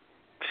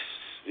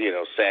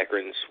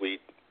 saccharine,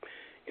 sweet,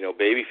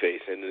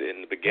 babyface in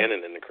the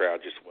beginning, and the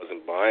crowd just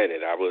wasn't buying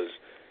it. I was,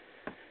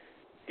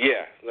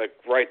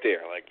 right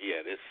there,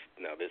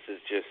 this is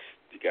just,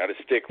 you got to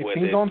stick with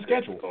it. He's on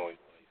schedule.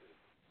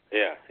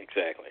 Yeah,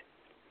 exactly.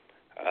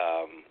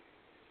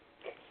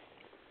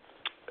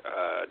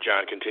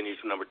 John continues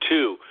with number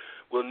 2.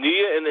 Will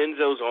Nia and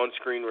Enzo's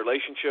on-screen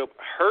relationship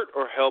hurt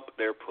or help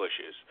their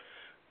pushes?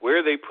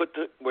 Were they put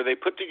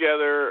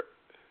together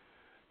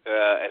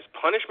as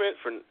punishment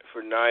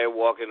for Nia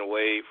walking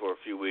away for a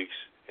few weeks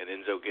and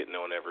Enzo getting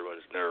on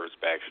everyone's nerves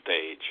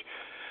backstage?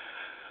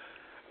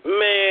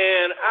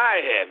 Man,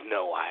 I have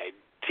no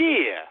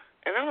idea.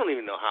 And I don't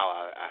even know how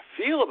I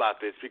feel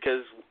about this,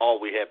 because all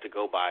we have to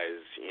go by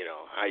is,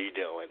 how you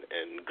doing,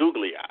 and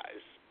googly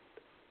eyes.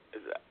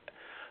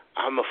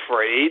 I'm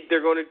afraid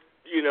they're going to,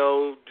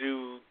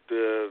 do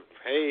the,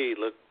 hey,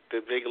 look, the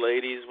big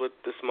ladies with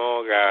the the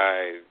small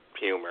guy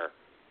humor,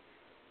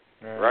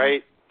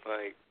 right?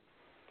 Like,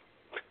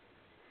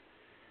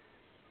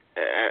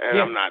 and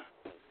I'm not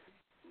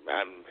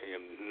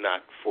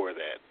for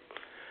that.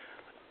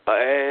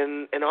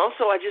 And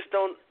also, I just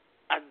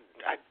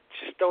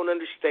don't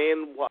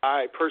understand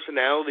why,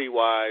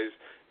 personality-wise,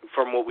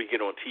 from what we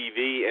get on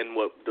TV and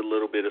what the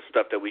little bit of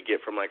stuff that we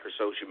get from like her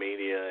social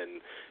media,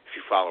 and if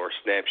you follow her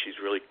Snap, she's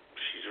really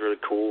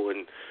cool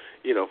and,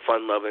 you know,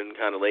 fun-loving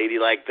kind of lady.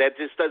 Like, that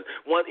just doesn't.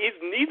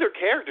 Neither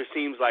character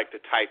seems like the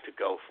type to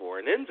go for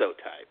an Enzo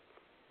type.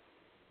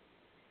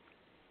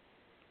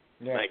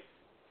 Yeah. Like,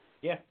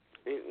 yeah.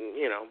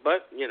 You know,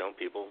 but, you know,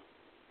 people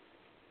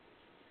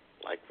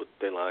like what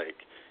they like.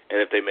 And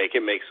if they make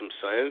some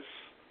sense,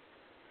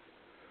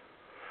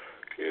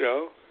 you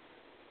know,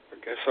 I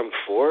guess I'm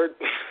for it.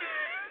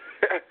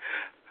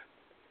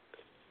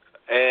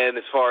 And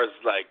as far as,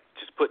 like,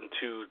 just putting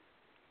two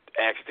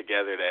acts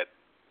together that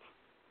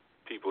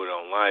people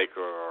don't like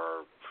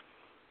or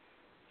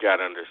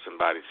got under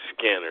somebody's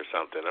skin or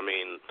something, I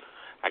mean,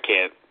 I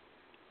can't,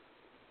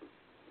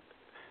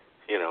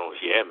 you know,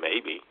 yeah,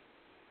 maybe.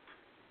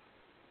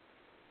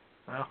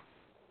 Well.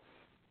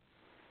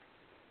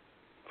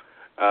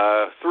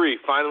 3,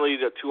 finally,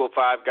 the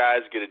 205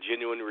 guys get a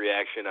genuine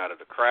reaction out of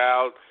the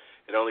crowd.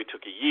 It only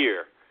took a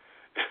year.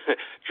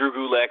 Drew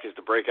Gulak is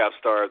the breakout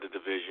star of the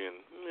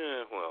division.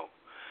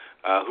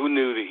 Who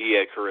knew that he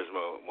had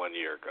charisma 1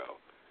 year ago?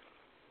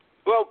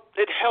 Well,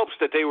 it helps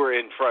that they were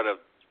in front of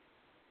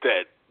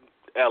that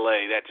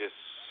L.A., that just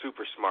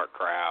super smart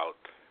crowd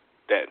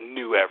that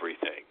knew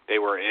everything. They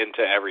were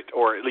into everything,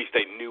 or at least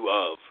they knew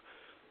of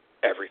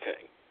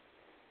everything.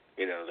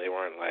 You know, they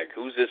weren't like,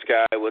 who's this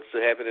guy? What's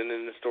happening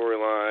in the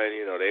storyline?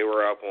 You know, they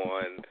were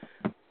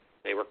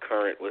they were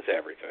current with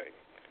everything.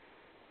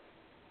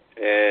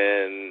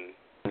 And,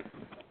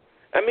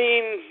 I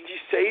mean, you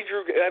say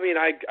Drew, I mean,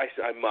 I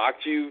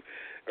mocked you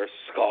or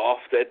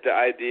scoffed at the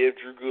idea of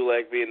Drew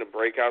Gulak being the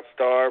breakout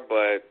star,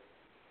 but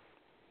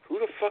who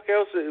the fuck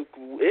else is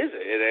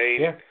it? It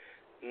ain't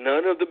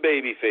none of the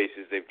baby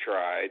faces they've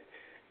tried,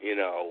 you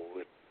know,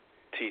 with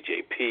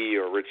TJP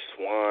or Rich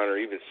Swann or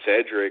even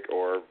Cedric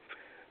or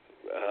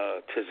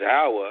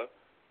Tozawa.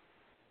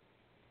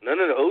 None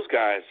of those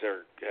guys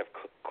have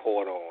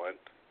caught on,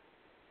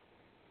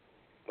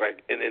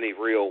 like, in any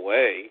real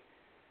way.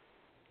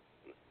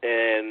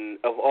 And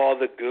of all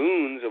the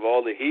goons, of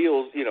all the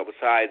heels, you know,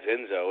 besides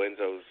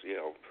Enzo's, you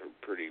know,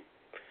 pretty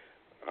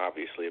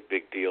obviously a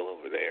big deal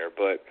over there.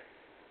 But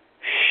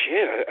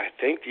shit, I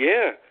think,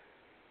 yeah.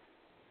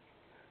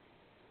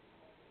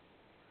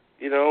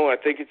 You know, I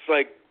think it's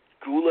like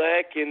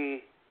Gulak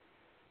and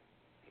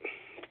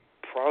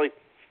probably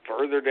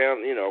further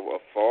down, you know,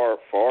 far,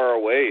 far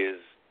away is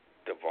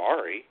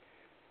Daivari.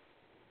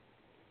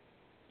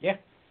 Yeah.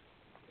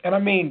 And I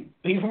mean,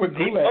 even with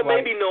Gulak, or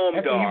maybe Noam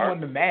after Dar. he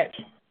won the match,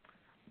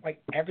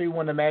 after he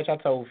won the match, I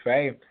told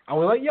Faye, I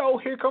was like, yo,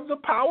 here comes a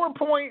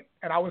PowerPoint.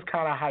 And I was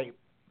kind of hyped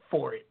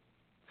for it.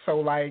 So,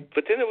 like.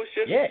 But then it was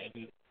just. Yeah.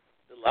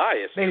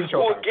 Elias.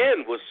 Well,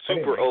 again, was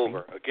super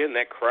over. Again,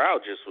 that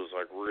crowd just was,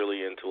 like,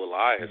 really into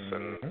Elias.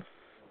 And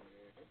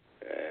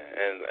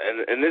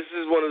this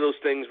is one of those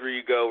things where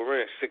you go,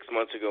 remember 6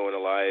 months ago when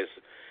Elias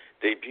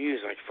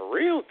debuts, like, for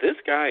real? This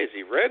guy, is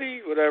he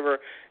ready? Whatever.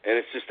 And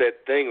it's just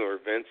that thing where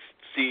Vince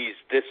sees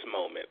this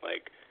moment,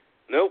 like,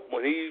 nope,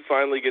 when he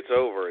finally gets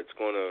over, it's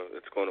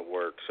gonna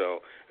work.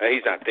 So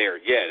he's not there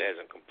yet. It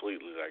hasn't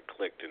completely, like,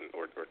 clicked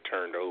or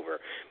turned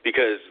over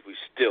because we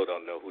still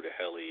don't know who the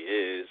hell he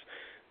is.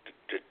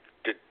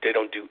 They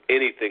don't do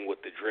anything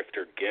with the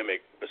Drifter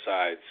gimmick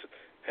besides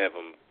have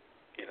him,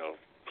 you know,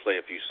 play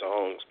a few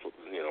songs,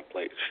 you know,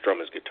 strum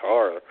his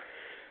guitar.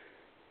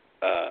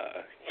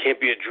 Can't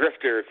be a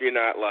Drifter if you're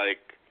not, like,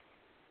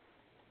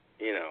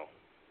 you know,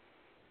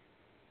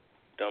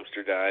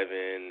 dumpster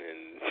diving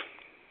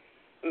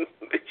and,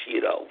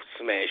 you know,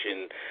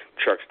 smashing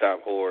truck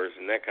stop whores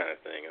and that kind of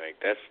thing. Like,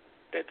 that's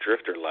that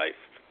Drifter life.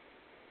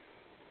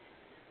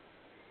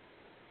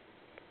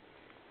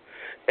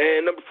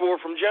 And number 4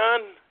 from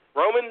John,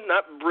 Roman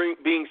not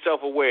being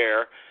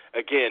self-aware,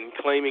 again,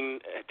 claiming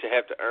to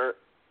have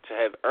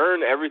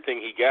earned everything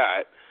he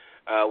got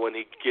when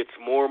he gets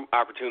more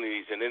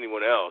opportunities than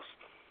anyone else.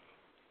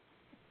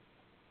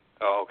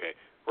 Oh, okay.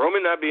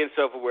 Roman not being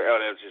self-aware. Oh,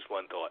 that was just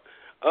one thought.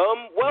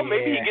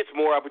 Maybe he gets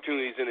more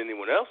opportunities than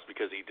anyone else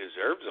because he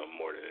deserves them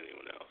more than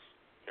anyone else.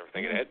 You ever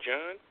think of that,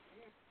 John?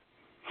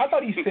 I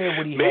thought he said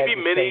what he had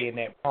to say in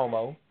that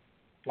promo.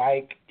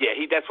 Like, yeah,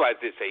 that's why I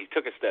did say he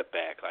took a step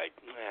back. Like,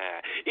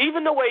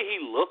 even the way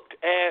he looked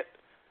at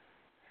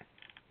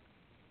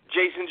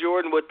Jason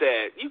Jordan with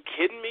that "you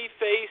kidding me"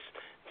 face,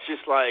 it's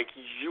just like,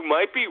 you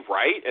might be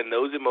right, and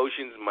those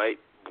emotions might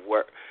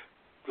work,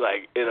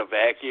 like, in a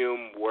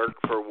vacuum, work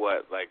for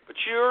what? Like, but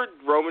you're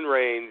Roman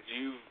Reigns.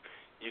 You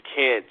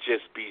can't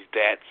just be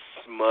that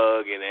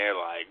smug and they're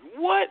like,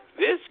 what,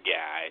 this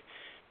guy?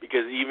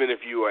 Because even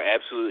if you are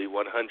absolutely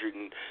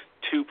 102%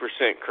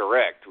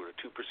 correct with a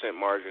 2%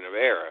 margin of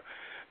error,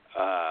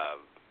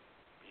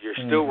 you're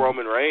still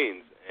Roman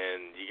Reigns,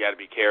 and you got to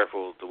be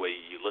careful the way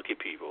you look at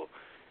people.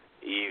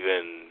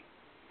 even,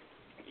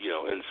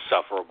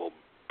 insufferable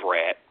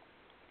brat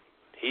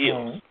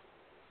heels.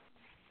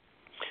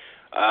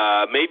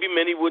 Maybe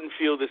many wouldn't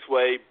feel this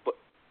way, but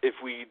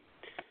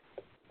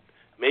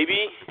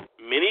maybe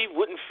many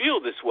wouldn't feel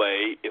this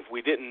way if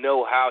we didn't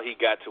know how he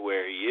got to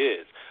where he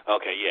is.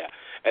 Okay, yeah.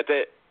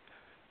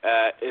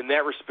 In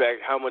that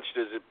respect, how much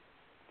does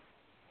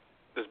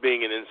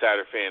being an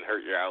insider fan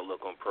hurt your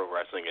outlook on pro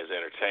wrestling as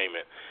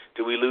entertainment?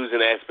 Do we lose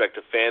an aspect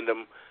of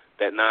fandom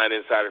that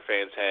non-insider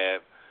fans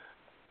have?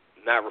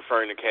 Not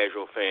referring to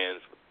casual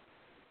fans,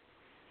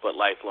 but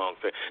lifelong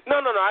fans.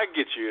 No, I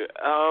get you.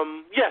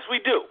 Yes, we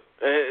do,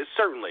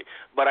 certainly.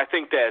 But I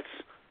think that's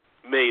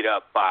made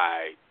up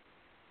by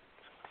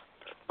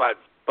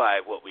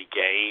what we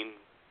gain,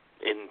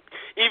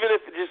 even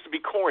if it's just to be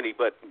corny,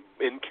 but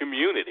in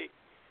community.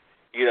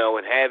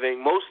 And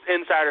having most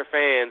insider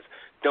fans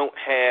don't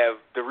have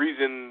the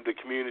reason the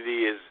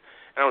community is,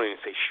 I don't even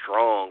say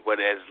strong, but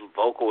as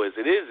vocal as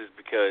it is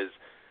because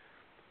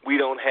we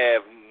don't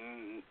have,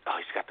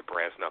 he's got the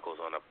brass knuckles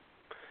on a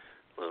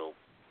little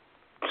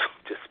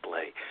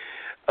display.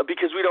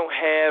 Because we don't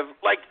have,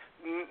 like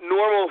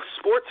normal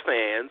sports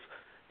fans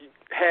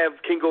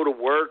can go to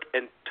work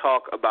and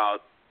talk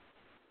about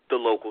the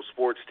local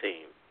sports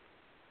team.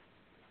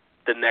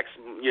 The next,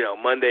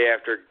 Monday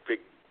after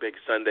big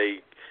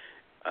Sunday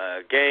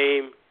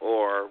game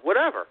or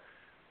whatever.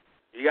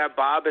 You got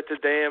Bob at the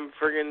damn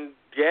friggin'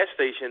 gas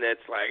station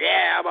that's like,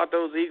 yeah, how about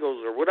those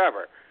Eagles or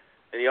whatever?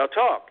 And y'all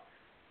talk.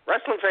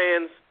 Wrestling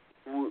fans,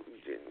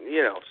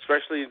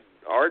 especially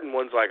ardent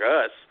ones like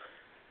us,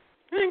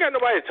 we ain't got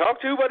nobody to talk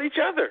to but each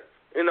other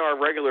in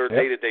our regular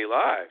day-to-day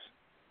lives.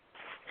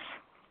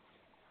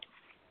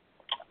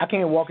 I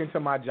can't walk into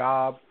my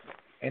job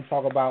and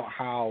talk about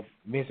how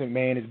Vince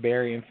McMahon is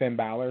burying Finn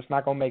Balor. It's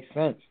not going to make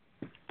sense.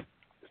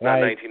 It's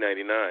not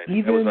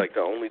 1999. That was like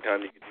the only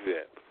time you could do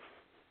that.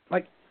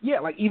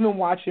 Even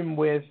watching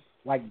with,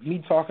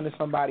 me talking to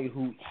somebody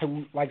who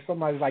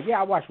somebody's like,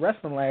 yeah, I watched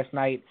wrestling last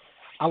night.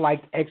 I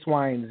liked X,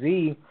 Y, and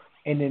Z.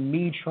 And then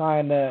me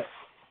trying to,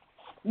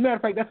 matter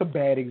of fact, that's a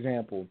bad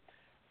example.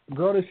 The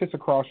girl that sits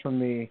across from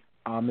me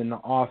in the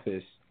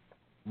office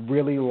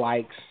really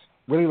liked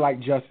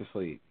Justice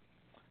League.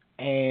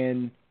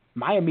 And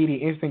my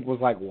immediate instinct was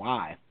like,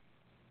 why?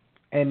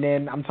 And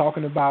then I'm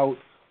talking about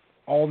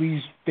all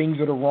these things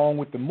that are wrong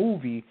with the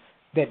movie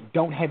that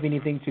don't have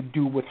anything to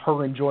do with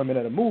her enjoyment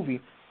of the movie,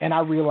 and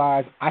I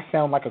realize I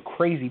sound like a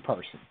crazy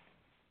person.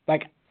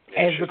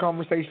 As the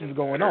conversation is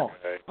going on.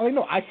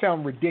 I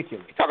sound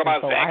ridiculous. You talk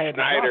about Zack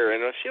Snyder,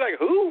 and she's like,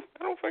 who?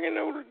 I don't fucking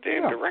know the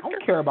damn director. I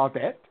don't care about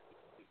that.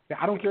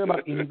 I don't care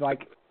about any,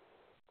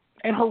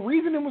 and her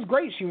reasoning was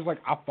great. She was like,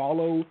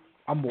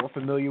 I'm more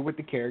familiar with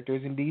the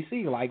characters in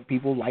DC.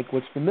 People like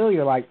what's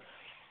familiar.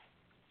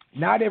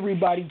 Not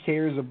everybody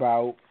cares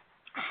about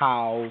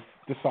how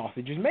the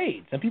sausage is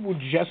made. Some people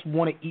just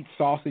want to eat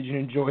sausage and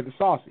enjoy the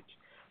sausage.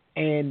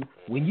 And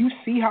when you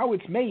see how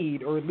it's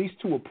made, or at least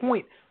to a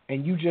point,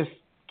 and you just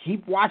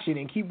keep watching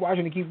and keep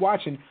watching and keep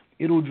watching,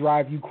 it'll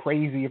drive you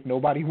crazy if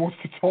nobody wants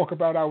to talk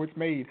about how it's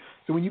made.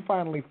 So when you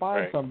finally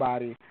find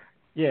somebody,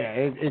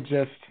 it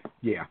just.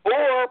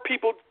 Or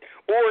people,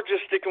 or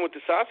just sticking with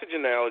the sausage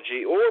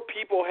analogy, or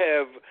people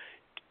have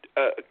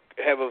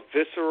a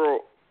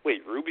visceral.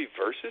 Wait, Ruby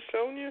versus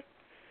Sonya?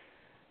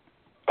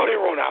 Oh, they're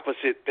on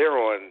opposite. They're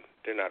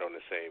not on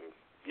the same.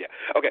 Yeah.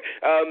 Okay.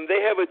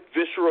 They have a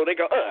visceral. They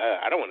go.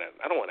 I don't want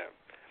to.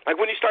 Like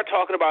when you start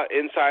talking about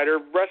insider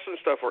wrestling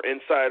stuff or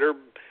insider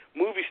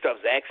movie stuff,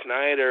 Zack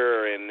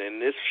Snyder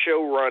and this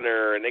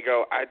showrunner, and they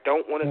go, I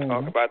don't want to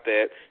talk about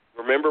that.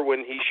 Remember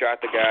when he shot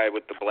the guy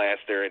with the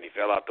blaster and he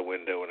fell out the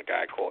window and the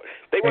guy caught?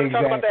 They want to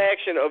talk about the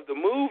action of the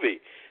movie.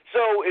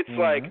 So it's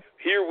like,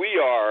 here we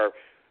are,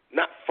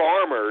 not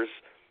farmers,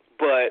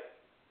 but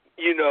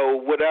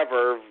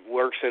whatever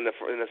works in the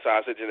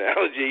sausage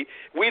analogy.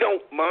 We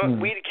don't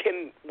mind.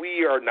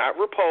 We are not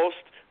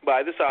repulsed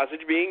by the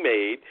sausage being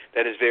made.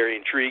 That is very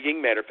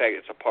intriguing. Matter of fact,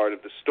 it's a part of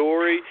the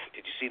story.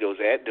 Did you see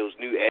those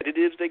new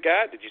additives they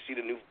got? Did you see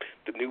the new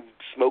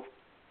smoke,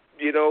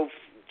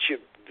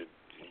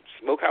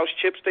 smokehouse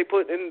chips they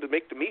put in to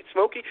make the meat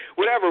smoky?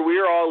 Whatever.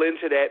 We're all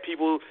into that.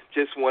 People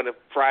just want to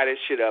fry this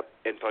shit up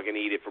and fucking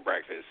eat it for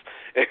breakfast,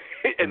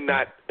 and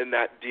not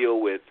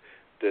deal with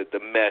the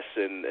mess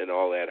and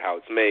all that, how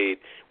it's made.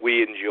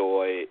 We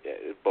enjoy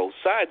both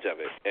sides of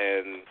it.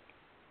 And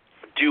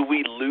do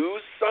we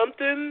lose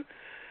something?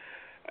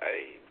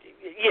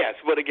 Yes,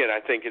 but again, I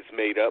think it's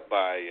made up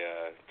by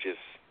just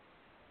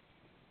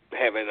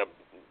having a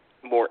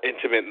more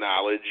intimate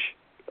knowledge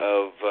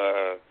of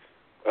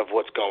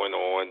what's going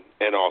on,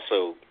 and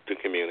also the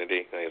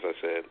community, as I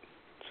said.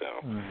 So,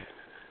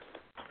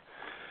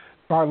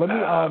 all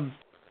right,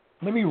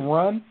 let me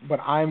run, but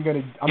I'm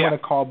gonna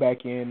call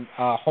back in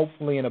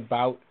hopefully in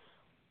about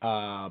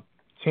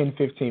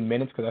 10-15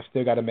 minutes, because I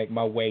still got to make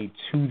my way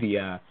to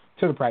the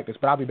practice.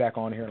 But I'll be back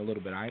on here in a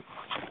little bit. All right.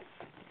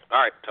 All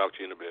right. Talk to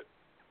you in a bit.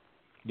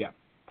 Yeah.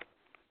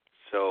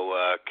 So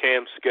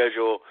Cam's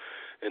schedule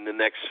in the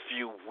next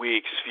few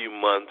weeks, few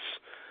months,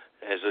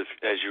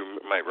 as you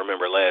might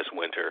remember last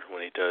winter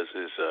when he does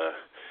his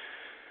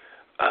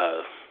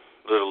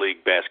Little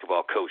League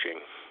basketball coaching.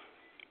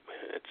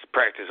 It's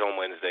practice on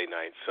Wednesday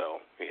night, so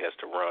he has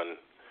to run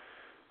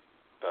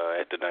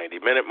at the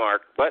 90-minute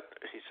mark. But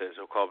he says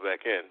he'll call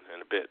back in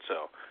a bit.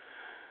 So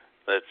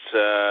let's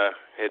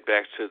head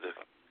back to the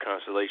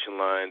Constellation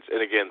lines.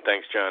 And again,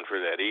 thanks, John, for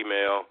that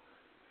email.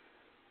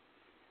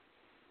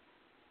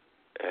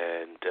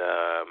 And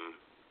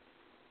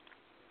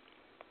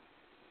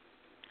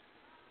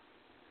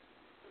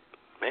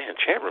man,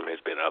 chat room has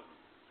been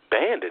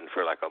abandoned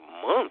for like a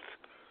month.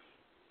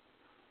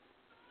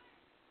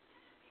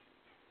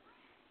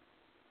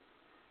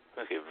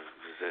 Okay,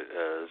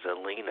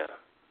 Zelina.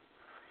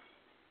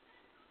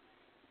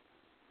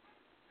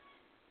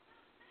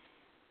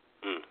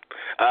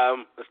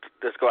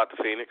 Let's go out to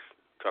Phoenix.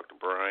 Talk to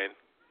Brian.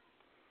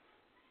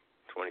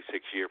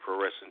 26-year Pro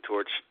Wrestling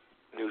Torch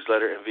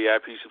newsletter and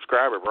VIP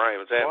subscriber. Brian,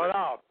 what's happening? What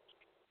up?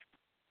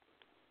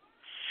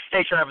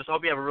 Hey, Travis.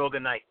 Hope you have a real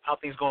good night. How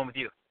things going with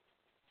you?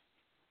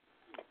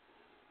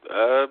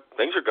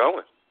 Things are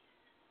going.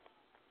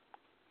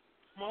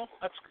 Well,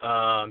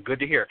 that's good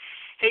to hear.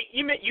 Hey,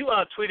 you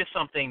tweeted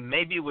something,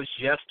 maybe it was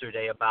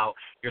yesterday, about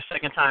your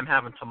second time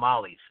having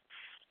tamales,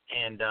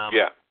 and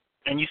yeah,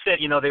 and you said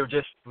they were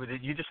just.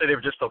 You just said they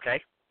were just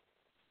okay.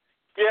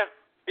 Yeah.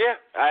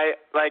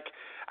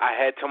 I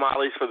had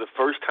tamales for the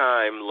first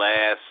time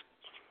last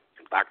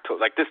October,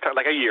 like this time,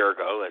 like a year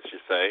ago, let's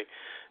just say,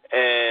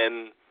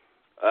 and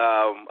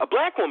a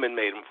black woman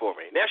made them for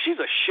me. Now she's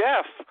a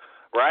chef,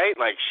 right?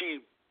 Like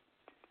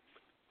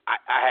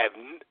I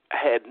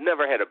had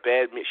never had a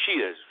bad meal. She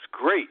is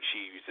great.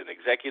 She's an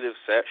executive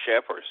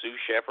chef or sous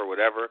chef or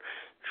whatever.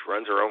 She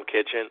runs her own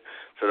kitchen,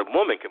 so the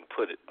woman can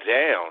put it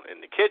down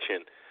in the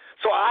kitchen.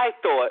 So I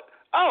thought,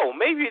 oh,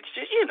 maybe it's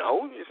just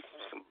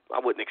I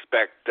wouldn't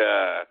expect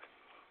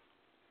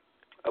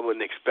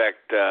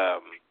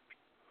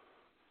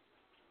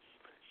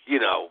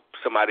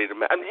somebody to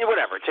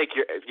whatever. Take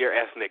your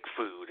ethnic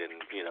food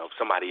and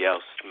somebody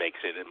else makes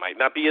it. It might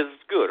not be as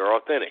good or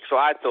authentic. So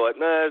I thought,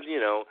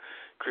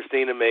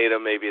 Christina made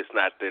them. Maybe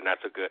they're not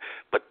so good.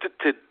 But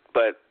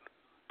but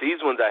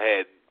these ones I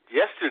had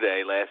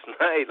yesterday, last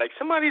night, like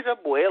somebody's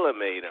abuela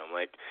made them.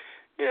 Like,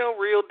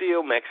 real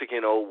deal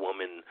Mexican old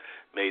woman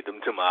made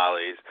them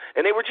tamales,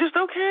 and they were just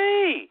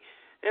okay.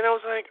 And I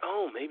was like,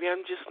 oh, maybe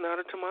I'm just not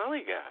a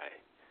tamale guy.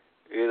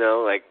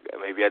 Like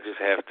maybe I just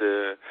have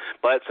to.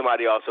 But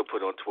somebody also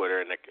put on Twitter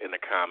in the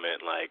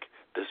comment, like,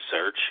 the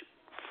search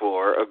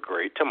for a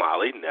great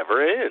tamale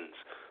never ends.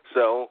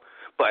 So,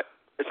 but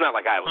it's not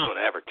like I was going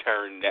to ever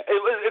turn that.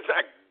 It's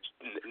not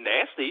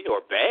nasty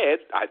or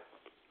bad. I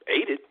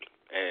ate it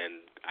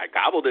and I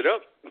gobbled it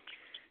up.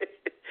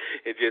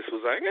 It just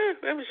was like,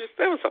 that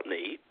was something to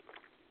eat.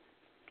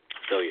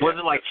 So yeah. Was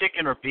it like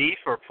chicken or beef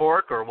or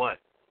pork or what?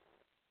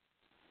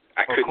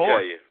 I couldn't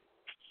tell you.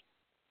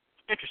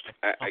 Interesting.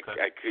 I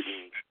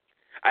couldn't.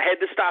 I had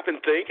to stop and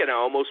think, and I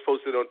almost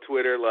posted on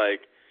Twitter,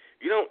 like,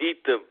 you don't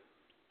eat the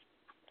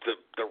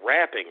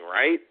wrapping,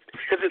 right?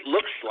 Because it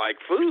looks like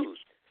food.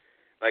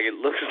 Like, it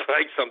looks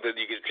like something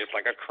you get, just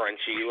like a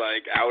crunchy,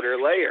 like, outer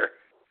layer.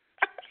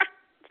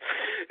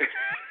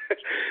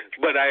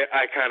 But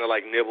I kind of,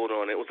 like, nibbled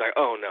on it. It was like,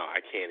 oh, no,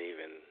 I can't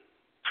even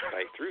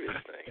bite through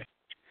this thing.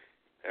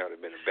 That would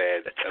have been a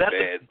bad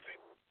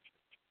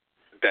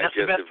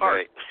digestive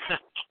night.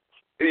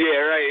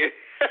 Yeah, right.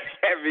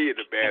 Have me in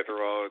the bathroom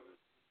all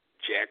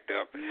jacked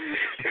up.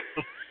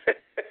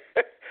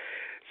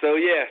 So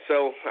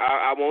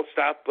I won't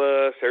stop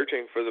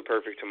searching for the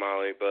perfect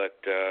tamale, but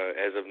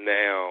as of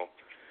now,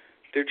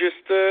 they're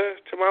just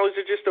tamales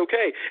are just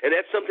okay. And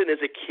that's something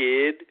as a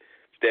kid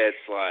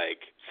that's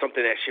like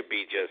something that should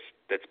be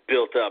that's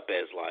built up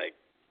as like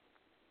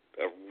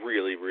a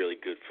really, really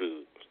good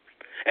food.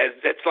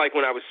 That's like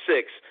when I was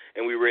 6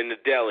 and we were in the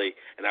deli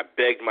and I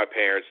begged my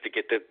parents to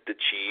get the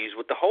cheese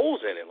with the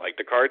holes in it, like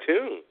the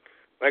cartoon.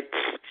 Like,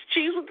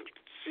 cheese,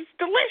 it's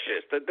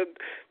delicious. The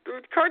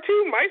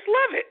cartoon mice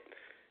love it.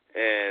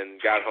 And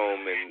got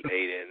home and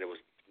ate it, and it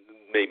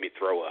made me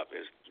throw up.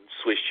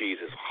 Swiss cheese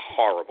is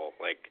horrible.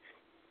 Like,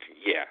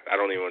 yeah, I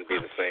don't even want to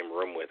be in the same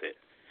room with it.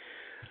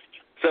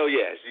 So,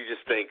 yes, you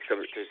just think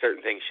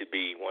certain things should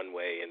be one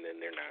way, and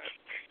then they're not.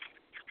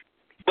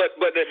 But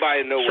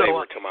by no way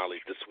were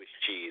tamales the Swiss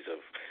cheese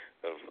of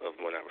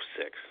when I was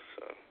 6.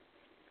 So,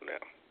 no.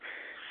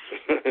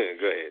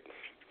 Go ahead.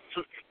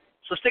 So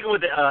sticking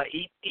with the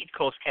East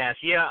Coast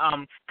cast,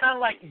 kind of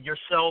like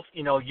yourself,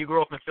 you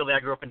grew up in Philly, I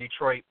grew up in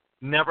Detroit.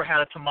 Never had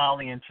a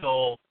tamale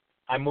until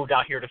I moved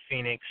out here to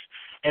Phoenix.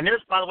 And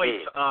there's, by the way,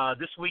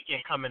 this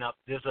weekend coming up,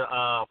 there's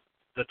the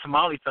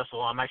Tamale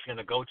Festival I'm actually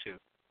going to go to.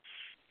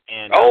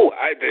 And the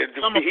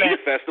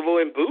Fajita Festival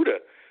in Buda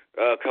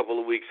a couple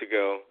of weeks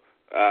ago.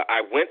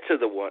 I went to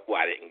the one.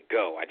 Well, I didn't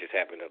go. I just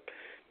happened to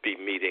be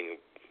meeting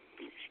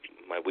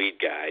my weed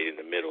guy in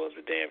the middle of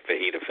the damn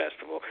Fajita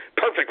Festival.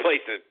 Perfect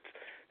place to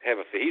have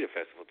a Fajita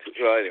Festival too.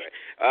 Well, anyway,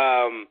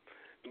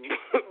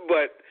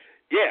 but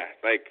yeah,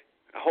 like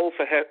a whole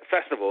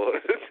festival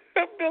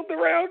built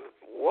around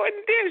one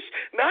dish.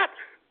 Not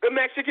the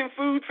Mexican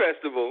food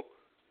festival.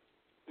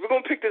 We're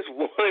gonna pick this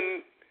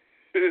one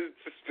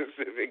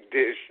specific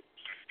dish.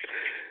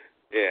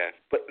 Yeah,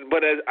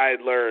 but as I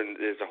learned,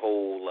 there's a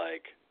whole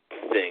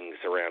thing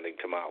surrounding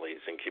tamales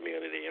and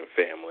community and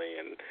family,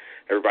 and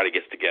everybody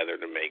gets together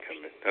to make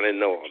them. I didn't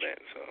know all that,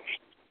 so.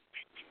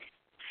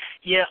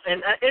 Yeah,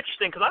 and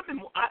interesting because I've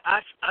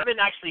been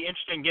actually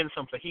interested in getting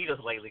some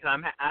fajitas lately. Cause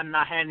I'm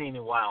not had any in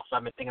a while, so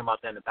I've been thinking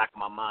about that in the back of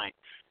my mind.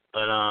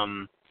 But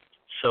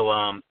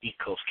East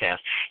Coast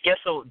Cast. Yeah,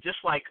 so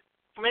just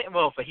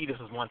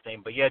fajitas is one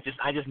thing, but yeah,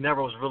 I just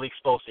never was really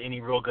exposed to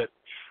any real good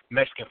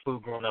Mexican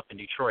food growing up in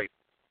Detroit.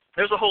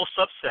 There's a whole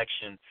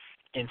subsection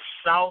in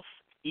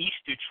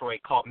southeast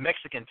Detroit called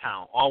Mexican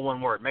Town, all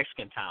one word,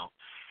 Mexican Town.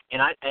 And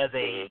I, as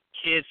a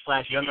kid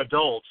 / young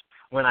adult,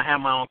 when I had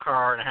my own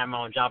car and I had my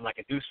own job and I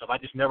could do stuff, I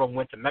just never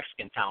went to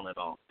Mexican Town at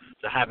all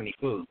to have any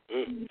food.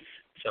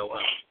 So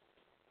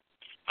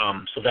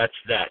that's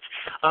that.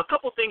 A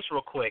couple things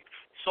real quick.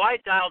 So I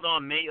dialed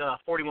on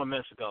 41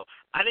 minutes ago.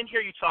 I didn't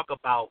hear you talk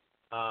about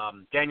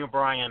Daniel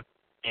Bryan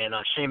and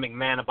Shane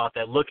McMahon about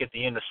that look at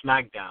the end of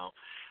SmackDown.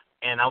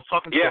 And I was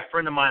talking to a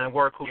friend of mine at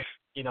work who's,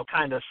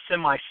 kind of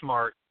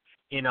semi-smart.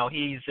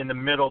 He's in the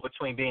middle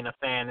between being a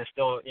fan and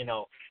still,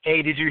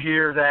 hey, did you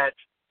hear that,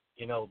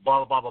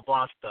 blah, blah, blah,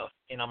 blah stuff.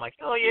 And I'm like,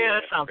 oh, yeah,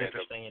 that sounds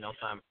interesting,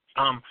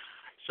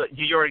 So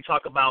did you already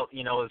talk about,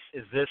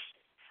 is this,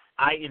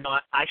 I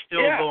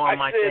still go on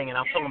my thing, and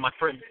I'm telling my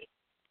friend,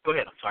 go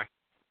ahead, I'm sorry.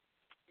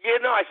 Yeah,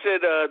 no, I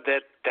said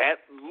that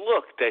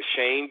look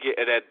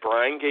that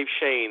Bryan gave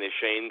Shane, and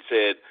Shane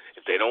said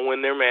if they don't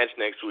win their match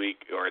next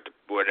week or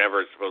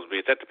whatever it's supposed to be,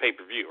 it's at the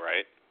pay-per-view,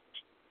 right?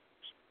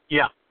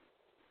 Yeah.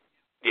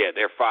 Yeah,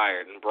 they're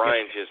fired, and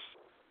Bryan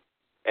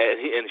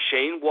and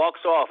Shane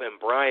walks off, and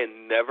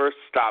Bryan never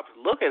stopped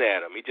looking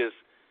at him.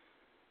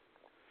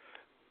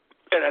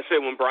 And I said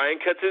when Bryan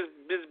cuts his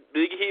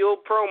big heel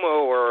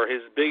promo or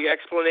his big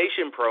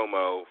explanation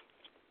promo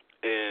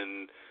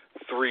in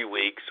 3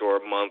 weeks or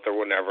a month or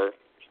whenever,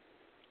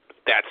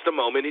 that's the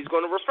moment he's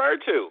going to refer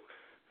to.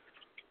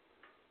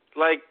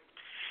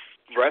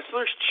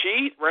 Wrestlers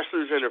cheat,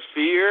 wrestlers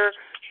interfere.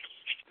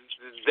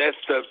 That's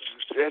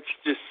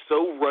just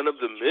so run of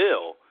the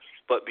mill.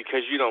 But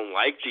because you don't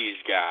like these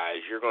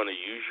guys, you're going to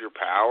use your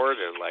power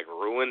to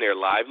ruin their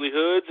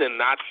livelihoods, and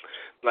not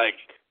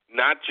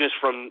just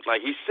from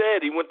he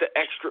said he went the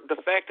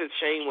fact that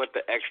Shane went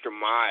the extra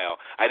mile.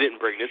 I didn't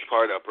bring this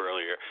part up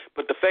earlier,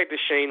 but the fact that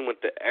Shane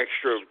went the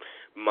extra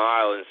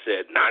mile and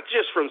said not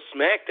just from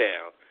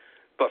SmackDown,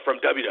 but from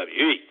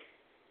WWE.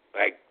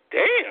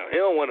 Damn, he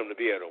don't want him to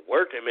be able to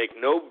work and make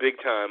no big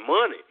time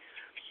money.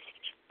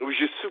 It was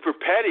just super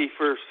petty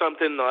for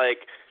something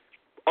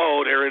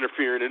they're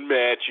interfering in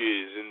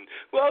matches, and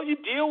you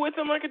deal with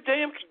them like a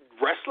damn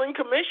wrestling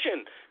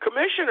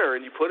commissioner,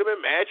 and you put them in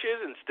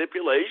matches and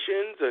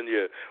stipulations, and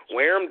you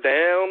wear them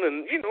down,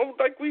 and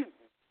we've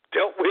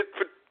dealt with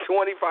for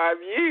 25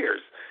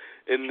 years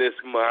in this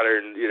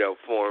modern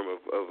form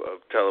of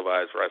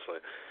televised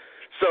wrestling.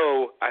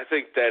 So I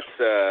think that's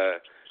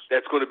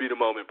going to be the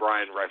moment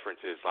Bryan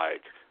references.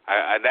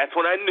 That's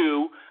when I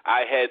knew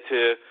I had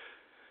to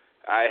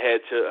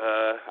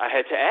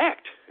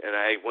act, and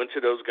I went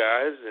to those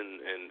guys,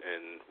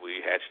 and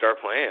we hatched our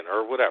plan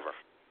or whatever.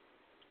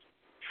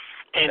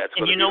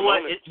 And you know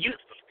what?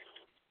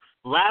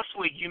 Last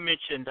week you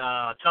mentioned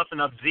Toughen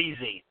Up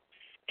ZZ,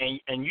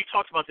 and you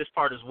talked about this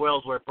part as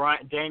well, where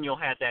Daniel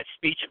had that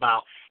speech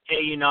about,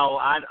 hey,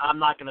 I'm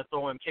not going to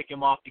throw him, kick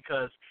him off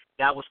because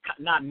that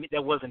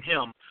wasn't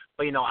him,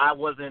 but I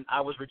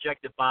was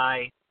rejected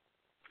by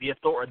the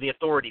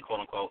authority, quote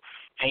unquote,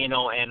 and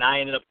and I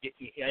ended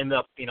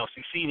up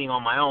succeeding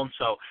on my own.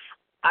 So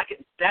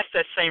that's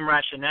that same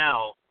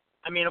rationale.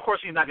 I mean, of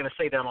course, he's not going to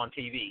say that on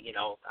TV,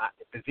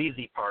 the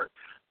ZZ part.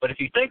 But if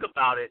you think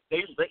about it,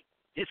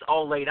 it's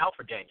all laid out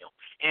for Daniel.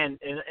 And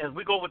as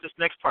we go with this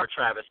next part,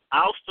 Travis,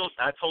 I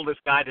told this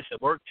guy this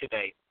at work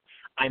today,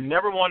 I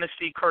never want to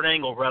see Kurt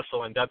Angle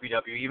wrestle in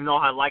WWE, even though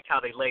I like how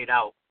they laid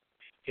out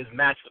his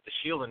match with the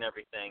Shield and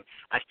everything.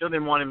 I still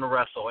didn't want him to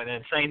wrestle. And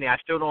then saying that, I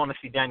still don't want to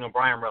see Daniel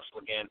Bryan wrestle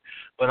again.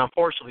 But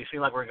unfortunately, it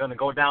seems like we're going to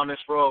go down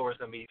this road where it's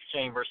going to be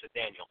Shane versus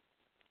Daniel.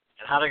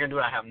 And how they're going to do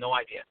it, I have no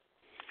idea.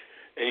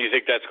 And you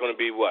think that's going to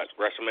be what,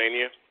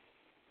 WrestleMania?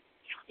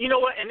 You know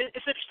what, and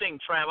it's interesting,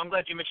 Trav, I'm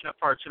glad you mentioned that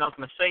part too, and I was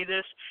going to say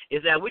this,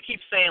 is that we keep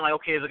saying,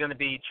 okay, is it going to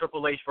be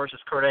Triple H versus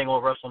Kurt Angle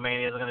at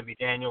WrestleMania? Is it going to be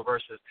Daniel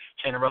versus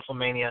Shane at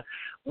WrestleMania?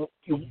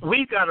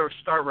 We've got to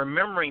start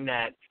remembering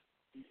that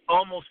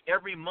almost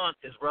every month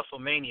is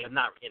WrestleMania.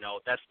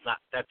 That's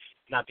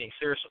not being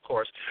serious, of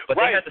course. But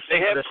right. They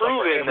have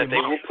proven that they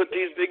will put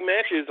these big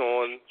matches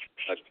on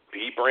a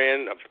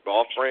B-brand,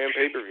 off-brand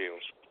pay-per-view.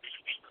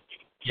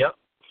 Yep.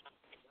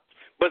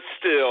 But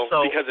still,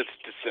 because it's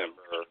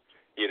December,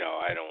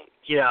 I don't.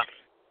 Yeah.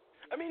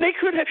 I mean, they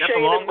could have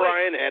Shane and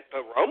Bryan at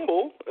the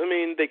Rumble. I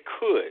mean, they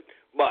could.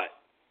 But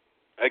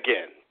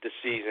again, the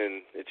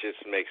season it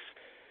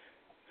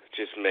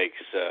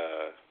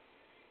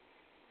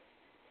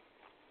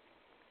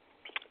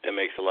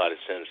makes a lot of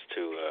sense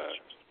to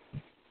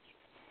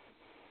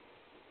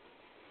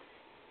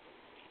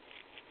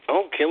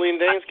Oh, Killian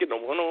Dane's getting a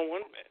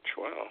one-on-one match.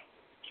 Wow.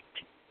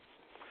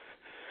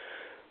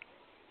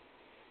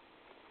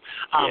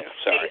 Hey,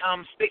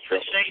 speaking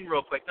of Shane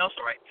real quick. No, it's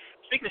all right.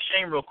 Speaking of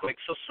Shane real quick,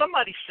 so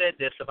somebody said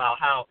this about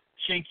how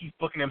Shane keeps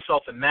booking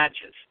himself in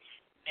matches.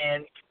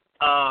 And,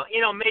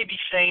 maybe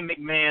Shane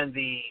McMahon,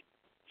 the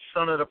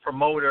son of the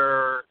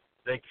promoter,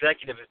 the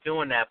executive, is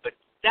doing that, but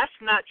that's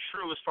not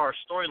true as far as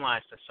storyline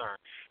is concerned.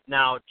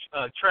 Now,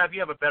 Trav, you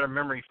have a better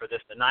memory for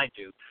this than I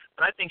do,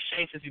 but I think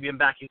Shane, since he's been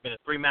back, he's been in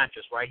 3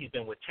 matches, right? He's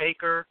been with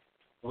Taker,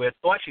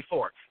 actually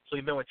 4. So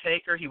he's been with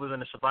Taker. He was in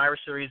the Survivor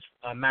Series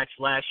match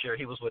last year.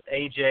 He was with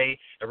AJ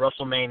at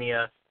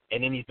WrestleMania,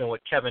 and then he's been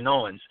with Kevin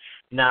Owens.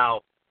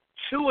 Now,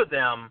 2 of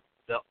them,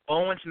 the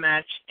Owens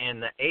match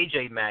and the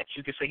AJ match,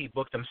 you could say he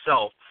booked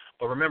himself.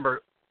 But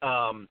remember,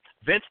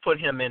 Vince put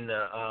him in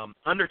the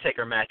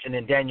Undertaker match, and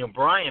then Daniel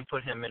Bryan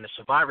put him in the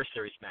Survivor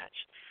Series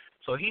match.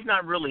 So he's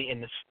not really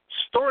in the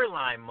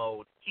storyline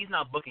mode. He's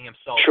not booking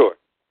himself. Sure.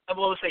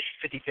 Well, let's say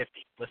 50-50.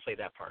 Let's say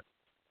that part.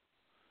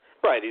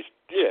 Right.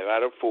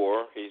 Out of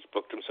 4, he's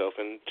booked himself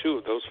in 2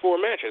 of those 4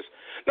 matches.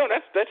 No,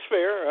 that's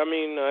fair. I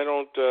mean, I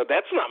don't.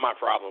 That's not my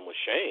problem with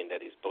Shane,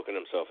 that he's booking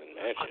himself in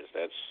matches.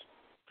 That's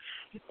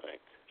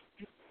like.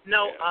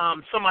 No,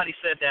 somebody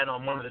said that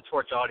on one of the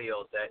Torch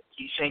audios that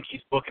Shane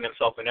keeps booking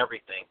himself in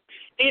everything.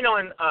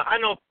 And, I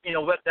know,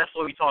 that's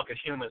what we talk as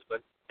humans,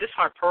 but this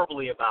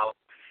hyperbole about,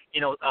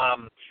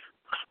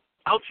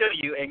 I'll tell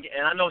you, and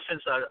I know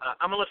since I'm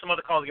going to let some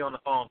other callers get on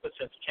the phone, but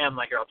since Cam's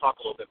not here, I'll talk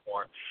a little bit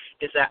more,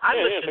 is that I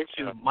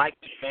listen to Mike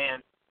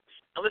McMahon.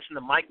 I listen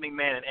to Mike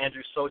McMahon and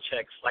Andrew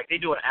Sochek's, like they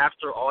do an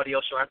after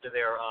audio show after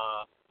their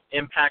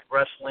Impact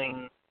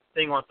Wrestling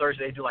thing on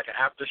Thursday. They do like an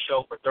after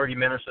show for 30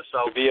 minutes or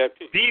so. The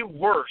VIP. The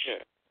worst.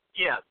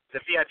 Yeah, the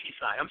VIP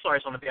side. I'm sorry,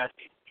 it's on the VIP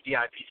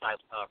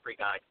side, free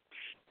guide.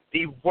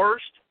 The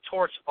worst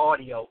Torch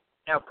audio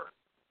ever.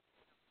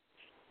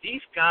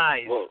 These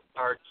guys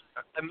are,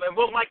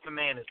 Mike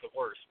McMahon is the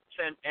worst.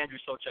 Andrew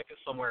Sochek is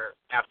somewhere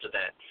after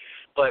that.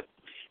 But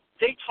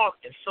they talk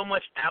in so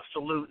much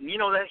absolute, and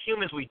that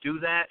humans, we do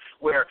that,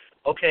 where,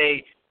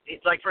 okay,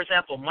 it's like, for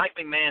example, Mike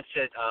McMahon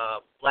said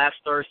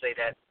last Thursday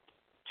that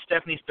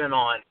Stephanie's been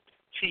on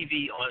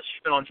TV,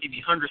 she's been on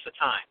TV hundreds of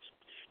times.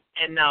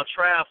 And now,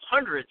 Trav,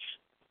 hundreds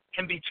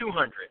can be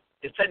 200.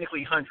 It's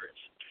technically hundreds.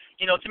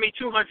 To me,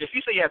 200, if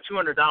you say you have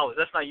 $200,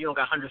 that's not, you don't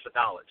got hundreds of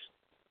dollars.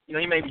 You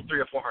may be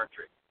 300 or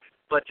 400.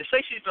 But to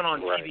say she's been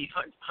on TV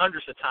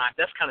hundreds of times,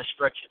 that's kind of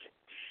stretching it.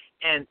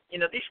 And,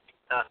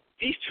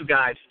 these 2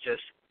 guys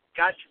just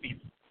got to be,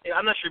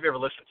 I'm not sure if you ever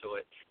listened to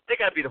it, they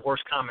got to be the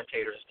worst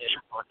commentators.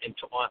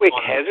 Wait,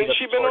 hasn't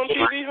she been on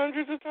TV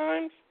hundreds of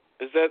times?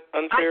 Is that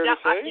unfair to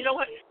say? You know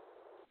what?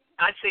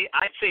 I'd say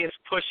it's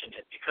pushing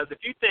it, because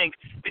if you think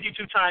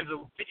 52 times,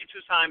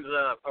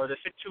 or the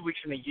 2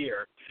 weeks in a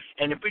year,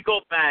 and if we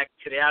go back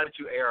to the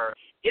Attitude Era,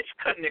 it's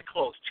cutting it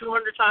close.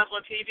 200 times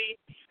on TV,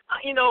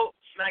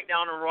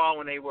 SmackDown and Raw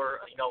when they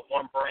were,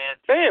 one brand.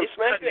 Damn, it's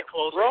cutting it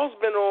close. Raw's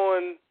been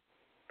on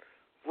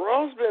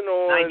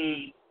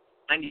 93,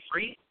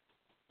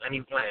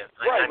 91.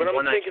 Right, but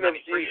I'm thinking of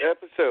these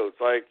episodes,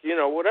 like,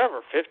 whatever,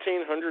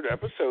 1,500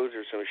 episodes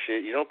or some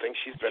shit. You don't think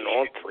she's been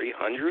on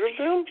 300 of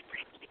them?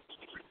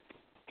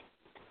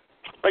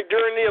 Like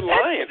during the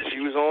Alliance, she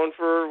was on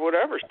for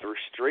whatever, 3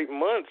 straight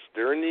months.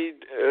 During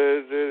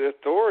the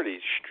Authority,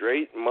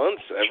 straight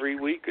months every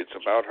week. It's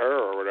about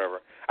her or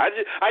whatever. I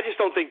just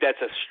don't think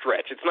that's a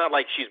stretch. It's not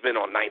like she's been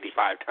on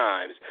 95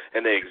 times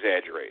and they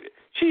exaggerate it.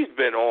 She's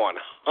been on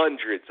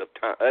hundreds of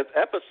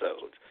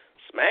episodes.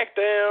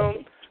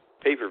 SmackDown,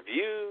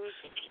 pay-per-views.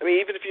 I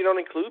mean, even if you don't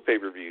include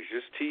pay-per-views,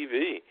 just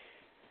TV.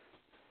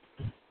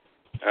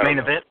 Main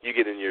event? You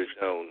get in your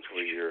zones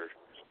where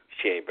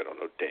she ain't been on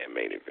no damn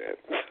main event.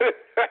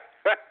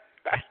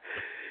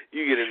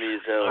 You get in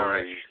these zones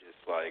where you're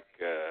just like,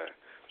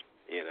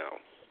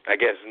 I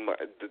guess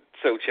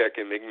Sochek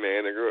and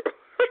McMahon are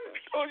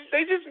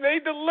they just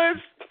made the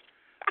list.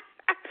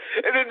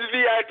 And then the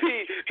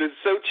VIP, the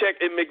Sochek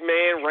and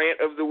McMahon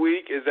rant of the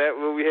week, is that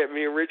what we had?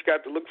 Me and Rich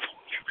got to look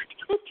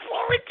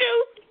forward to?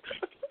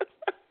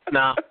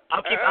 No,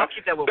 I'll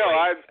keep that with No,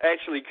 I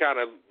actually kind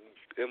of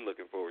am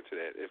looking forward to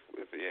that. If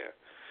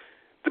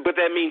But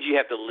that means you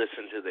have to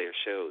listen to their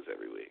shows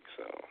every week,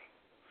 so.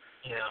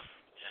 Yeah,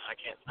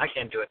 I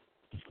can't do it.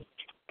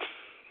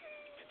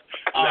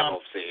 I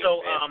won't see it.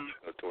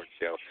 A Torch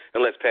show,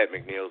 unless Pat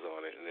McNeil's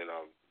on it, and then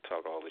I'll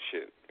talk all the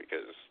shit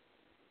because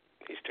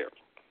he's terrible.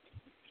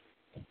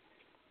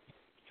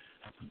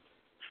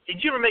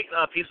 Did you ever make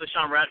peace with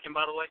Sean Radkin,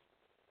 by the way?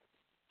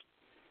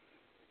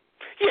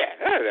 Yeah,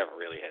 I never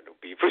really had no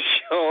beef with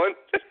Sean.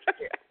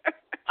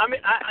 I mean,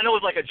 I know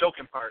it was like a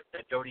joking part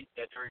that Jody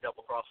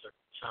double crossed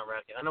Sean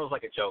Radkin. I know it was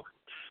like a joke.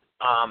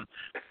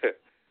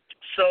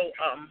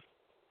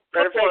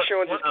 Matter of fact,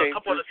 Sean just came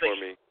through for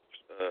me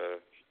a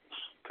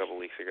couple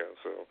weeks ago.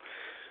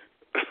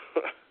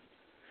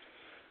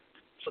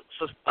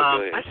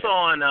 I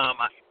saw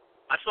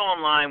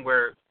online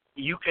where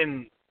you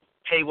can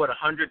pay $100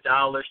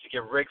 to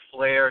get Ric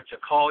Flair to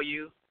call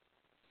you.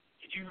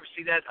 Did you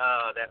see that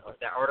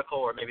that article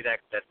or maybe that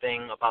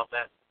thing about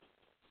that?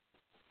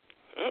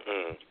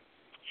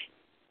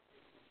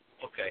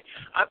 Okay.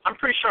 I'm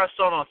pretty sure I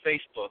saw it on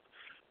Facebook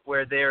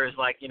where there is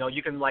like,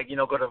 you can like,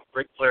 go to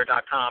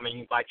RickFlair.com and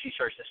you can buy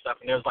T-shirts and stuff.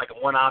 And there's like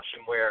one option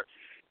where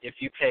if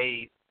you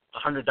pay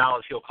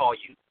 $100, he'll call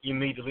you. You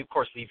immediately, of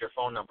course, leave your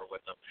phone number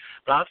with him.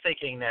 But I was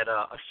thinking that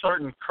a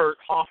certain Kurt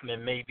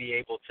Hoffman may be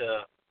able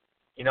to,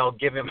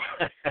 give him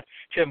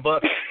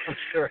 $10. I'm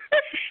sure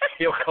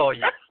he'll call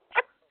you.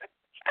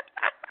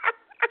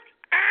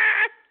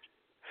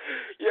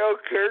 Yo,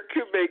 Kurt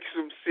could make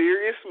some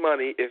serious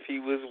money if he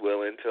was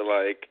willing to,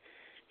 like,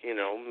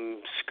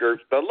 skirt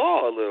the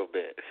law a little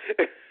bit.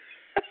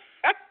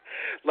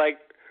 Like,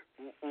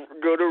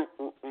 go to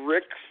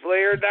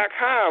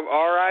RickFlair.com,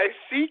 RickFlair.com.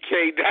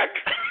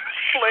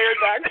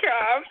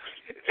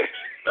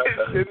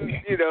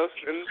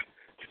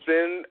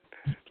 Send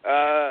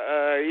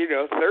 $30,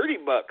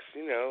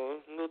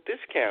 a little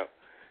discount,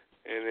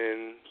 and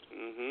then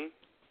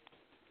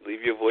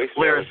leave your voicemail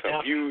or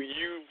something.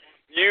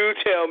 You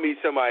tell me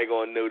somebody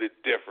gonna know the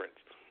difference.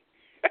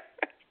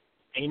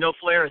 And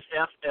Flair is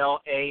Flare.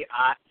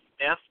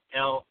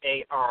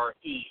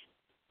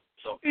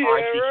 So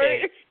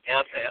RickFlair.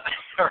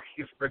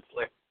 Ric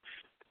Flair.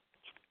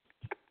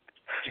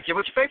 You get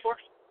what you pay for.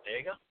 There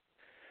you go.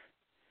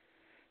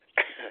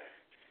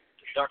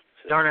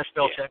 Darn that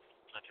spell check.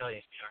 I tell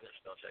you, darn that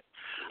spell check.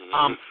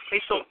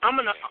 Hey, so I'm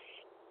gonna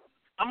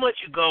let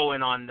you go,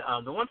 and on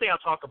the one thing I'll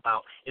talk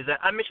about is that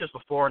I mentioned this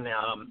before.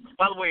 Now,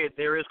 by the way,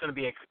 there is going to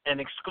be an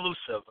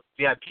exclusive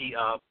VIP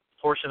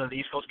portion of the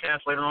East Coast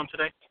Cast later on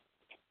today.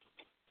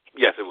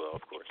 Yes, it will,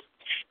 of course.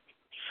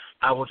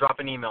 I will drop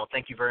an email.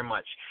 Thank you very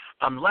much.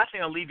 The last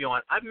thing I'll leave you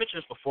on, I've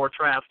mentioned this before,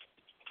 Trav.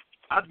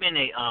 I've been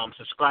a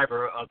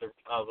subscriber of the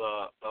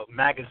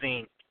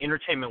magazine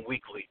Entertainment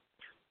Weekly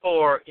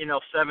for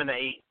 7 to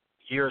 8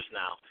 years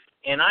now,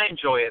 and I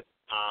enjoy it.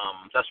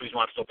 That's the reason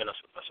why I've still been a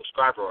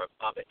subscriber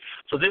of it.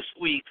 So this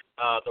week,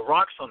 The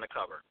Rock's on the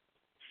cover.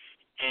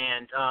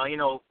 And,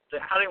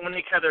 when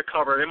they have their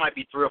cover, there might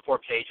be 3 or 4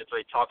 pages where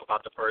they talk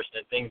about the person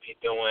and things he's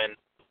doing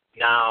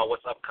now,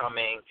 what's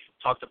upcoming,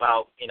 talked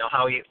about,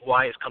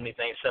 why his company's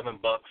named $7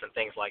 and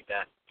things like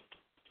that.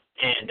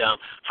 And,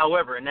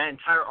 however, in that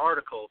entire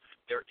article,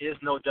 there is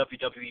no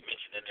WWE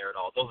mention in there at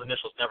all. Those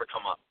initials never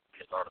come up in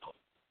his article.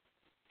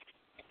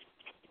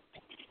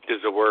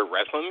 Does the word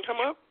wrestling come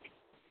up?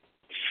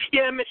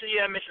 Yeah, I mentioned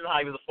how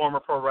he was a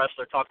former pro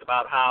wrestler. Talked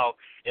about how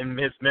in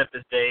his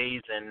Memphis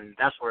days, and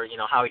that's where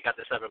how he got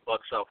the $7.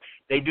 So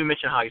they do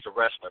mention how he's a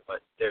wrestler,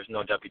 but there's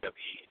no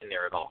WWE in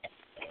there at all.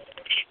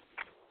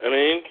 I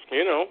mean,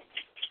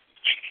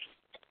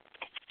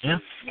 Yeah.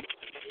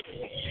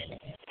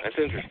 That's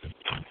interesting.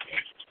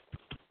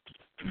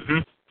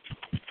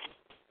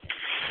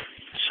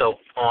 So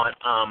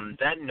on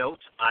that note,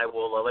 I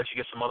will let you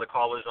get some other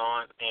callers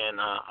on, and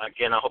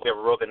again, I hope you have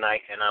a real good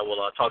night, and I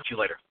will talk to you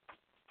later.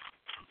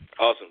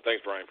 Awesome.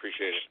 Thanks, Brian.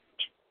 Appreciate it.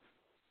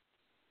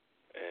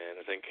 And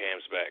I think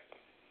Cam's back.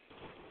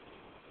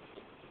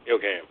 Yo,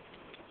 Cam.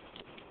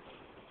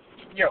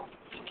 Yo.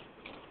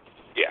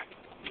 Yeah.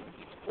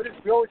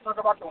 We always talk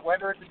about the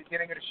weather at the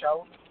beginning of the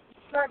show.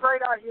 It's not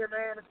great out here,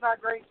 man. It's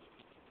not great.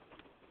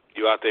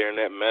 You out there in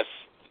that mess?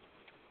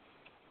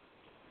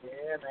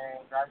 Yeah,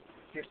 man. I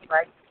just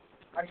right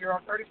out here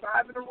on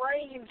 35 in the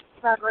rain.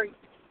 It's not great.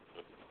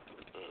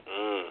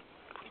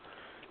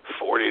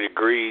 40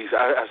 degrees.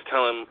 I was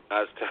telling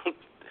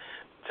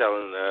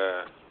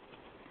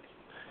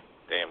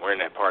damn, we're in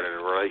that part of the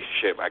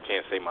relationship. I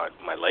can't say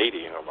my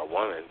lady or my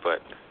woman,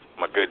 but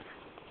my good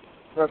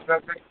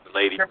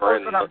lady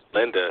friend,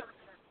 Linda.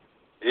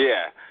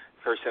 Yeah,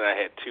 person I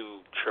had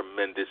 2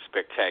 tremendous,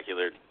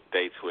 spectacular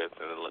dates with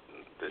in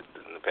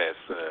the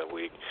past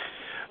week.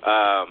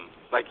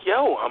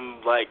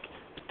 I'm like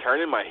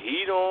turning my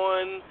heat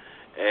on,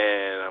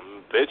 and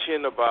I'm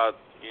bitching about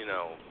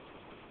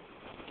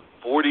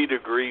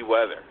 40-degree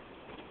weather.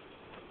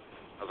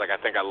 I was like, I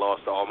think I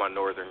lost all my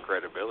northern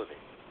credibility.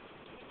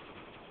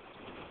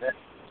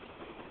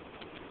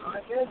 I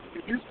guess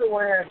you're used to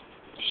wearing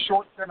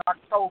shorts in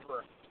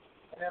October,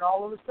 and then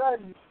all of a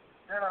sudden,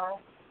 here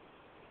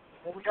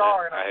we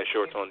are in I had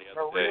shorts on the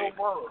other day. Real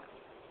world.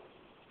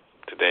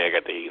 Today I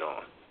got the heat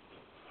on.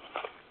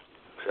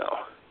 So,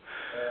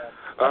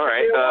 all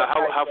right.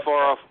 How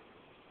far off?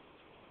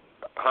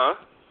 Huh?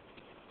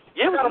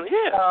 Yeah, I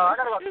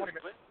got about 20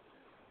 minutes.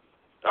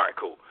 All right,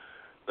 cool.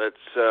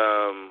 Let's,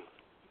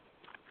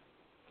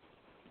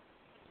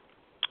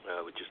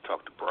 we just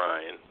talked to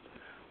Brian.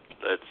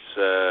 Let's,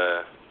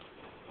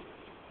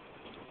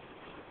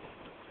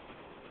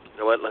 you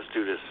know what? Let's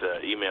do this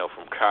email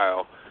from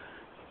Kyle.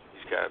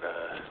 He's got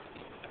a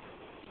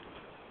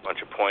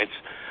bunch of points.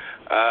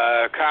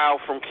 Kyle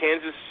from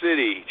Kansas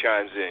City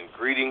chimes in.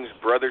 Greetings,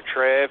 Brother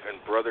Trav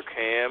and Brother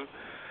Cam.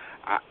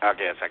 I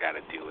guess I got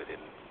to do it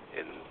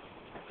in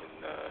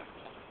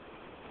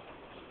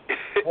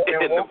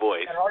the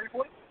voice.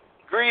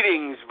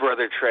 Greetings,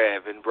 Brother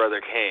Trav and Brother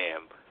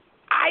Cam.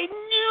 I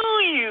knew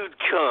you'd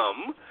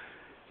come.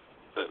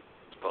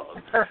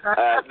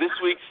 This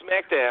week's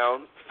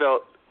SmackDown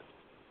felt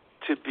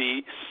to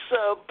be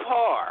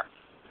subpar.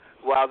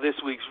 while this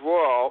week's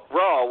Raw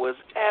was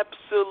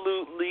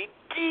absolutely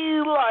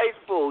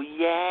delightful.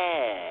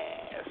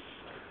 Yes.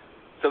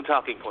 Some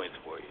talking points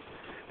for you.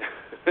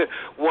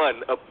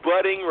 1, a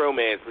budding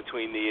romance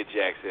between Nia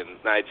Jax, and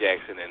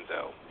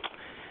Enzo.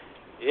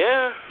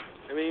 Yeah,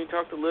 I mean, you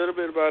talked a little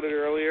bit about it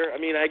earlier. I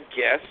mean, I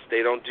guess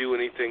they don't do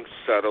anything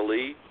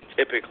subtly,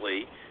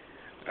 typically.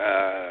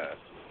 I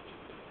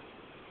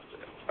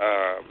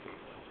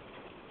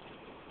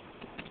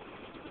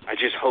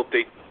just hope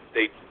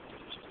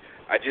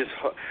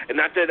and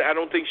not that I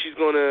don't think she's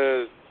going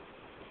to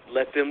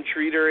let them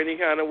treat her any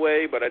kind of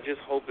way, but I just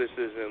hope this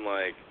isn't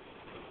like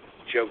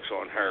jokes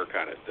on her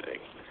kind of thing.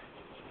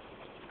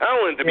 I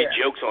don't want it to be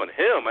jokes on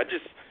him. I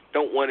just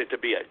don't want it to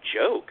be a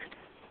joke.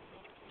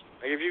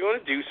 Like, if you're going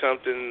to do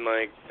something,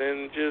 like,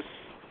 then just,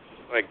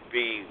 like,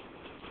 be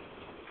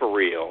for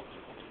real.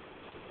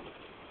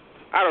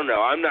 I don't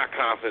know. I'm not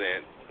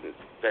confident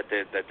that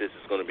this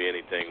is going to be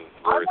anything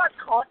worth. I'm not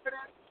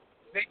confident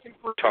they can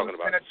produce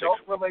an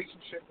adult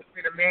relationship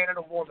between a man and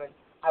a woman.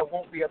 I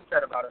won't be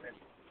upset about it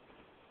anymore.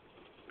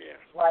 Yeah.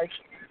 Like,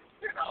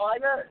 you know,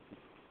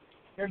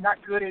 they're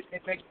not good at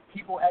making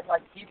people act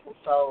like people.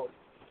 So,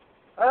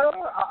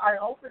 I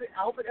hope it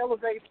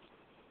elevates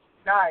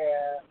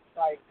Nia,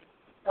 like,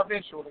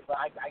 eventually. But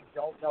I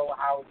don't know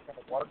how it's going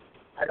to work.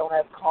 I don't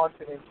have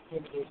confidence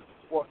in it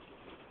working.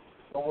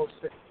 So we'll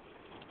see.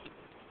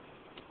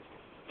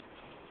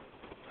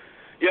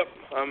 Yep,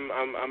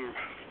 I'm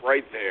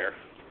right there.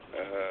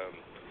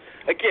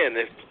 Again,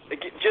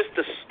 just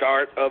the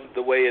start of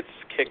the way it's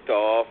kicked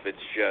off, it's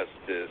just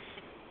this,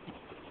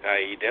 how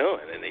you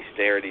doing? And they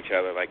stare at each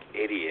other like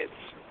idiots.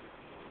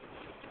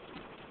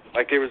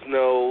 Like there was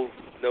no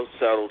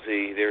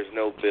subtlety, there's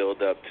no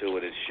build up to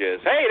it. It's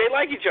just, hey, they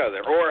like each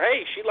other, or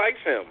hey, she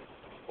likes him,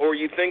 or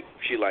you think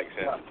she likes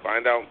him.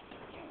 Find out,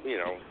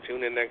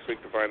 tune in next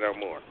week to find out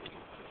more,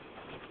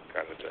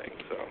 kind of thing.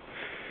 So,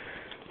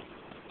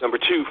 number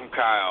 2 from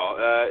Kyle.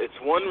 Is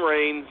one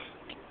Reigns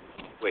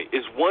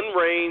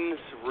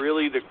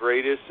really the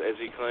greatest as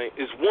he claims?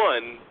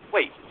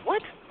 Wait,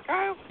 what,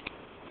 Kyle?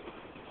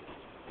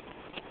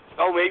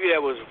 Oh, maybe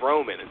that was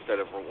Roman instead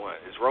of one.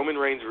 Is Roman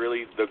Reigns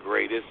really the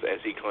greatest as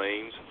he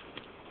claims?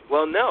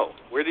 Well, no.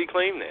 Where did he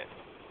claim that?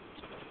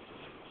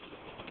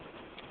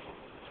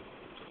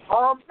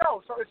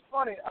 No. So it's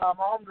funny. My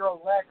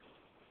homegirl Lex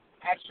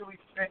actually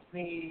sent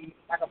me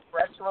like a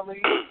press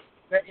release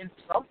that in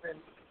something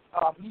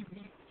he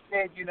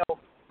said,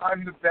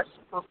 I'm the best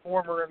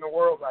performer in the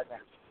world right now.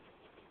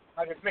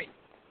 Like it's me.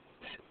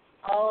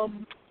 Oh,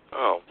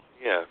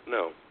 yeah,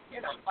 no.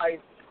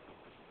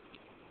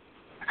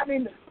 I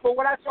mean, but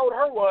what I told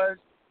her was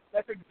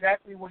that's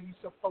exactly what he's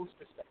supposed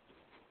to say.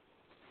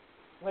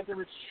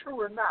 Whether it's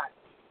true or not,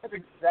 that's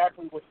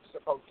exactly what he's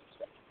supposed to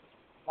say.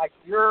 Like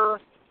you're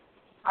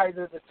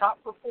either the top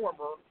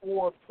performer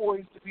or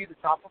poised to be the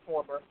top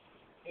performer,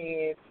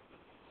 and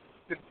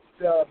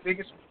the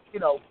biggest,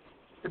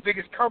 the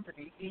biggest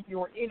company in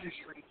your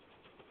industry.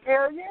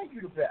 Hell yeah,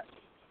 you the best.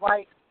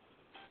 Like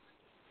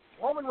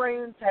Roman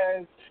Reigns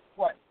has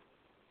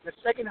the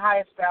second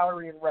highest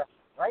salary in wrestling,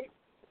 right?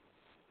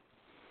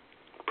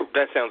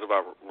 That sounds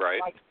about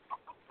right. Like,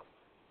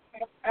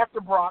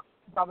 after Brock,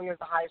 probably has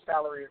the highest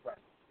salary in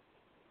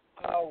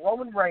wrestling.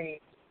 Roman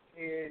Reigns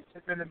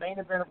has been the main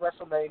event of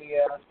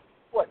WrestleMania,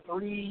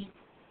 3-4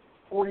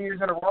 years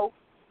in a row?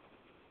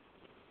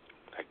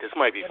 Like this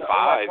might be 5.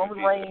 Like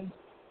Roman Reigns.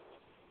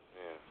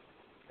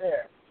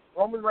 Yeah.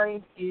 Roman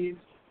Reigns is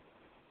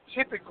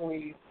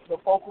typically the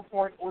focal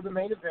point or the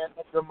main event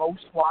of the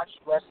most watched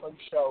wrestling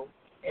show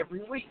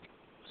every week.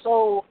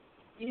 So,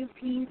 is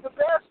he the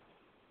best?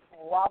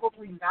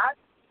 Probably not.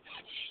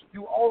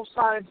 Do all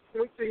signs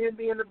point to him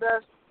being the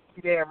best?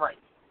 You're damn right.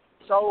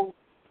 So,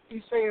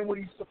 he's saying what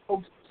he's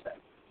supposed to say.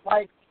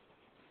 Like,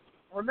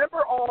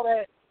 remember all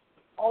that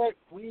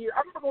weird... I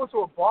remember going to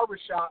a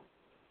barbershop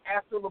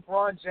after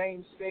LeBron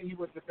James said he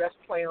was the best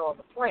player on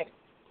the planet.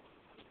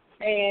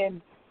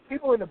 And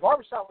people in the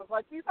barbershop was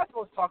like, he's not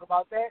supposed to talk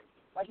about that.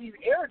 Like, he's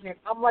arrogant.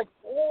 I'm like,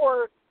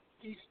 or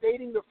he's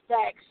stating the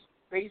facts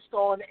based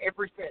on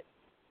everything.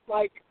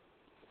 Like,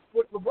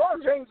 what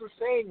LeBron James was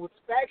saying was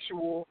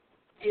factual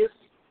if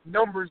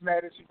numbers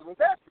matter to you in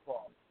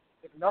basketball.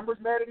 If numbers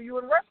matter to you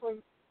in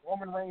wrestling,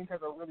 Roman Reigns has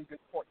a really good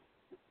point.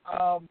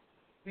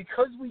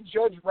 Because we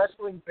judge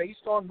wrestling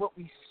based on what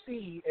we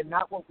see and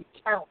not what we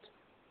count,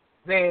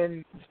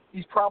 then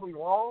he's probably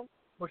wrong,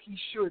 but he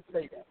should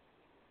say that.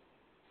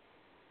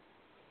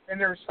 And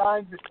there are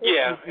signs that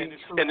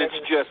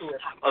it's just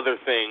other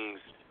things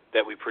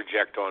that we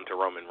project onto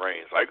Roman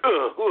Reigns, like,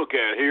 look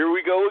at here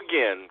we go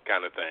again,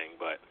 kind of thing.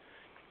 But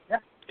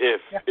if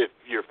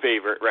your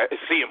favorite, right,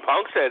 CM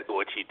Punk said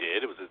what he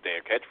did, it was his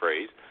damn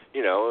catchphrase.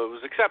 It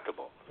was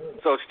acceptable.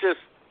 So it's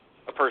just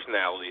a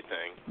personality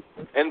thing.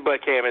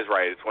 But Cam is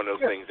right. It's one of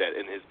those things that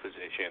in his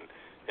position,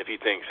 if he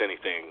thinks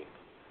anything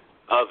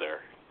other,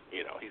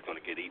 he's going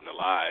to get eaten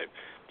alive.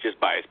 Just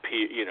by his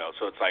peer,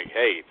 so it's like,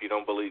 hey, if you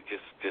don't believe,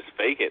 just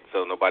fake it,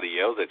 so nobody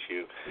yells at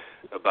you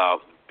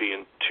about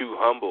being too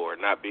humble or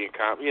not being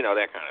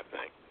that kind of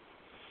thing.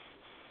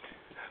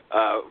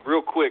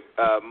 Real quick,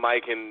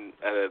 Mike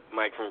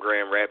from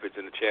Grand Rapids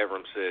in the chat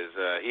room says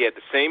he had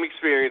the same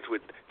experience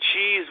with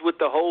cheese with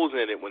the holes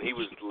in it when he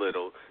was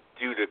little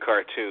due to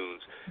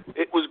cartoons.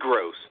 It was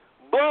gross,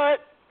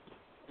 but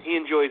he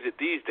enjoys it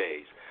these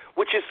days,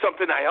 which is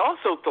something I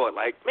also thought,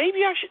 like,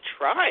 maybe I should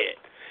try it.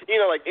 You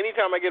know, like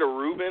anytime I get a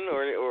Reuben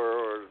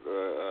or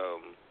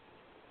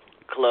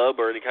club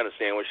or any kind of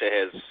sandwich that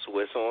has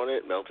Swiss on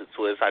it, melted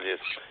Swiss, I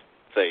just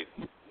say,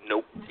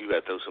 nope, you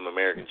got to throw some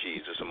American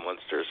cheese or some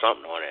Munster or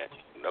something on that.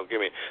 Don't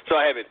give me. So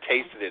I haven't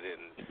tasted it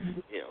in,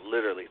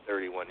 literally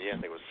 31 years.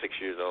 I think I was 6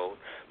 years old.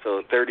 So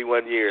in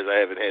 31 years, I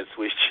haven't had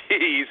Swiss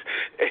cheese.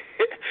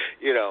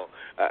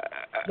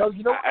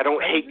 I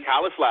don't hate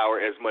cauliflower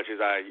as much as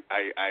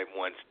I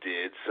once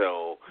did.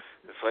 So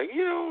it's like,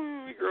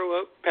 we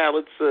grow up,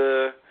 palates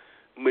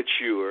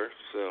mature.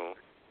 So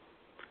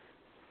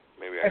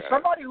maybe as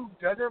somebody who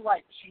doesn't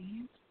like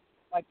cheese,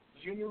 like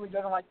genuinely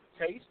doesn't like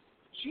the taste,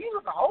 cheese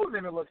with the holes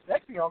in it looks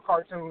sexy on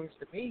cartoons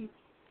to me.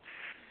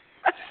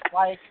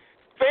 Like,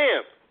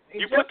 fam,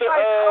 you put the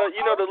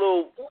the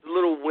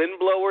little wind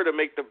blower to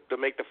make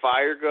the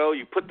fire go.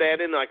 You put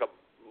that in like a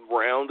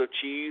round of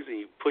cheese, and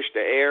you push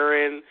the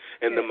air in,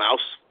 and the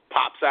mouse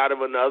pops out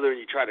of another, and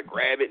you try to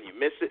grab it, and you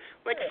miss it.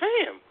 Like,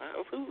 fam,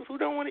 who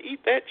don't want to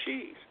eat that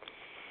cheese?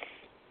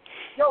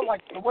 Yo,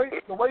 like the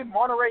way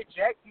Monterey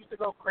Jack used to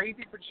go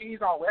crazy for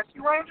cheese on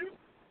Rescue Rangers,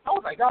 I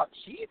was like, oh,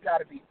 cheese got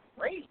to be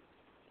great.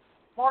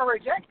 Monterey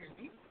Jack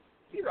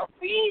he's a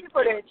fiend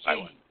for that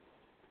cheese.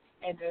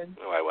 And then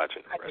I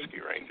watching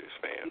Rescue Rangers,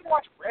 fan. You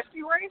watch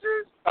Rescue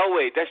Rangers? Oh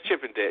wait, that's Chip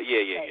and Dale.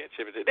 Yeah.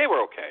 Chip and Dale. They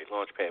were okay.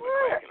 Launchpad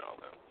McQuack and all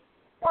that.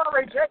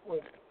 Monterey Jack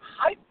was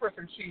hyped for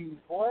some cheese,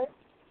 boy.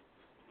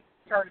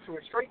 Turned into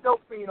a straight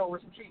dope fiend over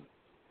some cheese.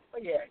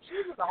 But yeah,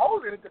 cheese with the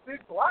holes in it, the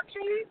big block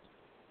cheese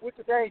with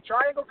the dang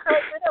triangle cut,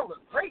 man, that was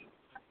great.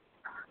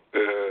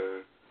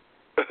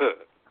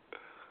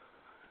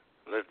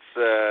 Let's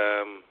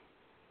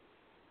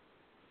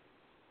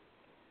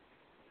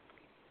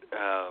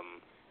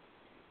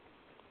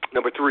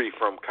number 3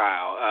 from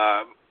Kyle.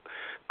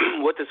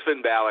 What does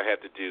Finn Balor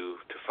have to do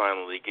to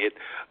finally get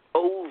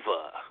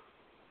over?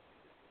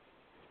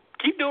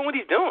 Keep doing what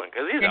he's doing,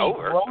 because he's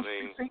over. Grow 6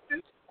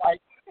 inches?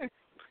 Like,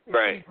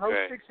 right,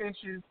 grow 6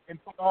 inches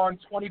and put on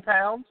 20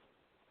 pounds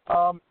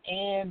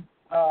and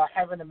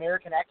have an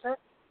American accent?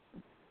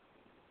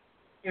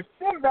 If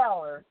Finn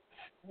Balor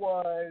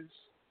was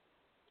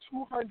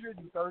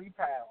 230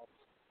 pounds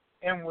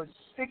and was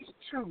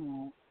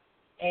 6'2",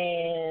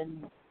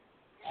 and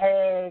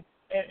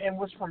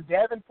was from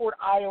Davenport,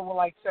 Iowa,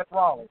 like Seth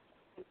Rollins,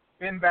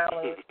 Finn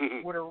Balor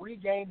would have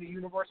regained the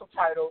Universal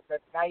title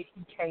that night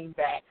he came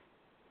back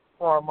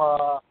from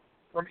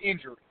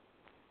injury.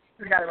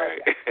 He got it right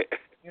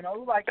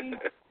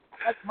back.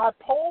 My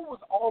poll was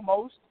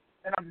almost,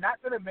 and I'm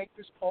not going to make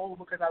this poll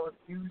because I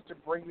refuse to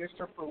bring this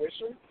to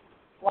fruition.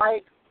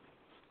 Like,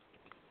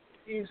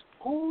 is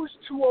who's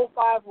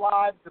 205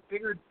 Live the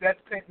bigger death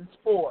sentence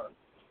for,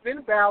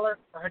 Finn Balor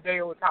or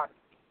Hideo Itami?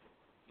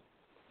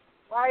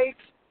 Like,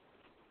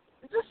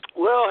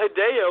 well,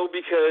 Hideo,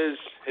 because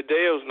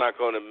Hideo's not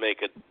going to make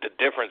the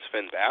difference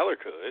Finn Balor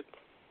could.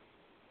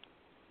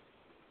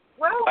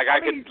 Well, I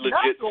could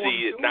legit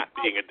see it not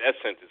being a death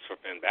sentence for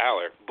Finn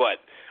Balor, but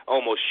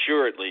almost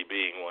assuredly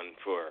being one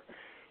for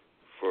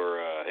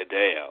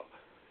Hideo.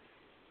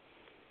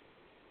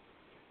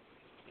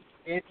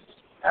 It's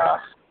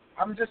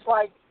I'm just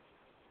like,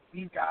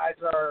 these guys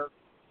are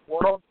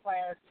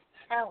world-class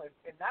talent,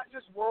 and not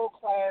just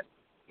world-class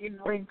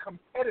in-ring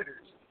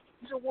competitors.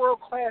 These are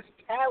world-class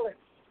talent.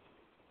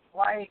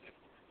 Like,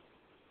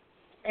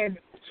 and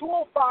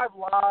 205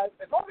 Live,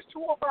 as long as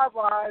 205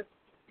 Live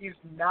is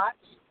not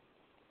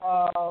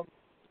a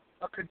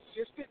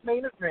consistent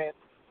main event,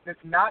 does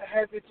not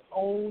have its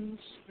own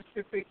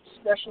specific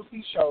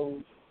specialty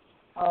shows,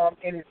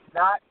 and it's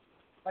not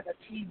like a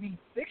TV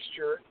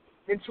fixture,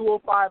 then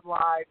 205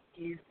 Live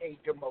is a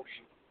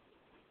demotion.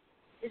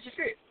 It's just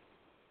it.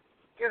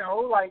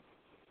 Like.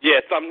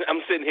 Yes,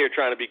 I'm sitting here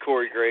trying to be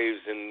Corey Graves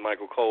and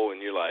Michael Cole,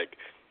 and you're like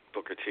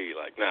Booker T.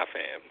 Like, nah,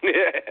 fam.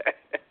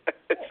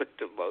 It's a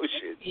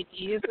demotion. It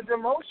is a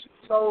demotion.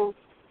 So,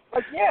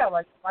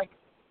 like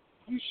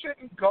you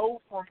shouldn't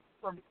go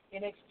from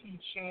NXT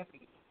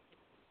champion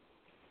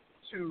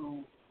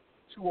to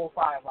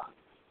 205 Live.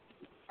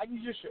 Like,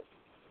 you just should.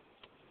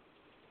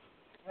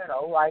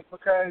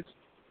 Because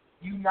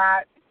you're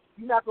not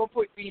gonna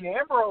put Dean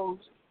Ambrose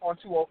on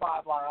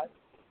 205 Live,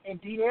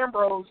 and Dean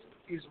Ambrose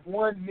is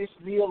one missed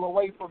meal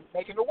away from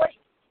making the weight.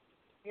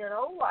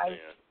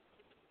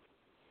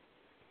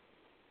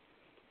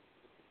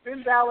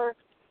 Finn Balor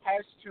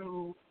has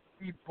to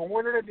be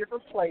born in a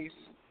different place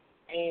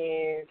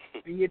and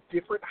be a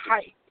different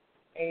height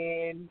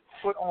and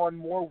put on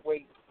more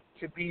weight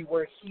to be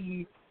where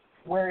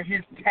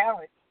his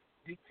talent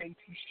dictates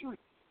he should.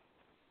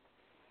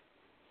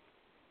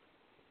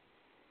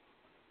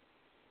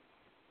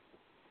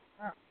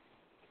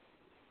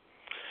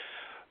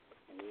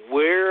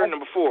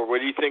 Number 4, where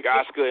do you think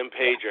Asuka and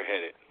Paige are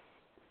headed?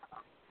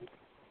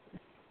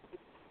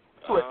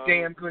 To a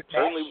damn good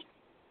match.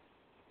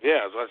 Yeah,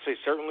 I was about to say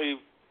certainly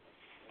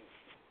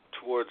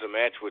towards a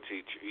match with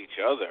each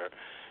other.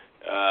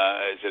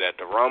 Is it at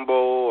the Rumble,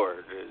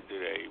 or do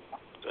they?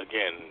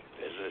 Again,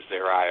 is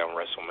their eye on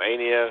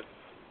WrestleMania?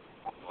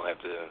 We'll have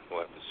to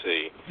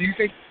see. Do you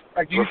think?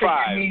 Do you think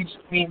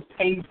it needs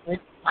Paige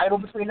title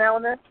between now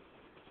and then?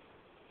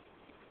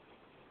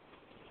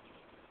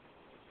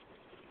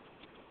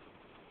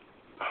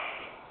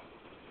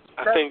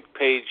 I think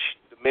Paige,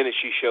 the minute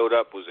she showed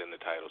up, was in the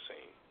title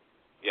scene.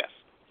 Yes.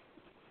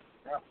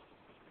 Yeah.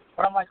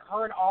 But I'm like,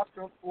 her and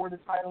Asuka for the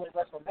title at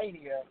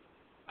WrestleMania.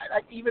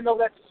 Even though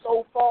that's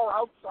so far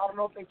out, so I don't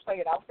know if they play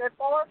it out that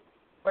far.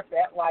 But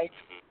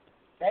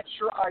that's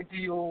your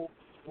ideal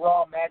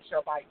Raw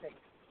matchup, I think.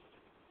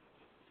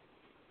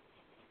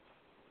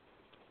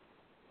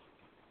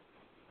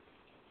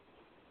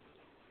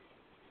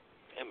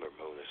 Ember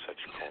Moon is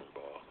such a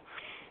cornball.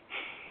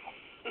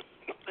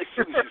 As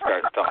soon as she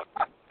starts talking.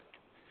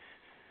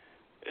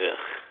 Ugh.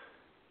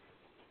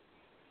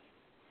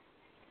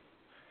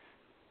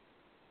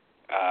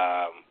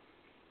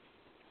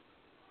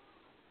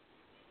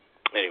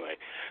 Anyway,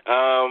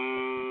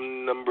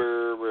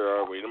 where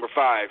are we? Number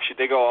 5. Should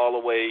they go all the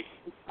way?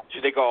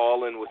 Should they go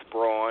all in with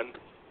Braun,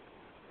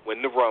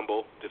 win the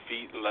Rumble,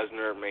 defeat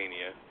Lesnar at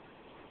Mania?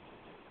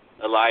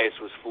 Elias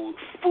was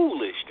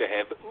foolish to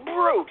have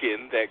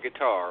broken that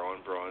guitar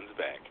on Braun's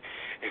back.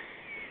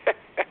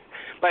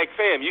 Like,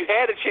 fam, you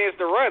had a chance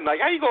to run. Like,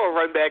 how you going to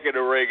run back in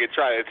the ring and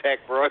try to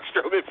attack Braun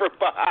Strowman from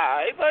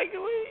behind? Like,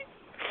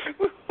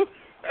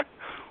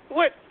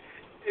 what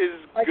is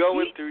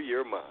going through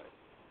your mind?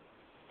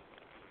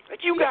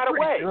 Like, you got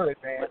away. Good,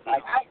 man.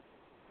 Like,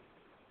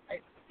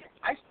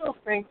 I still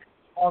think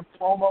on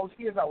promos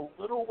he has a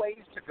little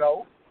ways to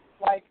go.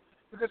 Like,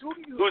 because who's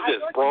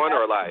this, Braun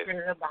or Elias?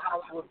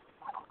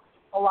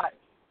 Elias.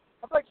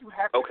 I feel like you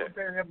have to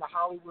compare him to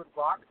Hollywood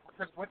Rock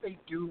because what they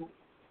do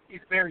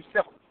is very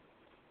similar.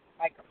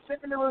 Like, I'm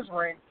sitting in his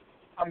ring,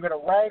 I'm going to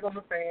rag on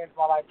the fans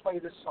while I play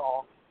this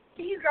song.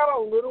 He's got a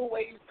little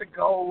ways to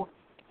go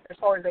as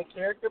far as that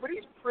character, but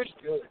he's pretty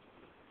good.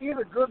 He has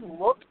a good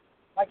look.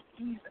 Like,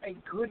 he's a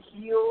good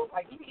heel.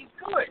 Like, he's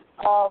good.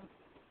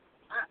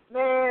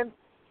 Man,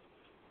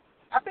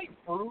 I think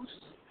Bruce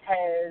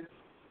and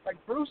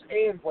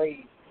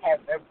Wade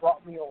have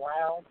brought me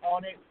around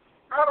on it.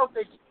 I don't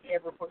think he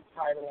ever put the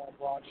title on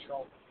Braun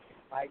Strowman.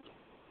 Like,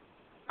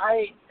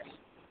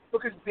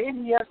 because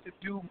then he has to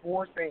do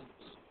more things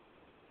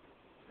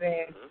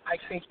than I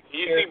think.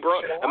 You see,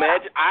 Braun.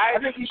 Imagine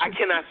I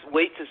cannot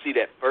wait to see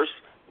that first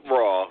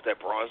Raw that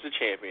Braun's the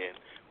champion,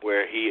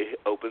 where he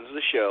opens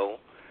the show,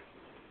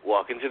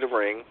 walk into the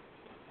ring,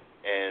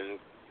 and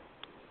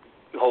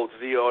holds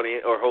the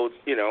audience or holds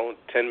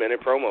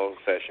 10-minute promo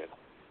session.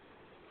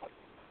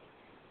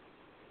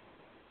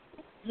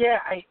 Yeah,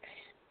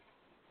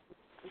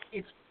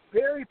 it's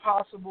very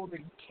possible that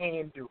he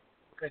can do it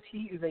because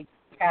he is a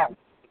talent.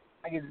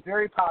 Like, it's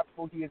very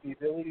possible he has the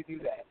ability to do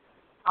that.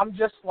 I'm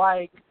just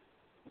like,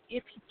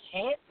 if he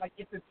can't, like,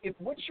 if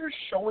what you're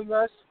showing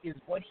us is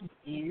what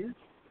he is,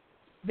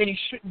 then he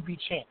shouldn't be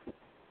champion.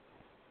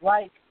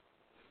 Like,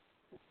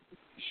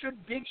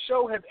 should Big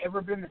Show have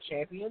ever been the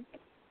champion?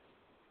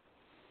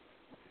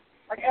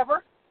 Like,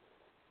 ever?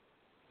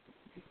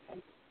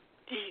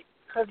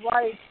 Because,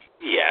 like...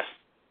 Yes.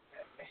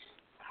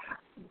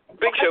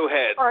 Big Show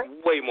had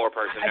way more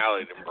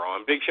personality than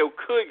Braun. Big Show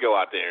could go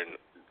out there and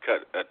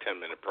cut a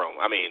 10-minute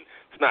promo. I mean,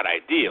 it's not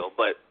ideal,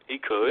 but he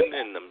could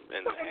in the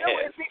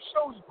head. Big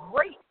Show's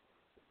great.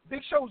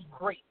 Big Show's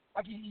great.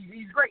 Like,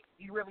 he's great.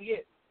 He really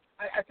is.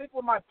 I think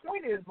what my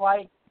point is,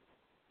 like,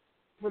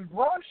 when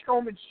Braun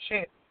Strowman's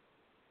champion,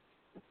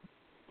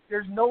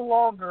 there's no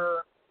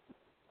longer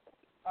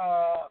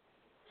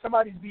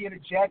somebody's being a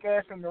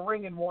jackass in the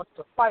ring and wants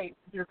to fight.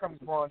 Here comes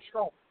Braun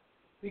Strowman.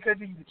 Because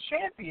he's the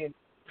champion,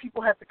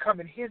 people have to come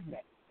in his name.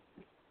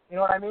 You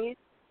know what I mean?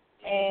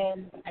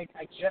 And I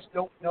just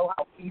don't know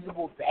how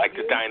feasible that is. Like,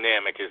 the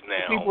dynamic is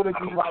now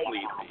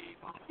completely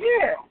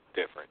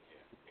different.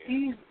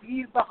 Yeah.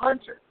 He's the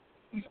hunter.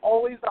 He's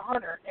always the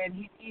hunter, and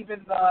he's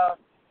even the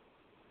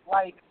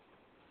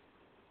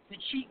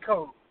cheat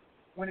code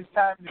when it's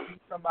time to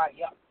beat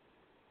somebody up.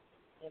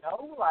 You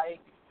know, like,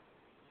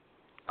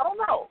 I don't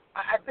know.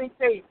 I think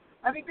they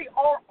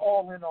are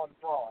all in on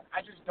Braun.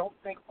 I just don't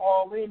think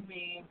all in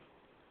means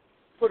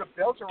put a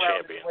belt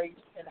around his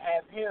waist and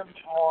have him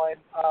on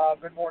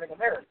Good Morning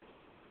America.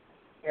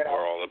 You know?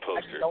 Or all the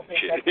posters.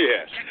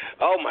 Yeah.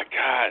 Oh my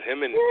God,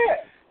 him and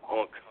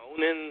on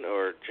Conan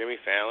or Jimmy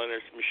Fallon or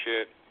some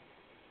shit.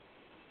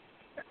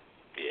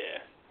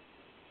 Yeah.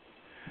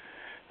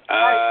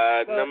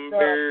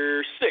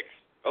 Number 6.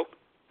 Oh,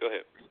 go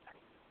ahead.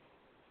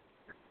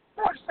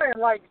 I'm just saying,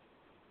 like,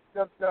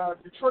 the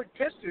Detroit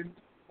Pistons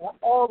were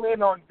all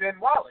in on Ben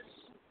Wallace,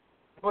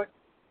 but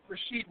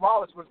Rasheed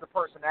Wallace was the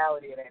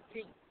personality of that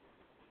team.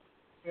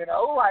 You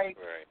know, like,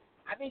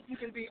 I think you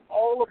can be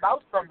all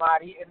about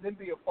somebody and then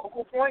be a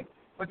focal point,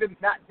 but then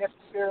not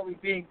necessarily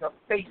being the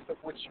face of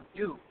what you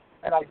do.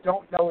 And I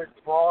don't know if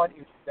Braun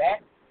is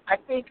that. I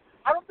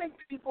don't think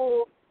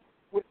people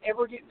would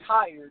ever get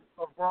tired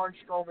of Braun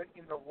Strowman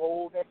in the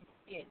role that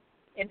he's in.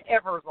 And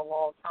ever is a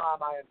long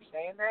time, I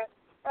understand that.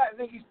 I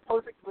think he's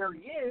perfect where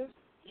he is.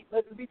 He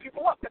doesn't beat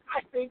people up. But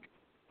I think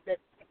that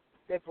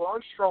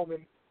Braun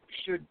Strowman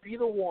should be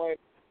the one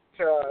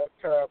to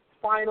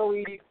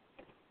finally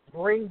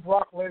bring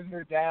Brock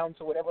Lesnar down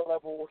to whatever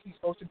level he's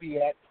supposed to be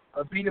at,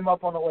 or beat him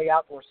up on the way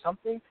out or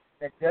something.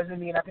 That doesn't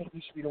mean I think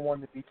he should be the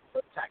one to beat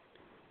the tag.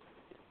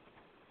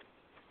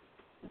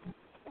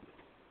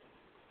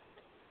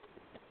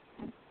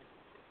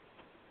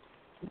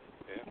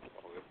 Yeah,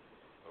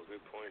 all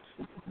good points.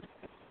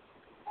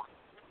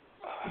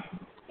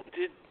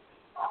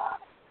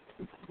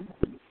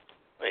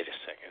 Wait a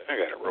second. I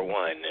gotta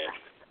rewind that.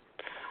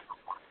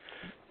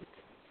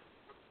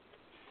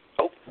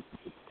 Oh.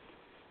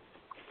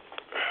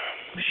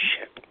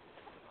 Shit.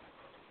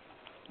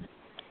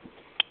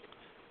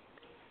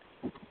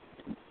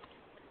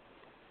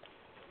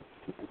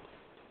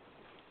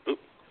 Oop,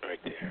 right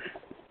there.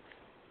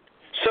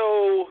 So,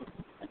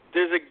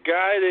 there's a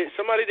guy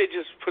somebody they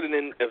just put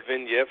in a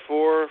vignette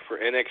for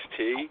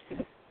NXT.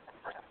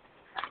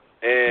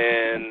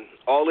 And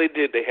all they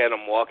did, they had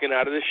him walking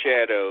out of the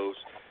shadows.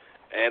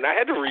 And I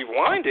had to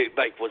rewind it.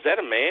 Like, was that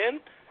a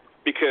man?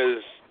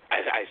 Because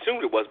I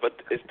assumed it was,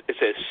 but it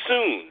says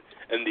soon.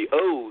 And the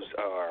O's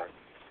are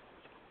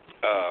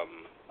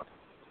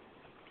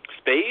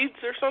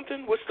spades or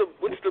something? What's the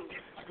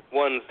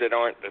ones that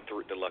aren't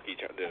the lucky,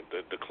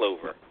 the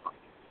clover?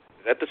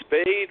 Is that the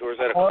spade or is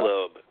that a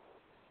club?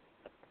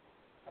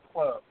 A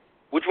club.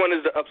 Which one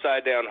is the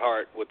upside down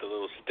heart with the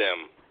little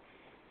stem?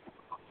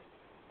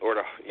 Or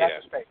the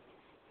That's a spade.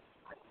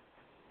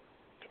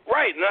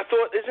 Right, and I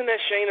thought, isn't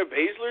that Shayna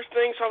Baszler's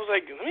thing? So I was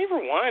like, let me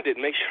rewind it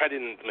and make sure I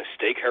didn't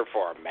mistake her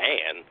for a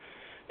man,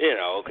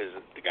 because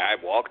the guy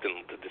walked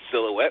and the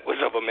silhouette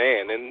was of a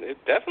man, and it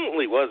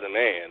definitely was a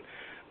man.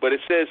 But it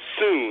says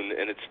soon,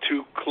 and it's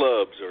two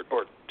clubs or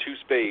two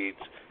spades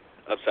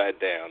upside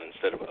down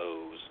instead of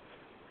O's.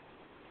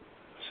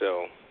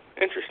 So,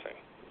 interesting.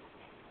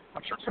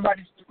 I'm sure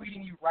somebody's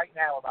tweeting you right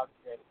now about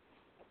that.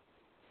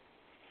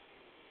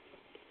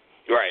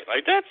 Right,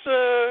 like that's,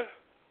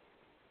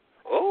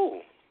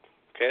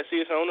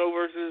 Cassius Ohno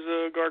versus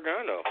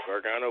Gargano.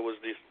 Gargano was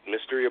the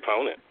mystery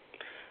opponent.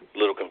 A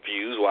little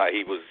confused why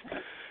he was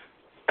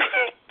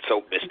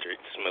so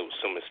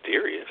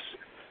mysterious.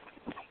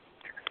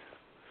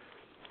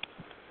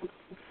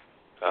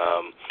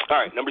 All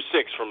right, number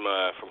 6 from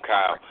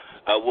Kyle.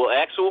 Will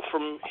Axel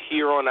from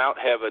here on out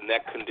have a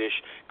neck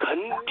condition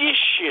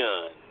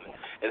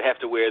and have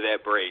to wear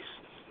that brace?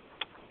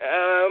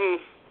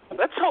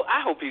 I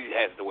hope he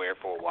has to wear it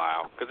for a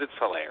while because it's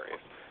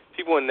hilarious.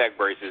 People in neck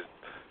braces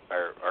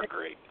are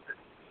great.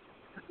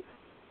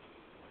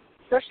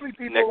 Especially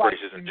people neck like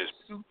braces are just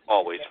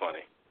always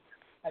funny.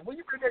 Like when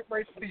you wear neck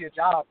braces to your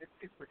job, it's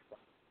pretty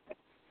funny.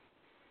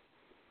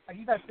 Like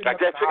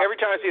every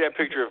time I see that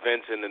picture of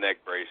Vince in the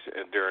neck brace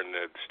during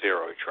the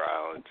steroid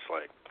trial, it's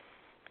like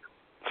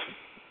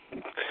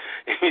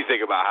you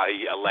think about how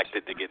he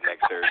elected to get neck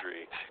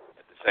surgery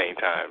at the same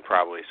time,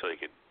 probably so he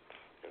could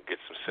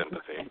get some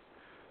sympathy.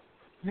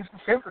 Get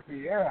some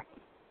sympathy, yeah.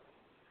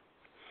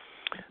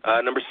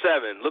 Number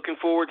 7, looking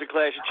forward to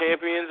Clash of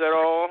Champions at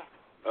all,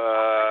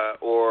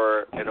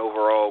 or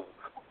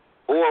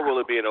will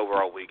it be an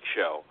overall week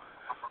show?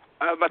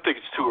 I think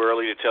it's too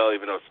early to tell,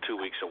 even though it's 2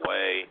 weeks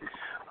away.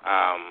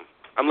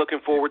 I'm looking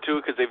forward to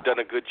it because they've done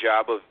a good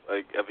job of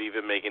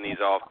even making these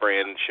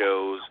off-brand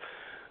shows,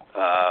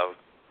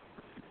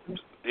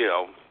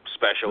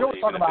 special,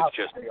 even if it's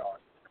just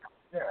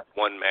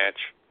one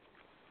match.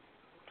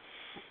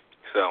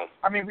 So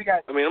I'm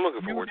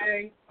looking forward to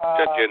it.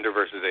 Just Jinder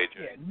versus AJ.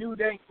 Yeah, New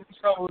Day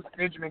shows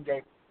Benjamin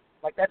Gable.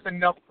 Like that's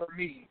enough for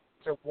me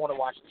to want to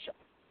watch the show.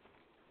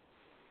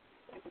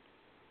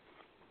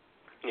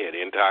 Yeah,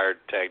 the entire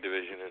tag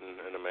division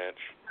in a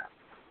match.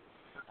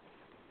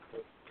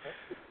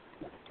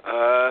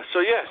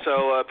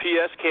 So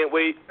P.S. Can't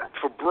wait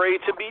for Bray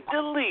to be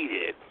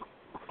deleted.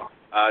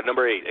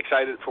 Number 8,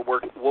 excited for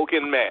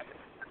Woken Matt.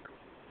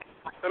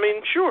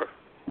 Sure.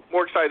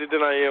 More excited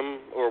than I am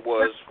or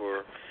was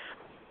for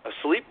a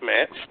sleep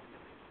match.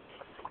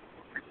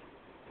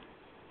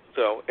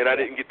 So, and I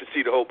didn't get to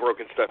see the whole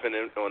broken stuff on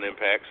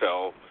Impact,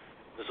 so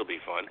this will be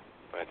fun,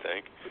 I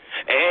think.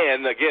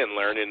 And again,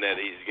 learning that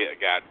he's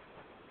got,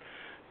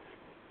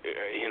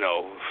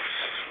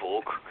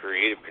 full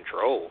creative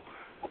control,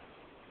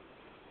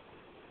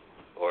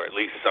 or at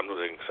least something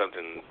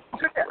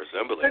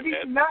resembling that.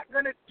 He's not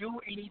gonna do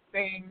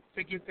anything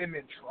to get them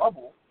in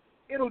trouble.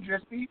 It'll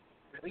just be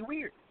really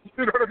weird.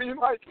 You know what I mean?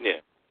 Like, yeah.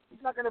 He's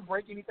not going to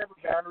break any type of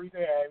boundaries they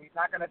have. They're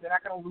not going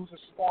to lose a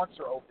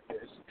sponsor over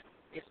this.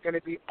 It's going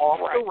to be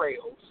off the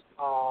rails.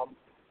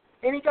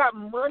 And he got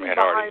money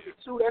behind it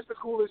too. That's the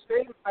coolest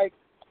thing. Like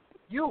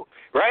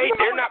Right?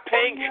 They're not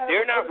paying.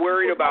 They're not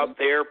worried about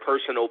their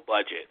personal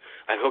budget.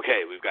 Like,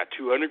 okay, we've got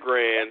 $200,000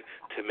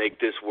 to make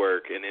this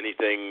work, and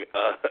anything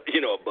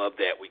above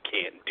that we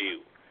can't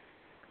do.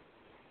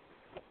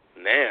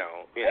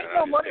 Now,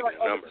 no money like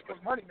other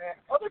people's money, man.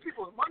 Other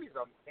people's money is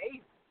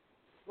amazing.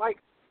 Like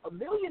 $1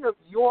 million of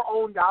your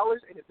own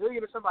dollars and $1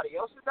 million of somebody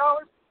else's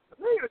dollars,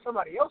 $1 million of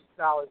somebody else's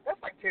dollars,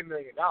 that's like $10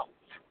 million.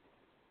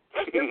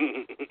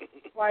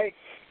 Like,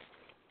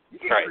 you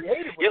get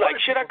creative. You're like,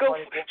 should I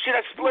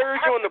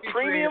splurge on the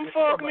premium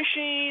fog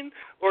machine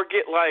or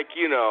get like,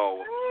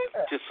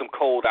 just some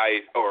cold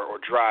ice or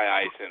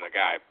dry ice and a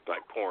guy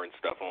like pouring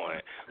stuff on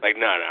it? Like,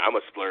 no, I'm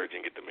gonna splurge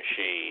and get the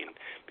machine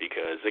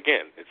because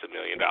again, it's $1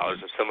 million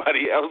of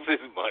somebody else's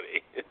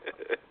money.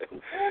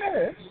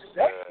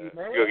 Sexy,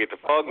 man. You go get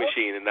the fog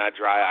machine and not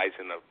dry ice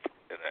in a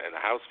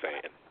house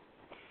fan.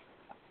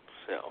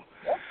 So,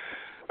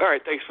 all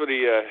right, thanks for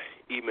the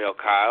email,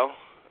 Kyle.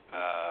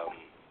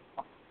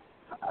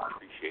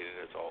 Appreciate it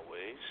as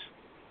always.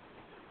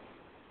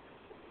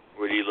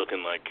 What are you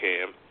looking like,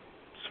 Cam?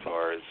 As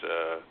far as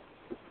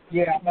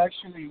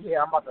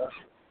I'm about to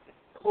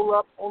pull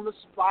up on the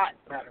spot.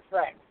 Matter of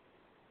fact.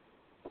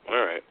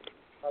 All right.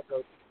 I'll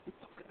go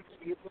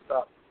see what's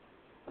up.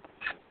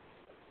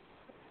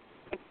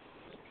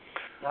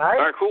 All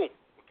right, cool.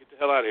 Get the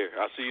hell out of here.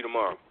 I'll see you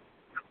tomorrow.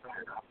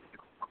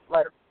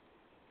 Later.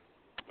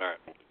 All right.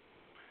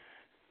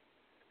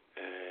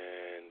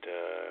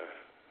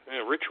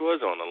 And Rich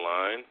was on the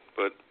line,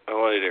 but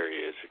there he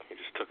is. He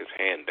just took his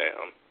hand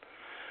down.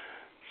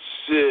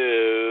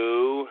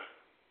 So,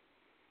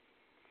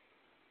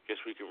 guess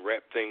we can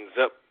wrap things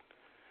up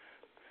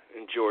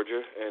in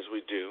Georgia as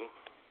we do.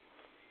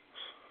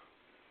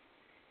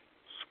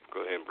 So go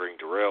ahead and bring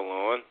Darrell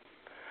on.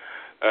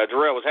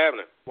 Darrell, what's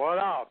happening? What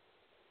up?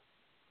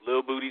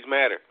 Little booties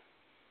matter.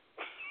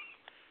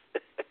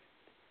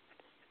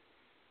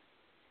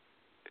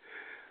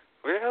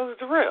 Where the hell is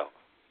Darrell?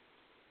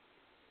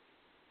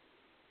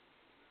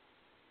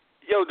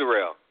 Yo,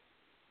 Darrell.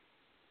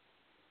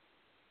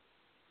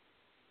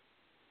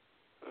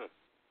 Let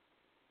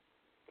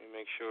me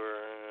make sure.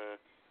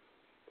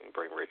 Let me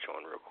bring Rich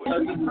on real quick. You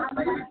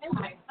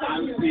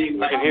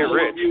can hear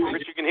Rich.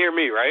 Rich, you can hear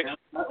me, right?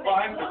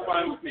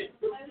 Fine with me.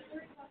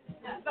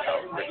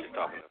 Oh, Rich is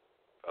talking to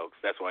folks.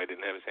 That's why he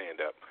didn't have his hand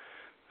up.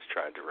 Let's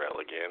try Darrell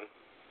again.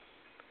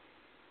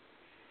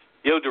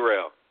 Yo,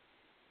 Darrell.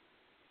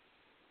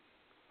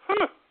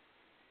 Huh.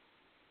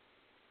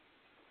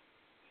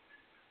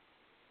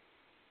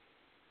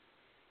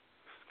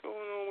 What's going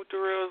on with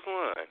Darrell's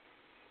line?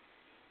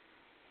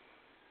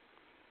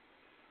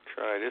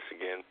 Try this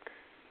again.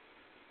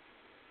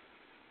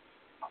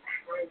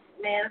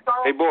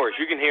 Hey, Boris,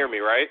 you can hear me,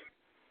 right?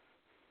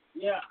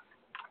 Yeah.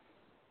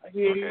 I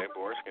hear you. Okay,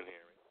 Boris can hear me.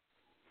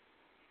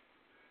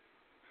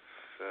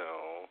 So.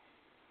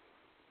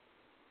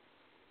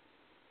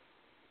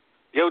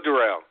 Yo,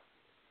 Darrell.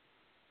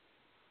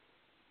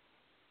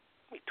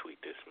 Let me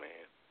tweet this,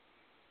 man.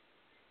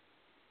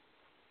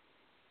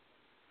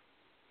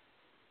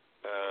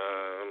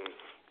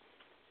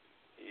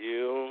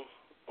 You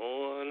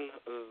on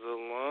the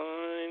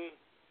line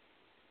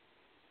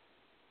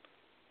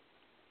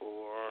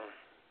or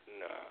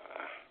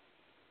nah?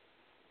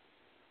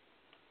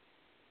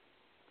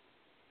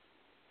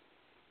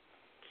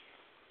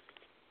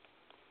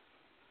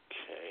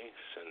 Okay,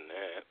 send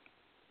that.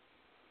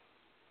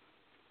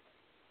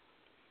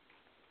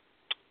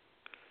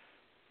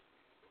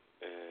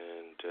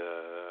 And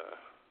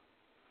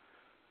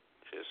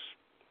just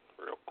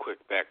real quick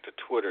back to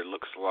Twitter.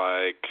 Looks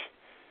like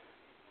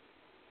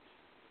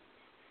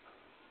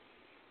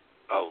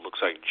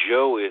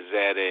Joe is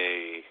at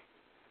a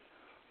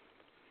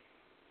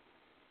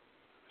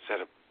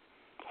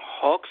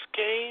Hawks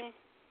game?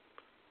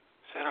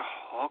 Is that a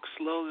Hawks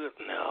logo?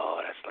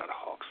 No, that's not a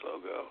Hawks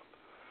logo.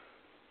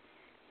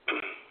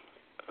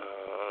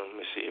 Let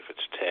me see if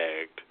it's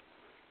tagged.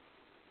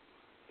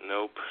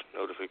 Nope,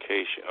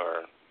 notification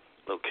or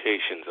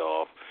location's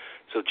off.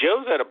 So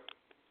Joe's at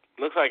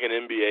looks like an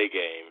NBA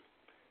game.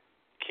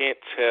 Can't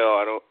tell.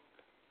 I don't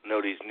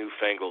know these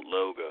newfangled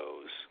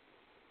logos.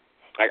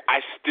 Like,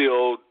 I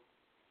still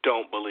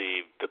don't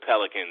believe the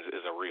Pelicans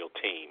is a real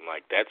team.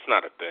 Like, that's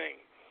not a thing.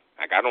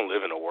 Like, I don't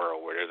live in a world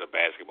where there's a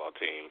basketball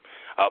team,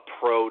 a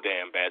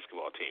pro-damn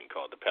basketball team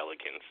called the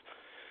Pelicans.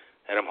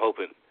 And I'm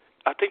hoping,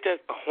 I think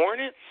that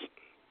Hornets?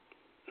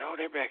 No,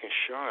 they're back in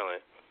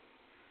Charlotte.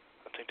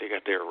 I think they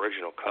got their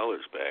original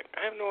colors back.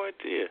 I have no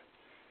idea.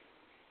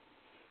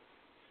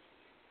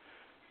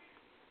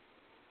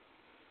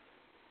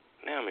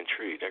 Now I'm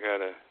intrigued. I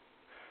gotta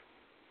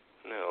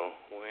know,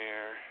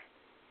 where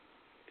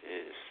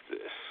is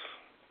this?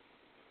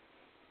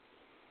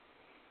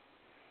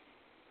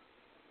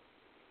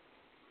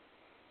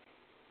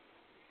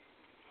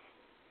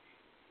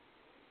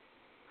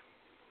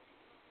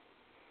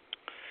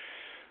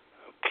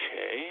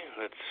 Okay,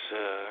 let's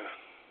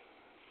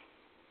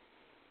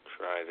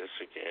try this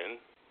again.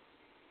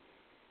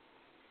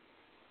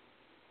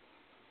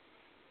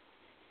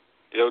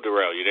 Yo,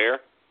 Darrell, you there?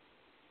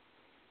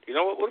 You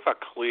know what? What if I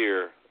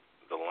clear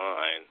the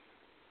line?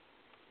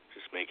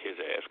 Just make his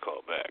ass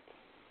call back.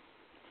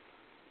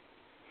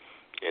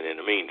 And in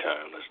the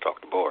meantime, let's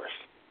talk to Boris.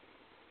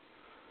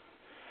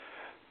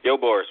 Yo,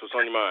 Boris, what's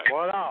on your mind?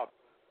 What up?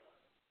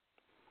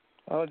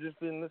 I've just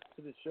been listening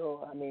to the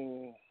show. I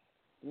mean,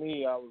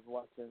 me, I was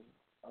watching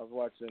I was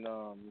watching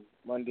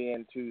Monday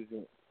and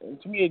Tuesday,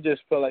 and to me it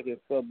just felt like it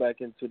fell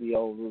back into the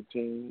old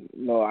routine.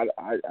 You know,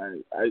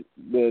 the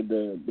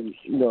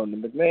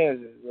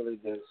McMahons is really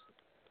just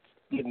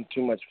getting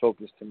too much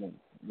focus to me.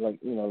 Like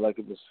like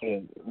it was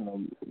said,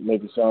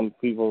 maybe some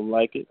people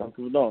like it, some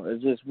people don't.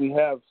 It's just we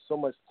have so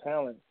much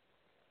talent.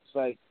 It's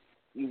like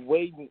you're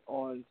waiting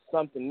on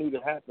something new to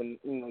happen.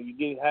 You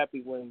get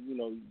happy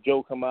when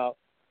Joe come out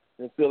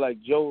and feel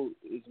like Joe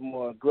is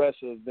more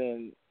aggressive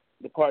than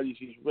the parties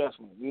he's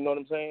wrestling. You know what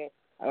I'm saying?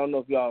 I don't know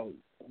if y'all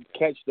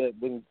catch that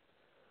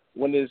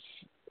when this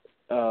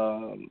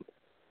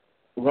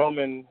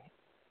Roman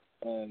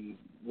and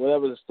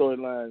whatever the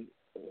storyline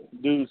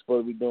dude's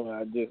supposed to be doing,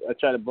 I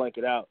try to blank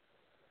it out.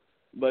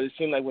 But it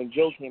seemed like when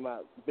Joe came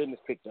out, business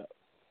picked up.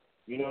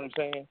 You know what I'm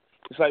saying?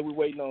 It's like we're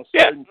waiting on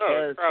certain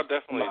characters. The crowd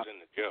definitely is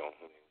into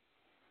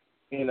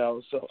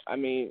Joe. So I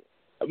mean,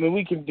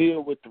 we can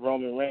deal with the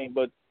Roman Reigns,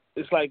 but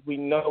it's like we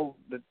know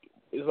that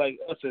it's like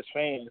us as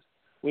fans.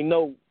 We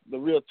know the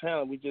real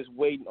talent. We're just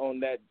waiting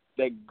on that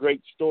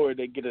great story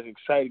that get us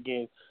excited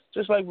again.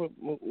 Just like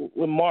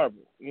with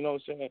Marvel, you know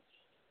what I'm saying?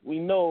 We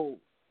know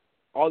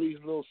all these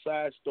little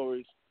side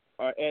stories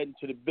are adding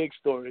to the big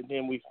story, and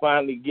then we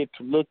finally get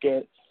to look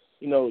at,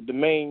 the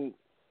main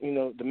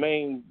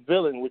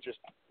villain, which is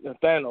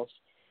Thanos.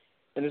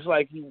 And it's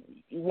like you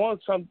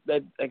want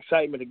that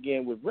excitement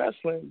again with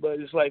wrestling, but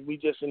it's like we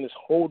just in this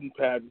holding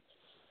pattern,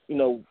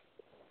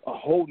 a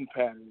holding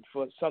pattern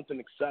for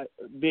something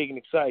big and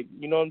exciting.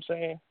 You know what I'm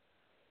saying?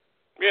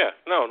 Yeah,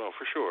 no,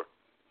 for sure.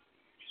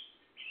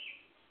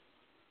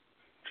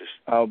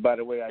 Oh, by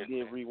the way, I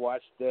did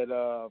rewatch that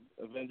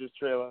Avengers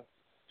trailer.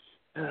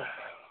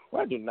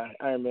 Why do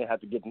Iron Man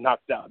have to get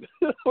knocked out?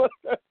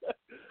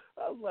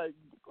 I was like,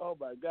 oh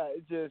my God!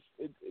 The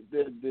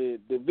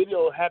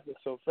video happened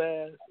so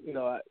fast, and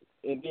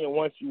then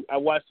I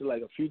watched it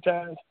like a few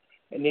times,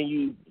 and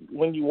then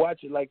when you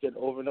watch it like that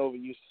over and over,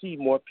 you see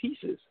more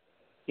pieces.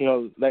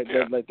 Like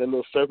that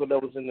little circle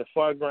that was in the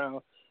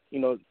foreground.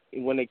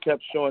 When they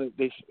kept showing it,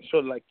 they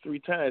showed it like 3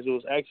 times. It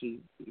was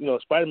actually,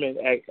 Spider-Man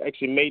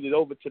actually made it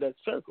over to that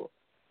circle.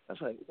 I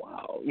was like,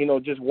 wow,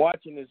 just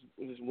watching this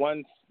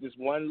one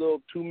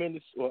little 2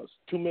 minutes or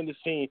 2 minute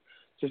scene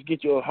just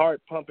get your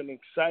heart pumping,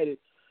 excited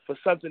for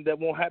something that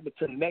won't happen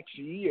till next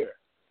year.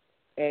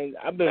 And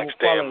I've been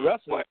following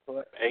wrestling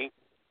for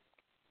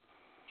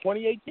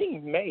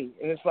 2018 May,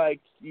 and it's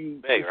like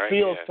you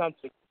feel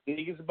something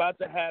big is about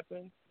to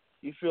happen.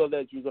 You feel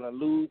that you're gonna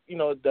lose,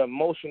 the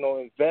emotional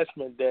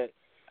investment that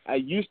I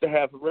used to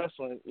have for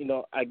wrestling.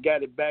 I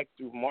got it back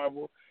through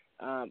Marvel.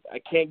 I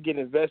can't get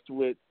invested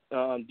with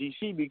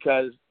DC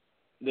because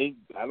I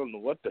don't know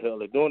what the hell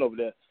they're doing over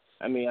there.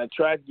 I mean, I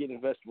tried to get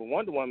invested with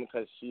Wonder Woman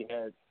because she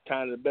had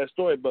kind of the best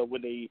story, but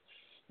when they,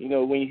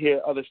 when you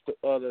hear other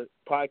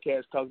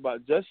podcasts talk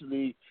about Justice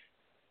League,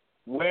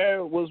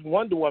 where was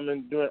Wonder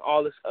Woman doing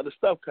all this other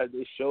stuff? Because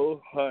they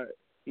show her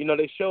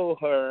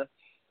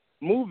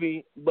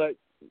movie, but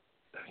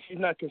she's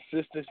not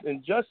consistent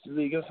in Justice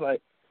League. It's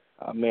like,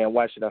 oh man,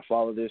 why should I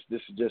follow this?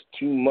 This is just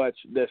too much.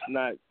 That's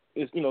not,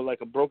 it's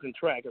like a broken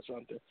track or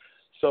something.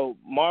 So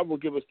Marvel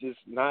give us this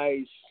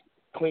nice,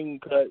 clean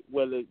cut,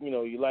 whether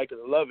you like it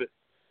or love it,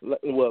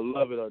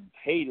 love it or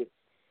hate it.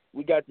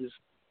 We got this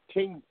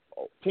 10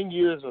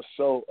 years or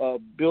so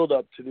of build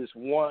up to this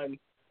one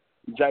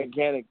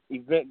gigantic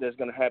event that's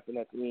going to happen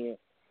at the end.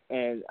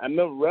 And I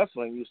remember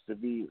wrestling used to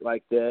be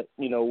like that,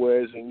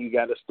 whereas when you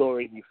got a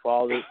story and you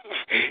follow it.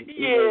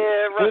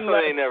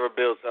 Wrestling ain't never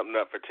built something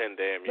up for 10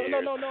 damn years.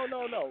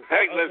 No.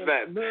 Heck, let's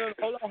not.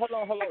 Hold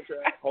on,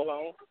 Trav. Hold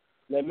on.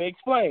 Let me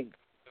explain.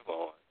 Come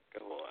on.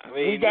 I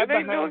mean, we got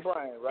behind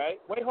Brian, right?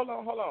 Wait, hold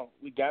on.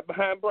 We got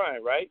behind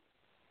Brian, right?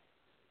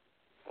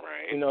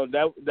 Right.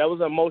 That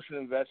was an emotional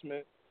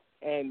investment.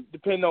 And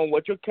depending on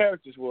what your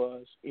characters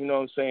was, you know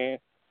what I'm saying,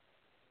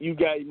 you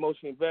got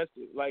emotionally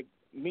invested. Like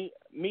me,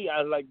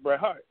 I like Bret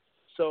Hart.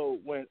 So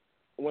when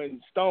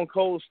Stone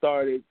Cold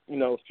started,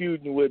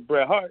 feuding with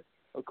Bret Hart,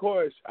 of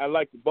course, I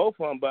liked both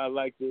of them, but I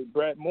liked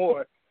Bret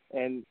more.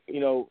 And,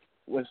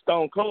 when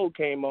Stone Cold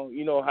came on,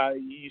 how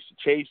he used to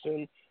chase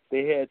him.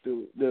 They had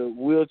the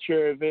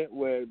wheelchair event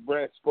where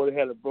Bret supposed to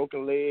have a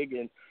broken leg,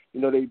 and,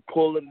 they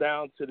pulled him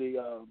down to the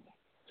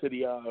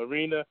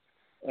arena.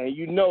 And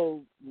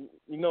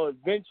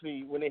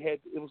eventually when they had,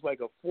 it was like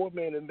a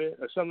 4-man event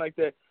or something like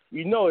that,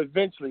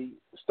 eventually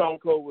Stone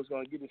Cold was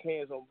going to get his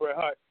hands on Bret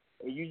Hart,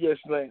 and you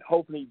just like,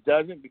 hopefully he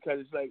doesn't, because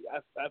it's like, I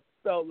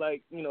felt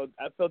like,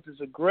 I felt this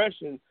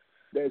aggression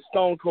that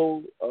Stone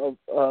Cold,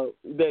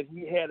 that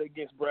he had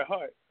against Bret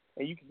Hart,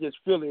 and you could just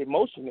feel the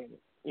emotion in it,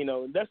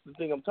 and that's the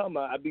thing I'm talking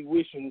about. I be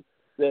wishing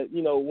that,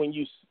 when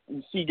you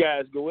see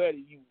guys go at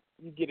it, you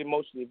get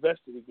emotionally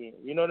invested again,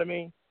 you know what I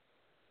mean?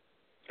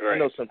 Right. I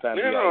know sometimes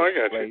I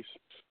got you.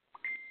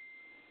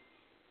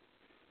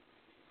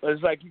 But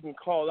it's like you can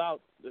call out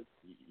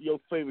your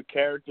favorite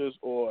characters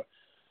or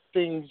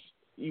things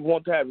you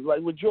want to have.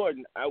 Like with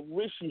Jordan, I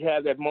wish he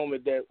had that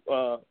moment that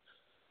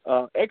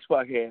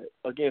X-Pac had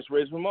against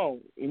Razor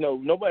Ramon.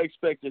 Nobody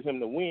expected him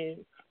to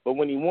win, but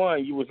when he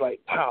won, you was like,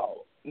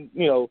 wow.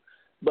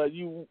 But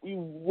you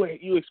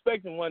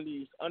expecting one of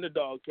these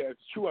underdog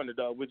characters, true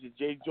underdog, which is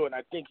Jay Jordan.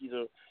 I think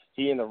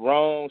he in the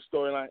wrong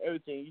storyline,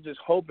 everything. You're just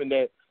hoping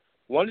that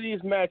one of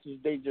these matches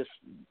they just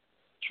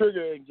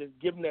trigger and just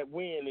give him that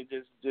win and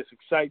just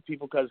excite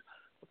people because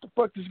what the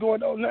fuck is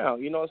going on now?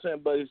 You know what I'm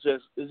saying? But it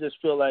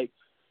just feel like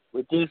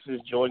with this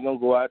is Jordan gonna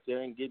go out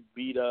there and get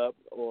beat up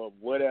or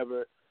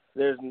whatever.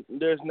 There's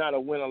not a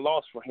win or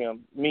loss for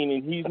him.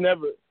 Meaning he's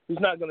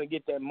not gonna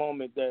get that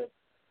moment that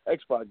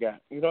X-Pac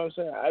got. You know what I'm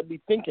saying? I'd be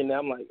thinking that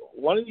I'm like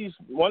one of these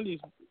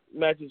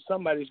matches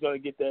somebody's gonna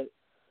get that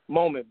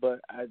moment, but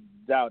I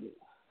doubt it.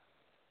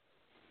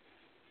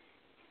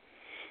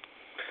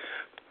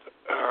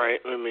 All right,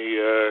 let me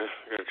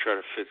gonna try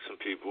to fit some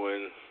people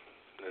in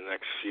the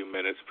next few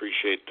minutes.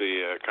 Appreciate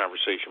the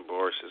conversation,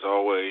 Boris, as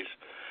always.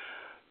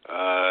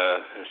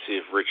 Let's see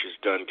if Rich is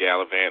done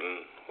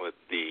gallivanting with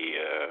the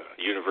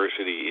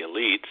university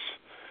elites.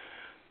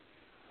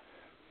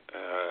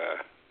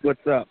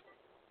 What's up?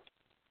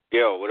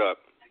 Yo, what up?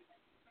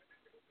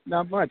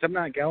 Not much. I'm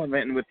not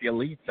gallivanting with the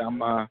elites.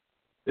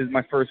 This is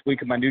my first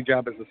week of my new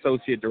job as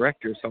associate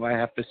director, so I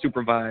have to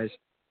supervise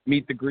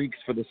Meet the Greeks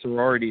for the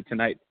sorority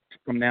tonight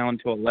from now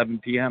until 11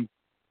 p.m.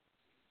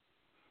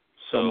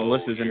 So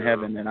Melissa's in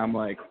heaven, and I'm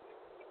like,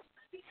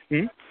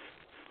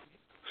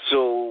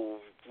 So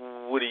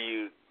what do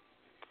you,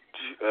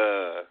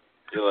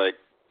 you're like?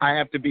 I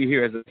have to be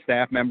here as a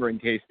staff member in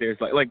case there's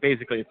like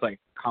basically it's like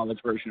a college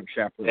version of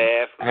chaperone.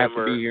 I have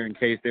to be here in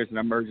case there's an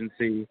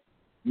emergency.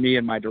 Me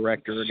and my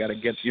director got to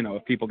get,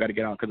 if people got to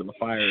get out because of a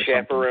fire. Or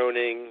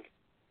chaperoning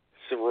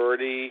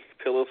sorority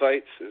pillow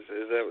fights? Is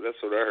that's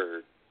what I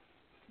heard?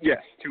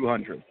 Yes,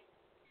 200.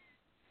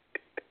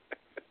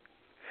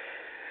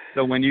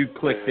 So when you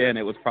clicked in,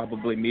 it was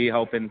probably me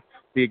helping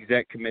the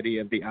exec committee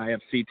of the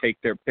IFC take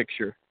their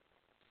picture.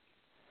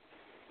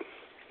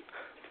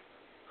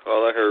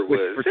 All I heard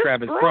was for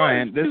Travis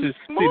Bryant. This is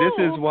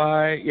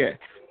why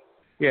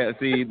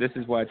this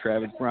is why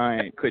Travis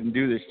Bryant couldn't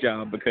do this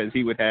job because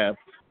he would have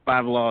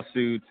 5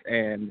 lawsuits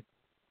and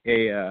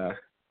a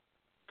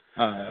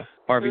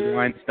Harvey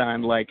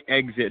Weinstein like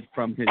exit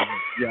from his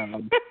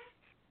job.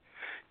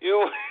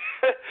 You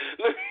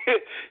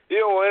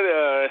don't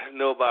want to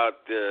know about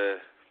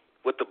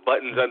what the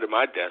buttons under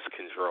my desk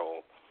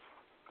control.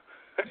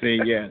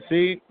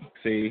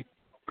 See,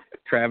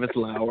 Travis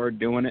Lauer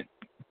doing it.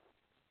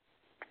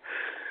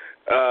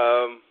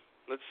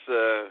 Let's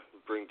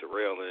bring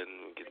Darrell in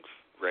and we can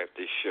wrap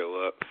this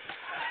show up.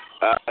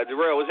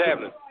 Darrell, what's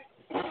happening?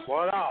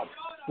 What up?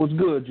 What's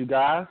good, you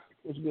guys?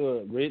 What's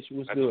good, Rich?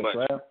 What's good,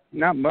 Trav?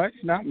 Not much.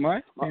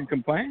 Can't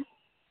complain.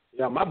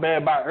 Yeah, my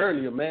bad about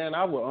earlier, man.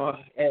 I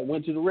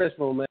went to the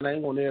restroom, man. I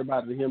ain't want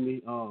everybody to hear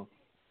me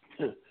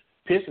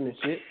pissing and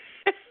shit.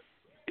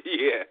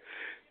 Yeah.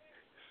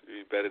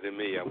 You're better than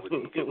me. I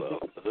wouldn't give a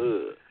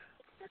hood.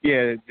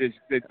 Yeah, if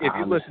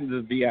you listen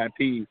to the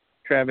VIP,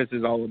 Travis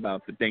is all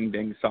about the ding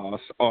ding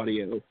sauce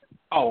audio.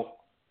 Oh,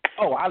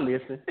 I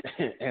listen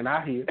and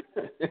I hear.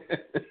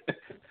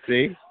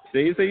 See, so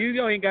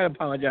you ain't got to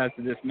apologize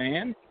to this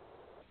man.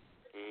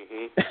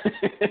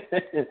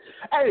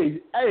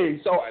 Hey,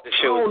 so I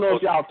don't know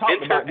if y'all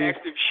talked about this.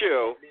 Interactive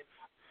show.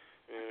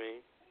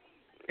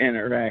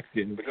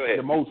 Interactive. But go ahead.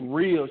 The most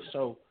real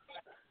show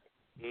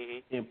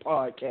in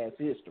podcast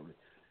history.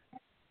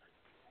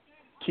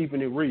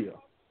 Keeping it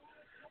real.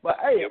 But,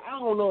 hey, I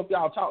don't know if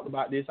y'all talked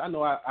about this. I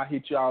know I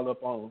hit y'all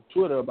up on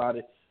Twitter about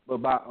it, but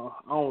about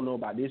I don't know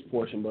about this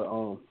portion, but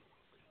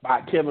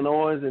about Kevin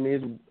Owens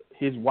and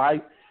his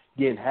wife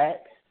getting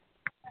hacked,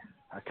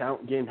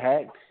 account getting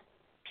hacked.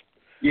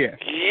 Yeah.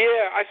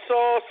 Yeah, I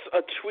saw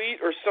a tweet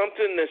or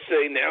something that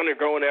say now they're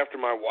going after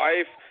my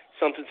wife,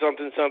 something.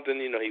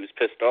 He was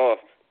pissed off,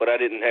 but I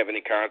didn't have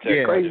any contact.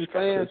 Yeah. Crazy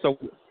fans. So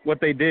what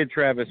they did,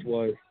 Travis,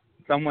 was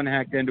someone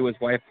hacked into his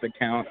wife's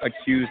account,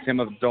 accused him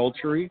of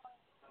adultery,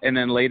 and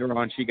then later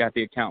on she got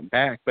the account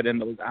back. But in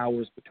those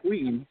hours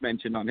between,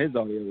 mentioned on his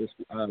audio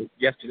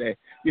yesterday,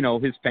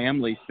 his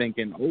family's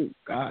thinking, oh,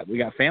 God, we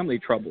got family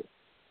trouble.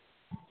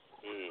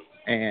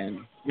 And,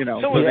 so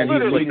then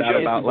he flipped out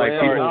about, like,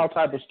 people, all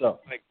type of stuff.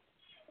 Like,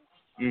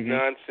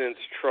 nonsense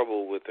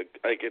trouble with it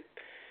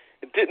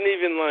didn't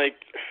even, like,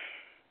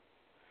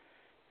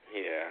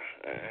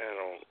 I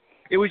don't.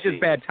 It was just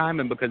bad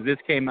timing because this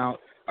came out,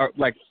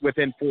 like,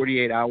 within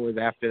 48 hours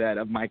after that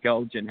of Mike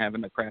Elgin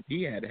having the crap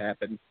he had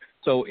happen.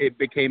 So it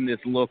became this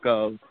look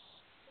of,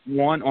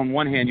 on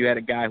one hand, you had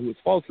a guy who was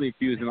falsely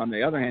accused, and on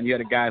the other hand, you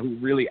had a guy who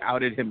really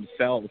outed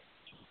himself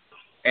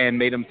and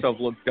made himself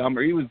look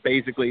dumber. He was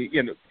basically,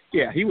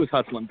 he was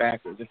hustling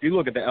backwards. If you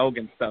look at the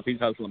Elgin stuff, he's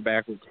hustling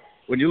backwards.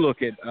 When you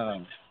look at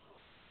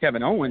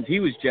Kevin Owens, he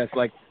was just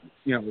like,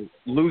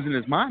 losing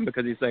his mind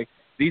because he's like,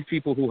 these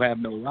people who have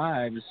no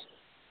lives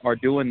are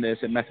doing this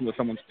and messing with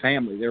someone's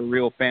family. They're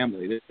real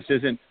family. This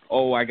isn't,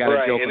 I got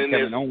a joke on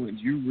Kevin Owens.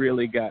 You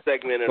really got. Go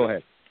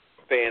ahead.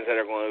 Fans that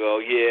are going to go,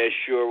 yeah,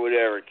 sure,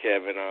 whatever,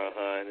 Kevin,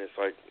 and it's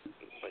like,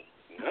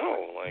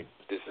 no, like,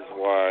 this is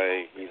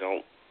why you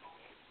don't,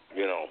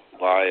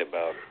 lie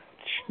about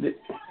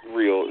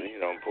real,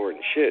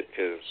 important shit,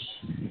 because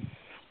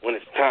when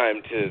it's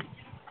time to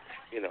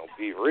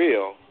be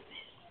real.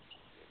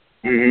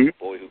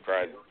 Boy who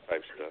cried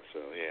type stuff. So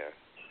yeah.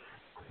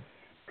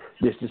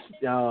 This is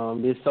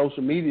this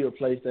social media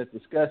place that's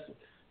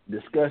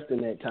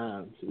disgusting at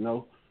times,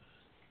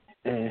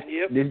 And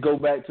this go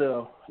back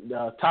to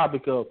the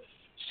topic of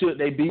should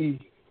they be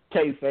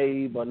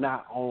kayfabe or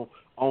not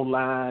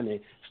online and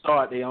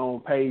start their own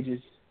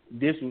pages.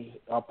 This was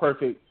a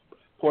perfect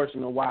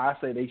portion of why I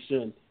say they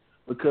shouldn't,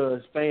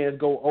 because fans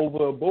go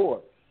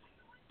overboard.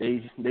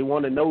 They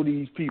want to know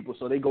these people,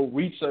 so they go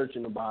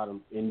researching about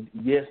them. And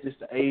yes, this is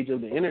the age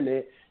of the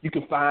internet. You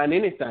can find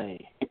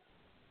anything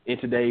in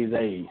today's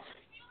age.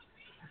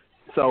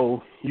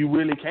 So you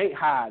really can't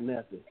hide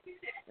nothing.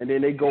 And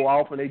then they go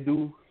off and they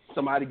do,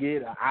 somebody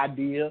get an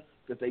idea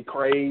because they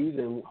crazy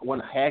and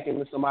want to hack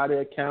into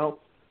somebody's account,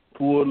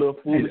 pull a little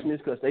foolishness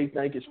because they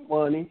think it's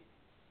funny.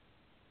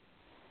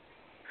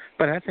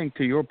 But I think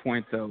to your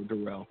point, though,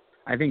 Darrell,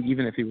 I think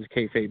even if he was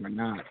kayfabe or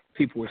not,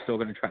 people were still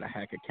going to try to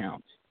hack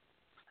accounts.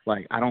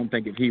 Like, I don't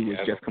think if he was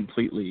just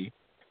completely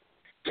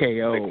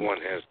KO,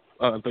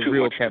 the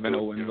real Kevin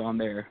Owens on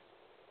there.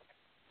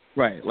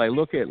 Right. Like,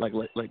 look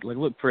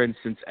for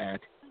instance at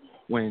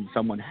when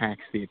someone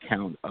hacks the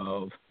account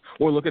of,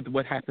 or look at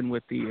what happened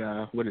with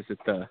the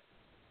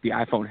the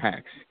iPhone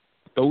hacks.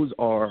 Those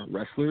are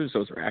wrestlers,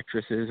 those are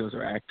actresses, those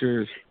are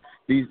actors.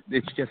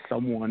 It's just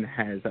someone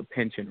has a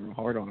penchant or a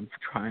hard-on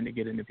for trying to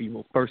get into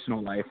people's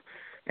personal life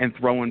and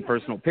throwing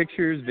personal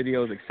pictures,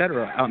 videos,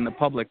 etc. out in the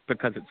public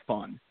because it's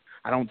fun.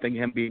 I don't think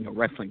him being a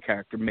wrestling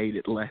character made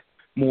it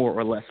more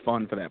or less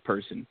fun for that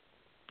person.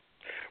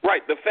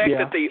 Right. The fact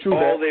that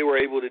they were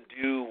able to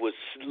do was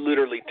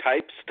literally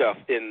type stuff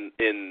in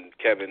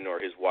Kevin or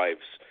his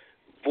wife's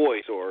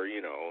voice, or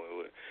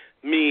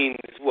means,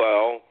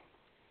 well,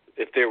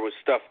 if there was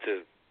stuff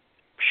to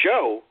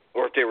show,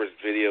 or if there was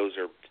videos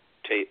or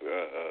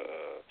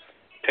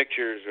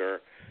pictures or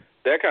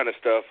that kind of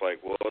stuff, like,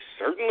 well,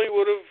 certainly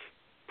would have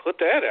put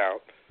that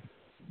out.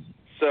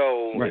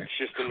 So It's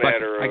just a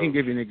matter of... I can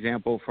give you an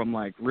example from,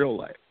 real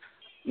life.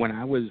 When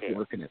I was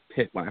working at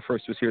Pitt, when I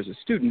first was here as a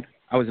student,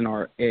 I was an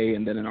RA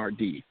and then an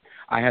RD.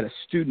 I had a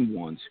student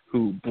once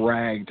who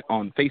bragged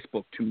on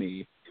Facebook to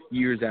me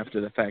years after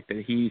the fact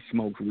that he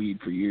smoked weed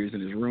for years in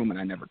his room and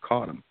I never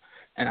caught him.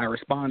 And I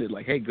responded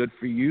like, hey, good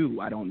for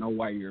you. I don't know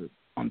why you're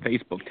on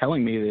Facebook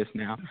telling me this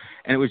now.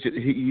 And it was just,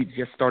 he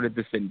just started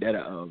this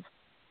vendetta of,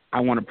 I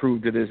want to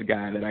prove to this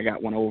guy that I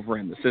got one over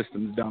and the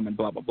system's dumb and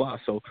blah, blah, blah.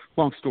 So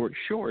long story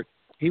short,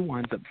 he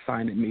winds up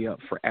signing me up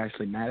for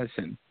Ashley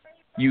Madison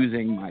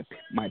using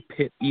my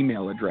Pitt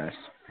email address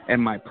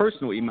and my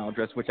personal email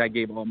address, which I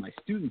gave all my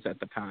students at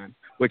the time,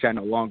 which I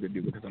no longer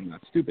do because I'm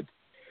not stupid.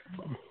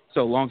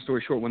 So long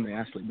story short, when the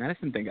Ashley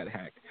Madison thing got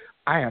hacked,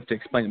 I have to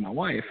explain to my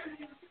wife,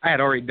 I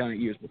had already done it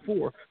years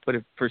before, but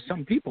for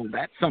some people,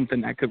 that's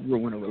something that could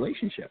ruin a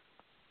relationship.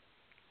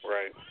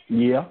 Right.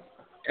 Yeah.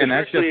 And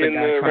that's just in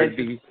the trying to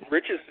be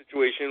Rich's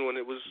situation when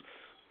it was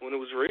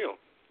real.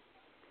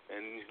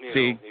 And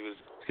he was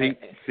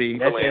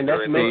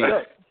that's messed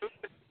up.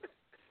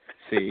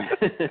 See,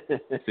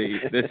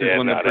 this is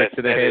when the bricks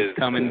of the head's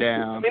coming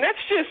down. I mean,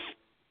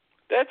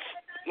 that's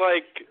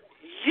like,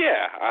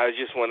 I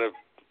just want to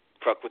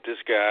fuck with this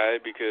guy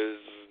because,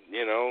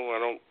 I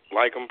don't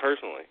like him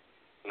personally.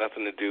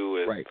 Nothing to do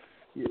with, I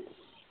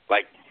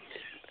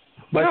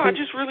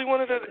just really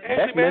wanted an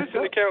Ashley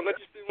Madison account and I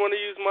just didn't want to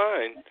use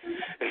mine.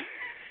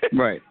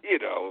 Right.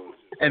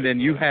 And then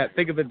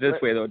think of it this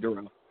way, though,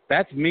 Darrell.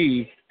 That's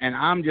me, and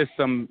I'm just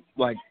some,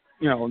 I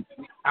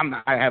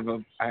have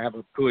a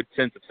good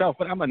sense of self,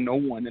 but I'm a no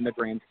one in the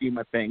grand scheme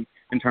of things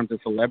in terms of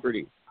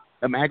celebrity.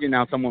 Imagine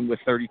now someone with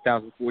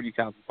 30,000,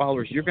 40,000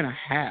 followers. You're going to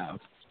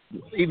have,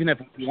 even if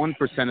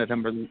 1% of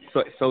them are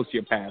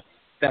sociopaths,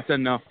 that's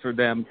enough for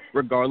them,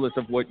 regardless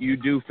of what you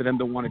do, for them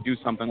to want to do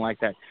something like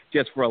that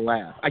just for a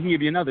laugh. I can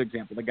give you another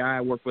example. The guy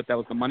I worked with that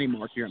was the Money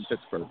Mark here in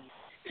Pittsburgh.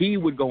 He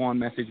would go on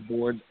message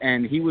boards,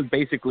 and he was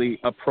basically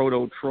a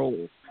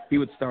proto-troll. He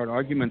would start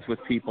arguments with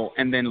people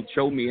and then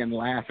show me and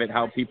laugh at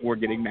how people were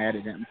getting mad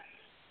at him.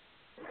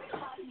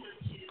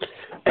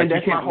 And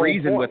you can't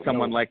reason with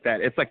someone like that.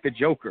 It's like the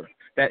Joker.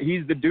 That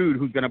he's the dude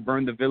who's going to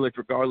burn the village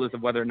regardless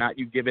of whether or not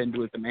you give in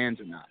to his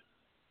demands or not.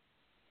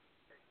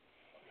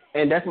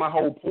 And that's my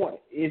whole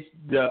point. It's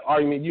the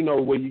argument,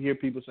 where you hear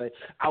people say,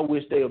 I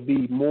wish there would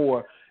be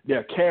more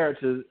their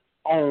characters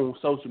on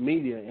social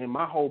media. And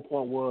my whole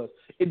point was,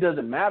 it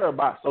doesn't matter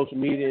about social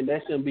media, and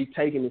that shouldn't be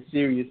taken as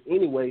serious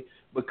anyway,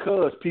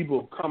 because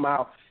people come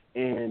out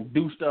and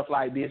do stuff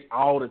like this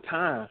all the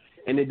time,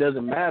 and it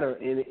doesn't matter.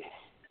 And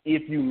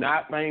if you're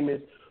not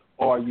famous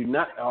or you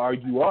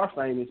are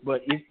famous,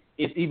 but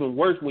it's even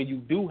worse when you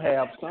do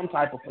have some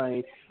type of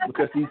fame,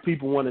 because these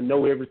people want to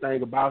know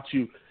everything about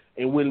you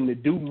and willing to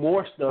do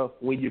more stuff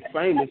when you're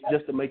famous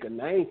just to make a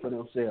name for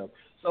themselves.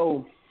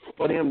 So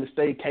for them to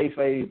stay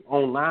kayfabe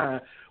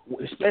online,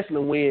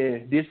 especially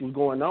when this was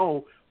going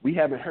on, we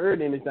haven't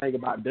heard anything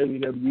about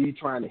WWE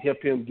trying to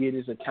help him get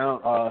his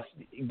account,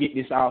 get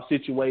this all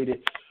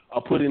situated,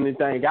 or put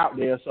anything out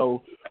there.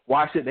 So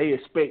why should they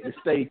expect to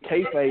stay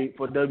kayfabe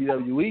for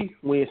WWE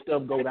when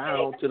stuff go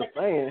down to the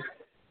fans?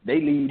 they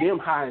leave them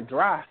high and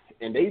dry,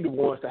 and they the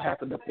ones that have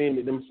to defend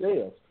it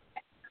themselves.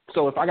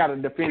 So if I got to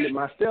defend it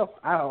myself,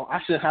 I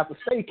shouldn't have to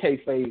say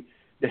kayfabe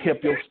to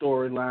help your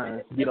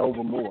storyline get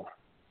over more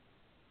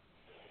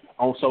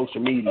on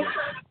social media.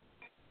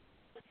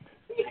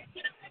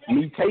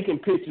 Me taking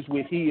pictures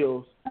with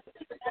heels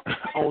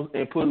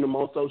and putting them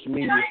on social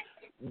media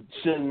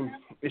shouldn't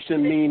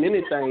mean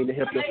anything to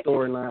help your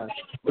storyline,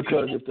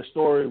 because if the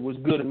story was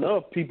good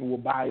enough, people will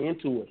buy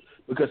into it,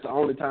 because the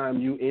only time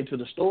you into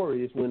the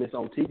story is when it's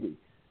on TV.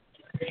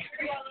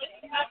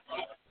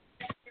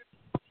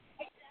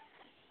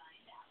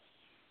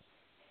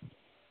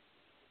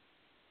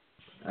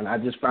 And I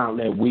just found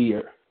that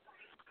weird.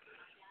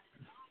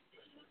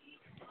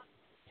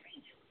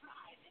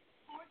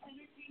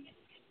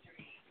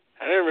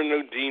 I never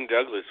knew Dean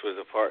Douglas was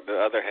the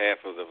other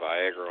half of the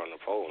Viagra on the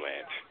pole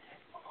match.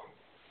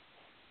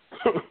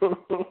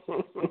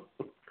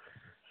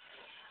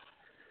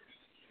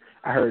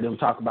 I heard them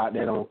talk about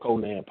that on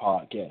Conan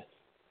podcast.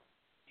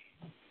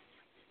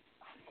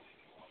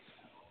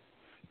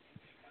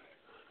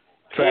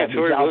 Trav, did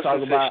y'all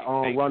talk about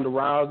Ronda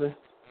Rousey?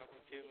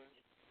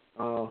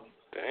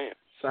 Damn.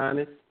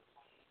 Signing?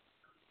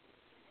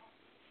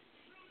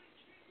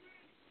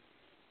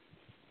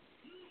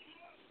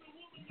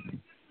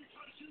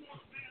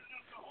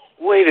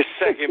 Wait a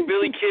second.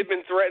 Billy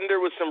Kidman threatened her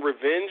with some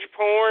revenge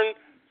porn?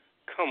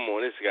 Come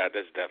on, that's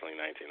definitely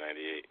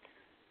 1998.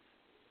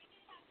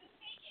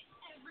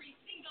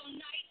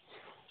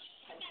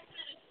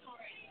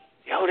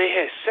 Yo, they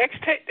had sex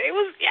tape.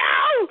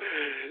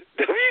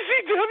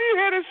 WCW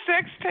had a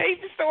sex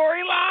tape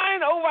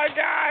storyline. Oh my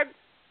God.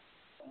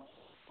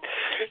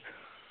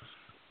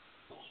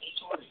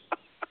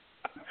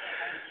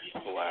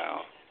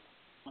 Wow.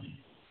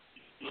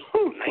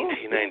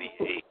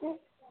 1998.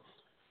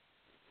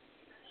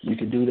 You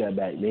could do that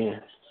back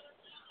then.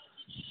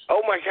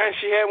 Oh my God,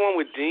 she had one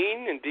with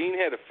Dean, and Dean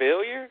had a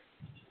failure?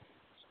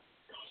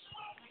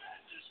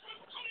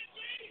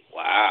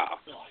 Wow.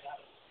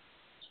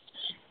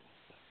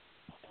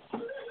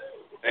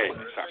 Hey,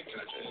 sorry.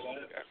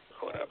 Got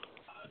caught up.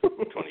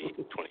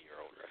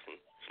 20-year-old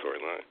wrestling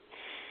storyline.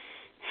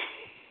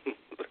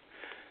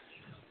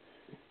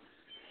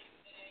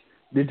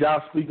 Did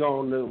y'all speak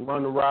on the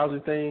Ronda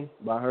Rousey thing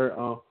about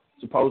her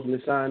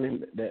supposedly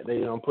signing that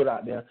they put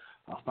out there,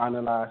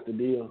 finalized the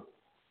deal?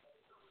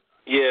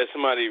 Yeah,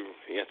 somebody,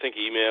 I think,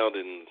 emailed,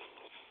 and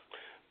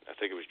I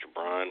think it was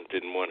Jabron,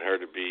 didn't want her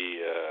to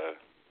be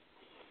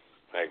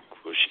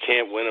well, she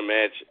can't win a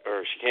match,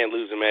 or she can't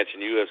lose a match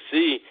in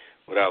UFC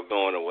without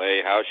going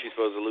away. How is she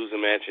supposed to lose a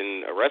match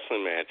in a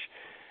wrestling match?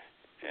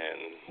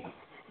 And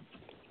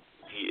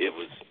it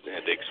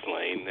had to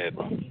explain that,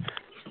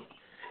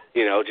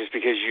 just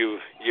because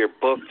you're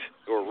booked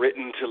or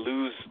written to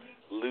lose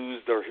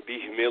or be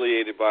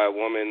humiliated by a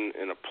woman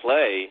in a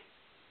play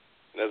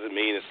doesn't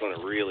mean it's going to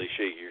really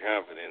shake your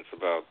confidence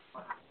about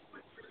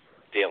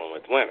dealing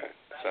with women.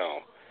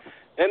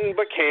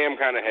 But Cam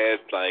kind of had,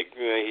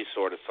 he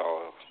sort of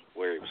saw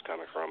where he was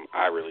coming from.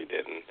 I really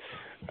didn't.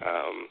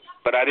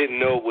 But I didn't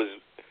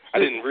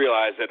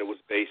realize that it was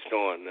based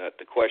on,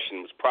 the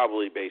question was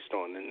probably based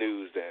on the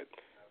news that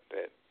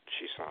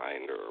she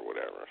signed or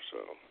whatever, so.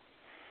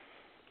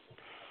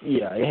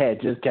 Yeah, it had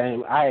just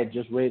came. I had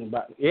just read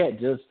about it. It had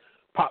just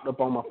popped up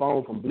on my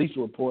phone from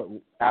Bleacher Report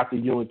after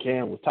you and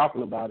Cam was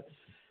talking about it.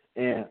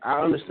 And I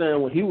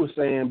understand what he was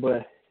saying,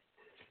 but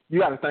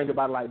you got to think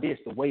about it like this.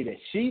 The way that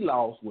she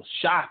lost was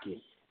shocking.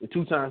 The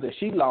 2 times that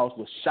she lost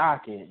was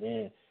shocking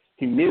and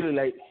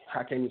humiliated.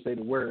 How can you say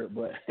the word?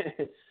 But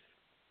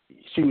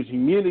she was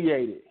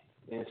humiliated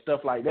and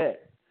stuff like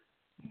that.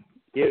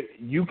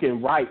 You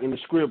can write in the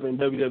script in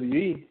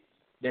WWE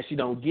that she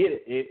don't get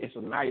it. It's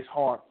a nice,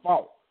 hard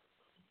fault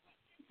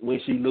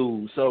when she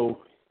lose.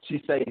 So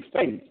she saved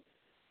face.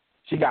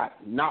 She got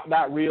knocked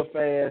out real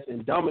fast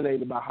and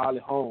dominated by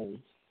Holly Holmes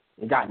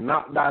and got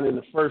knocked out in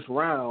the first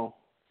round,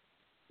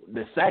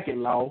 the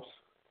second loss.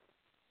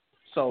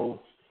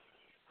 So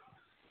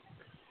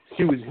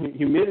she was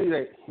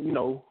humiliated,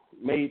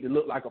 made to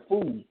look like a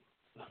fool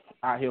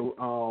out here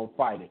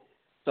fighting.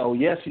 So,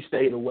 yes, she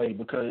stayed away,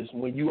 because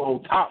when you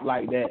on top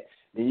like that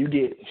and you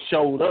get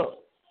showed up,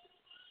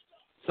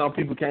 some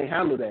people can't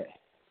handle that.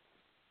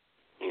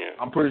 Yeah.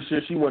 I'm pretty sure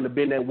she wouldn't have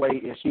been that way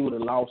if she would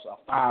have lost a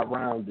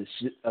 5-round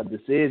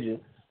decision.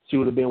 She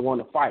would have been one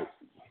to fight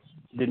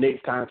the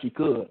next time she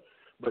could.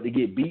 But to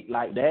get beat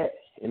like that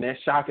in that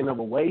shocking of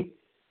a way,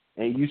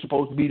 and you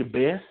supposed to be the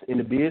best in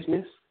the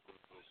business,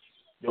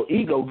 your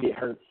ego get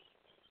hurt.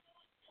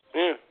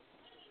 Yeah.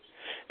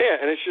 Yeah,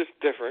 and it's just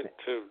different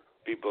to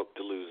be booked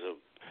to lose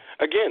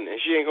again, and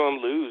she ain't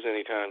going to lose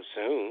anytime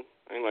soon.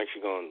 Ain't like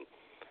she's going,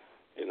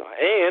 and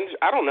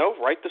I don't know,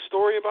 write the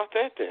story about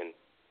that then.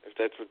 If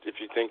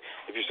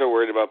you're so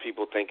worried about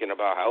people thinking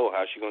about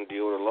how's she going to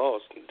deal with her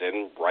loss,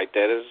 then write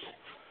that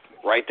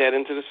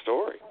into the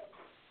story.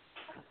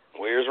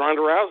 Where's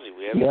Ronda Rousey?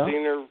 We haven't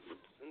seen her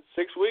in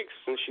 6 weeks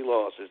since she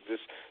lost. Is this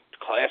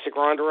classic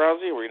Ronda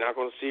Rousey? We're not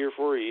going to see her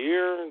for a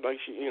year,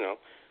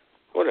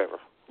 whatever.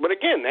 But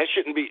again, that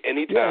shouldn't be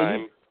any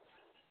time.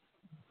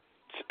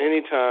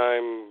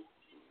 anytime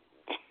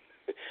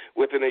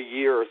within a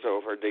year or so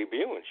of her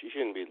debuting. She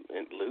shouldn't be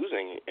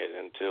losing it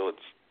until it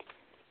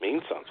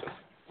means something.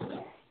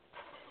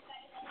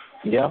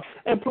 Yeah,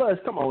 and plus,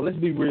 come on, let's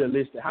be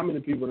realistic. How many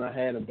people done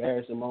had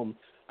embarrassing moments?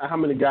 How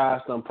many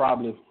guys done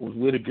probably was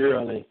with a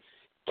girl and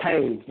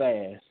came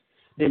fast?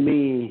 That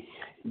mean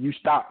you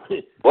stop.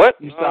 What?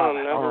 You stop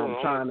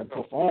trying to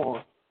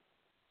perform.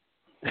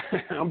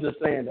 I'm just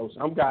saying though,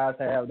 some guys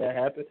have that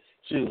happen.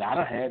 Shoot, I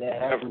done had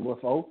that happen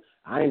before.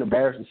 I ain't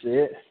embarrassed to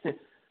say it.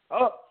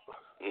 Oh,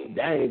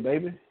 dang,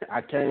 baby,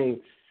 I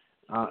came.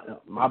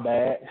 My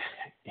bad.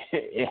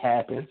 It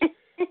happens.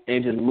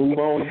 And just move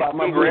on about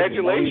my business.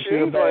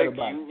 Congratulations, like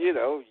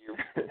your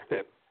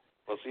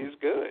pussy's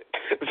good.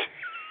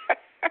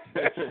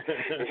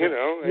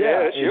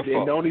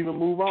 And don't even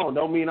move on.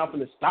 Don't mean I'm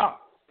gonna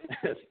stop.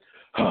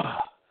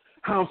 How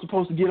I'm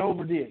supposed to get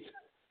over this?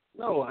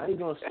 No, I ain't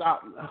gonna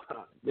stop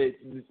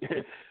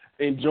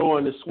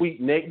enjoying the sweet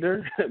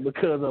nectar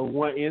because of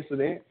one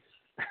incident.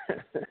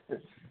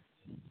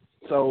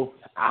 So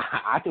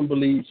I can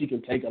believe she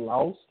can take a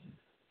loss.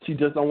 She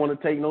just don't want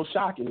to take no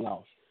shocking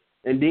loss.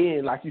 And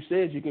then, like you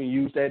said, you can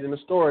use that in the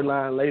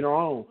storyline later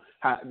on,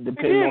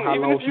 depending on how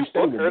long she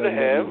stays. Her to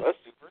have a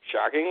super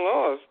shocking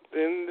loss,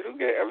 then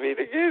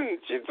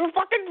she's a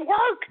fucking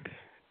work.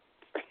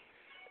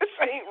 This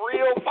ain't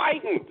real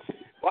fighting.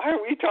 Why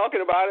are we talking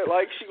about it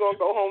like she gonna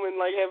go home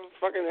and like have a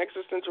fucking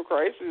existential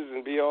crisis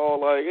and be all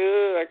like,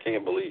 I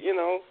can't believe,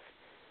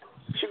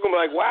 She's gonna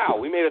be like, wow,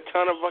 we made a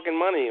ton of fucking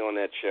money on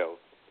that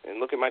show, and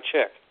look at my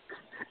check.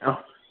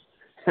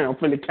 I'm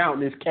finna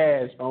count this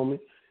cash, homie.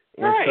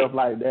 And right. Stuff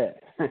like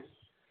that,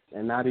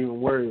 and not even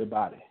worry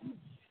about it.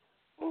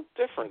 Well,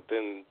 different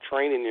than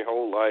training your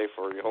whole life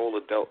or your whole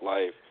adult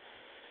life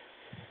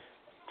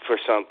for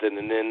something,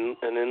 and then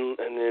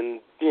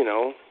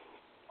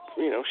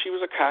she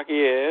was a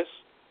cocky ass,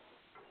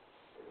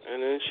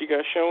 and then she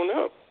got shown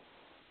up,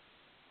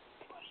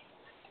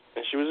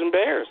 and she was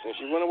embarrassed, and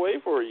she went away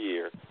for a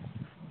year.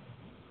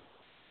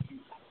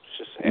 It's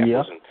just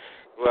apples and.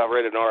 Well, I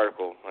read an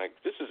article like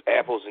this is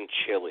apples and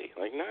chili,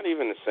 like not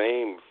even the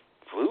same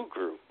food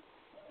group.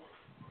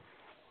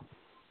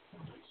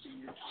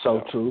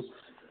 So true.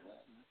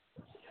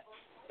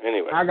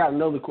 Anyway, I got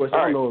another question.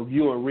 I don't know if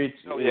you and Rich,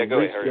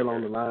 Rich still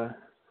on the line.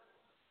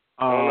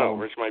 I don't know.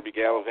 Rich might be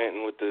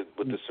gallivanting with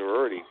the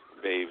sorority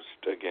babes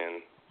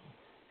again.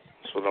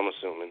 That's what I'm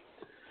assuming.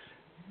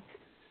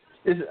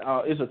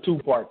 It's a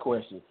 2-part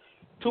question.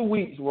 2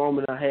 weeks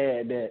Roman I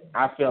had that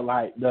I felt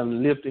like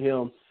done lifted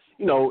him,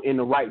 in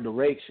the right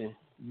direction.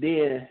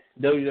 Then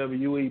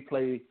WWE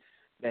played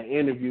that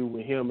interview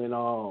with him and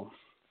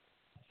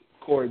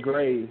Corey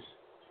Graves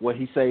where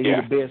he said he's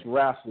the best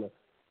wrestler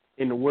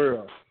in the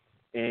world.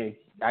 And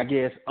I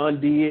guess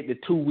undid the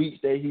 2 weeks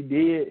that he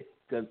did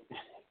because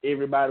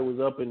everybody was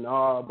up in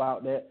awe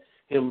about that,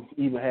 him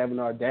even having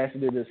the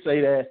audacity to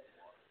say that.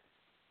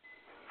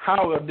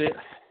 How is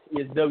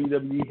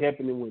WWE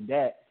helping with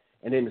that?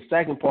 And then the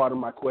second part of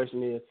my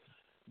question is,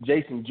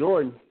 Jason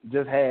Jordan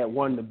just had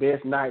one of the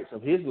best nights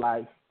of his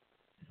life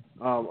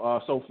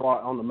so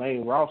far on the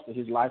main roster,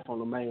 his life on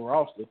the main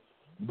roster.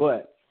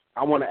 But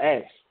I want to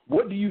ask,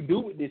 what do you do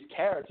with this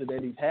character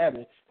that he's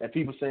having that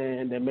people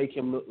saying that make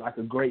him look like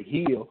a great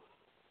heel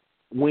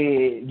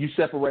when you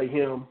separate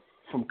him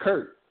from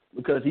Kurt?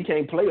 Because he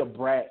can't play a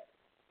brat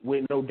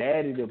with no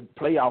daddy to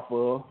play off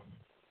of.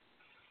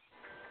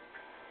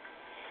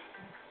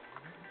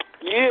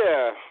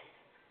 Yeah.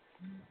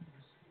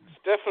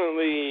 It's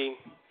definitely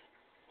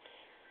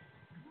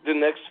the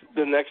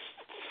next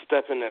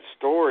step in that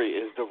story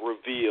is the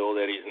reveal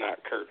that he's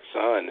not Kurt's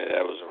son,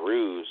 that was a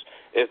ruse,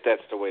 if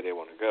that's the way they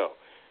want to go.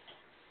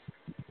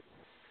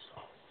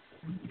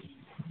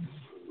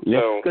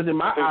 Yeah, because in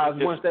my eyes,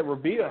 once that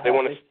reveal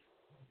happens,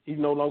 he's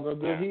no longer a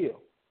good heel.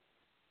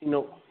 He's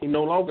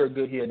no longer a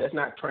good heel. That's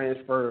not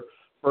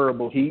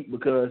transferable heat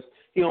because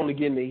he only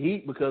getting the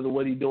heat because of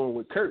what he's doing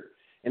with Kurt,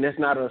 and that's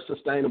not a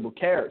sustainable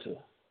character.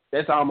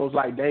 That's almost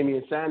like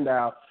Damien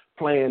Sandow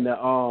playing the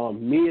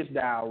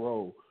Mizdow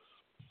role.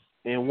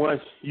 And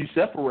once you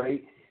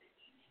separate,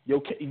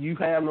 you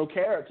have no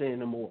character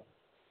anymore.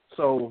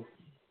 So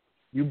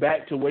you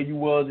back to where you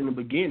was in the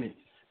beginning.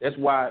 That's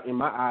why, in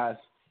my eyes,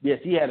 yes,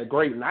 he had a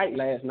great night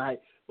last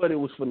night, but it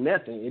was for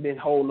nothing. It didn't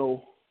hold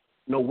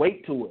no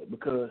weight to it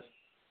because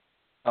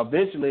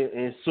eventually,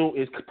 and soon,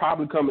 it's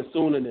probably coming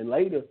sooner than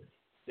later,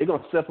 they're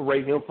going to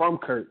separate him from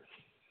Kurt.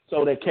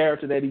 So that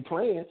character that he's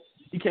playing,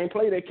 he can't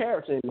play that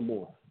character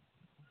anymore.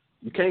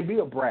 You can't be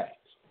a brat.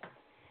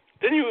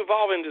 Then you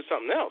evolve into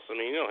something else. I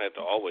mean, you don't have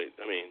to always,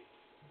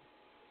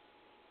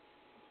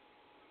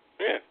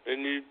 then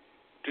you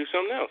do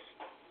something else.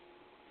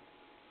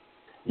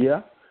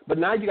 Yeah, but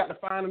now you got to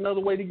find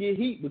another way to get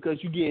heat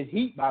because you're getting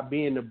heat by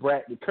being the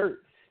brat to Kurt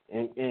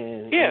and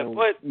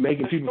but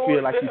making people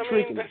feel like you're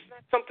tricking them. That's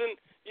not something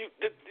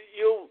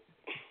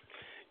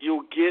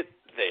you'll get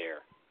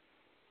there.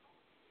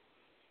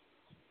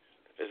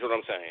 Is what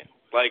I'm saying.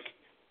 Like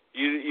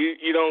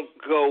you don't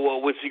go,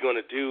 well, what's he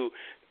gonna do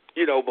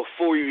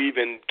before you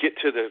even get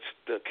to the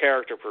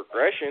character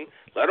progression,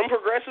 let him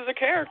progress as a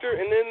character,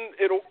 and then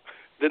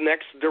the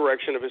next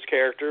direction of his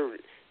character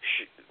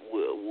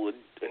would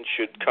and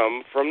should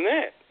come from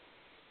that.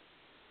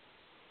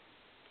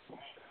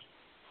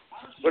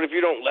 But if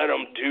you don't let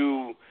him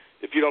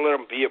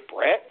be a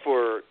brat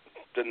for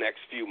the next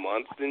few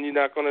months, then you're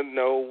not going to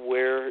know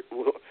what's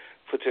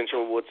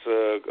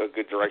a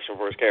good direction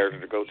for his character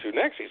to go to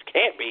next. He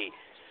can't be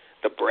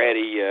the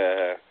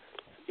bratty,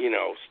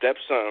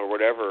 stepson or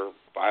whatever,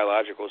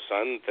 biological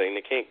son thing.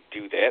 They can't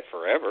do that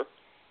forever.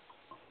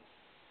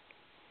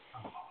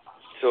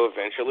 So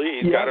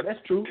eventually he's got to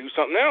do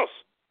something else.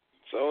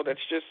 So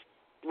that's just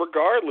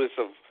regardless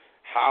of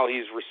how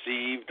he's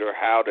received or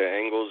how the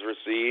angle's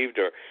received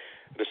or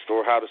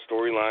how the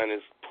storyline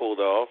is pulled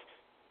off,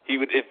 he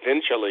would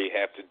eventually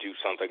have to do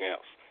something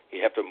else.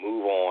 He'd have to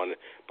move on,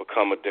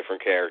 become a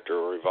different character,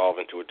 or evolve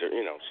into a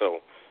different,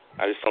 So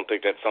I just don't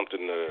think that's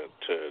something to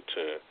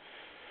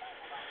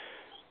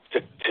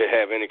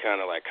have any kind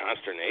of like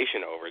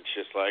consternation over. It's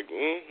just like,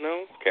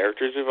 no,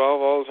 characters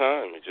evolve all the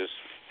time. You just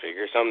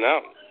figure something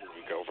out.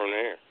 You go from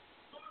there.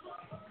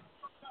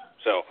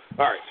 So,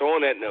 all right. So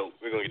on that note,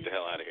 we're gonna get the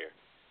hell out of here.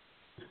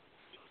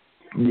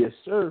 Yes,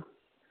 sir.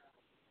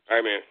 All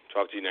right, man.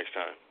 Talk to you next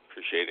time.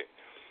 Appreciate it.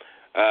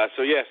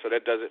 So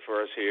that does it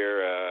for us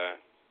here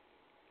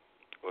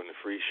on the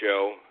free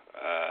show.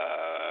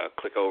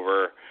 Click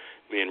over.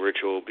 Me and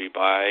Rich will be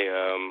by.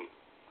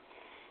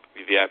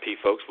 The VIP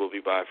folks will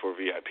be by for a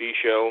VIP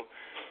show.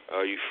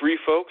 You free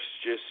folks,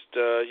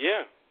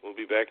 we'll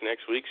be back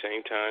next week,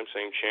 same time,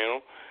 same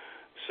channel.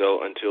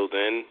 So until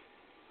then,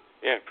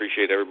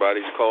 appreciate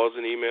everybody's calls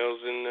and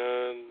emails and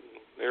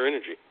their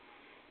energy.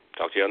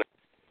 Talk to y'all next.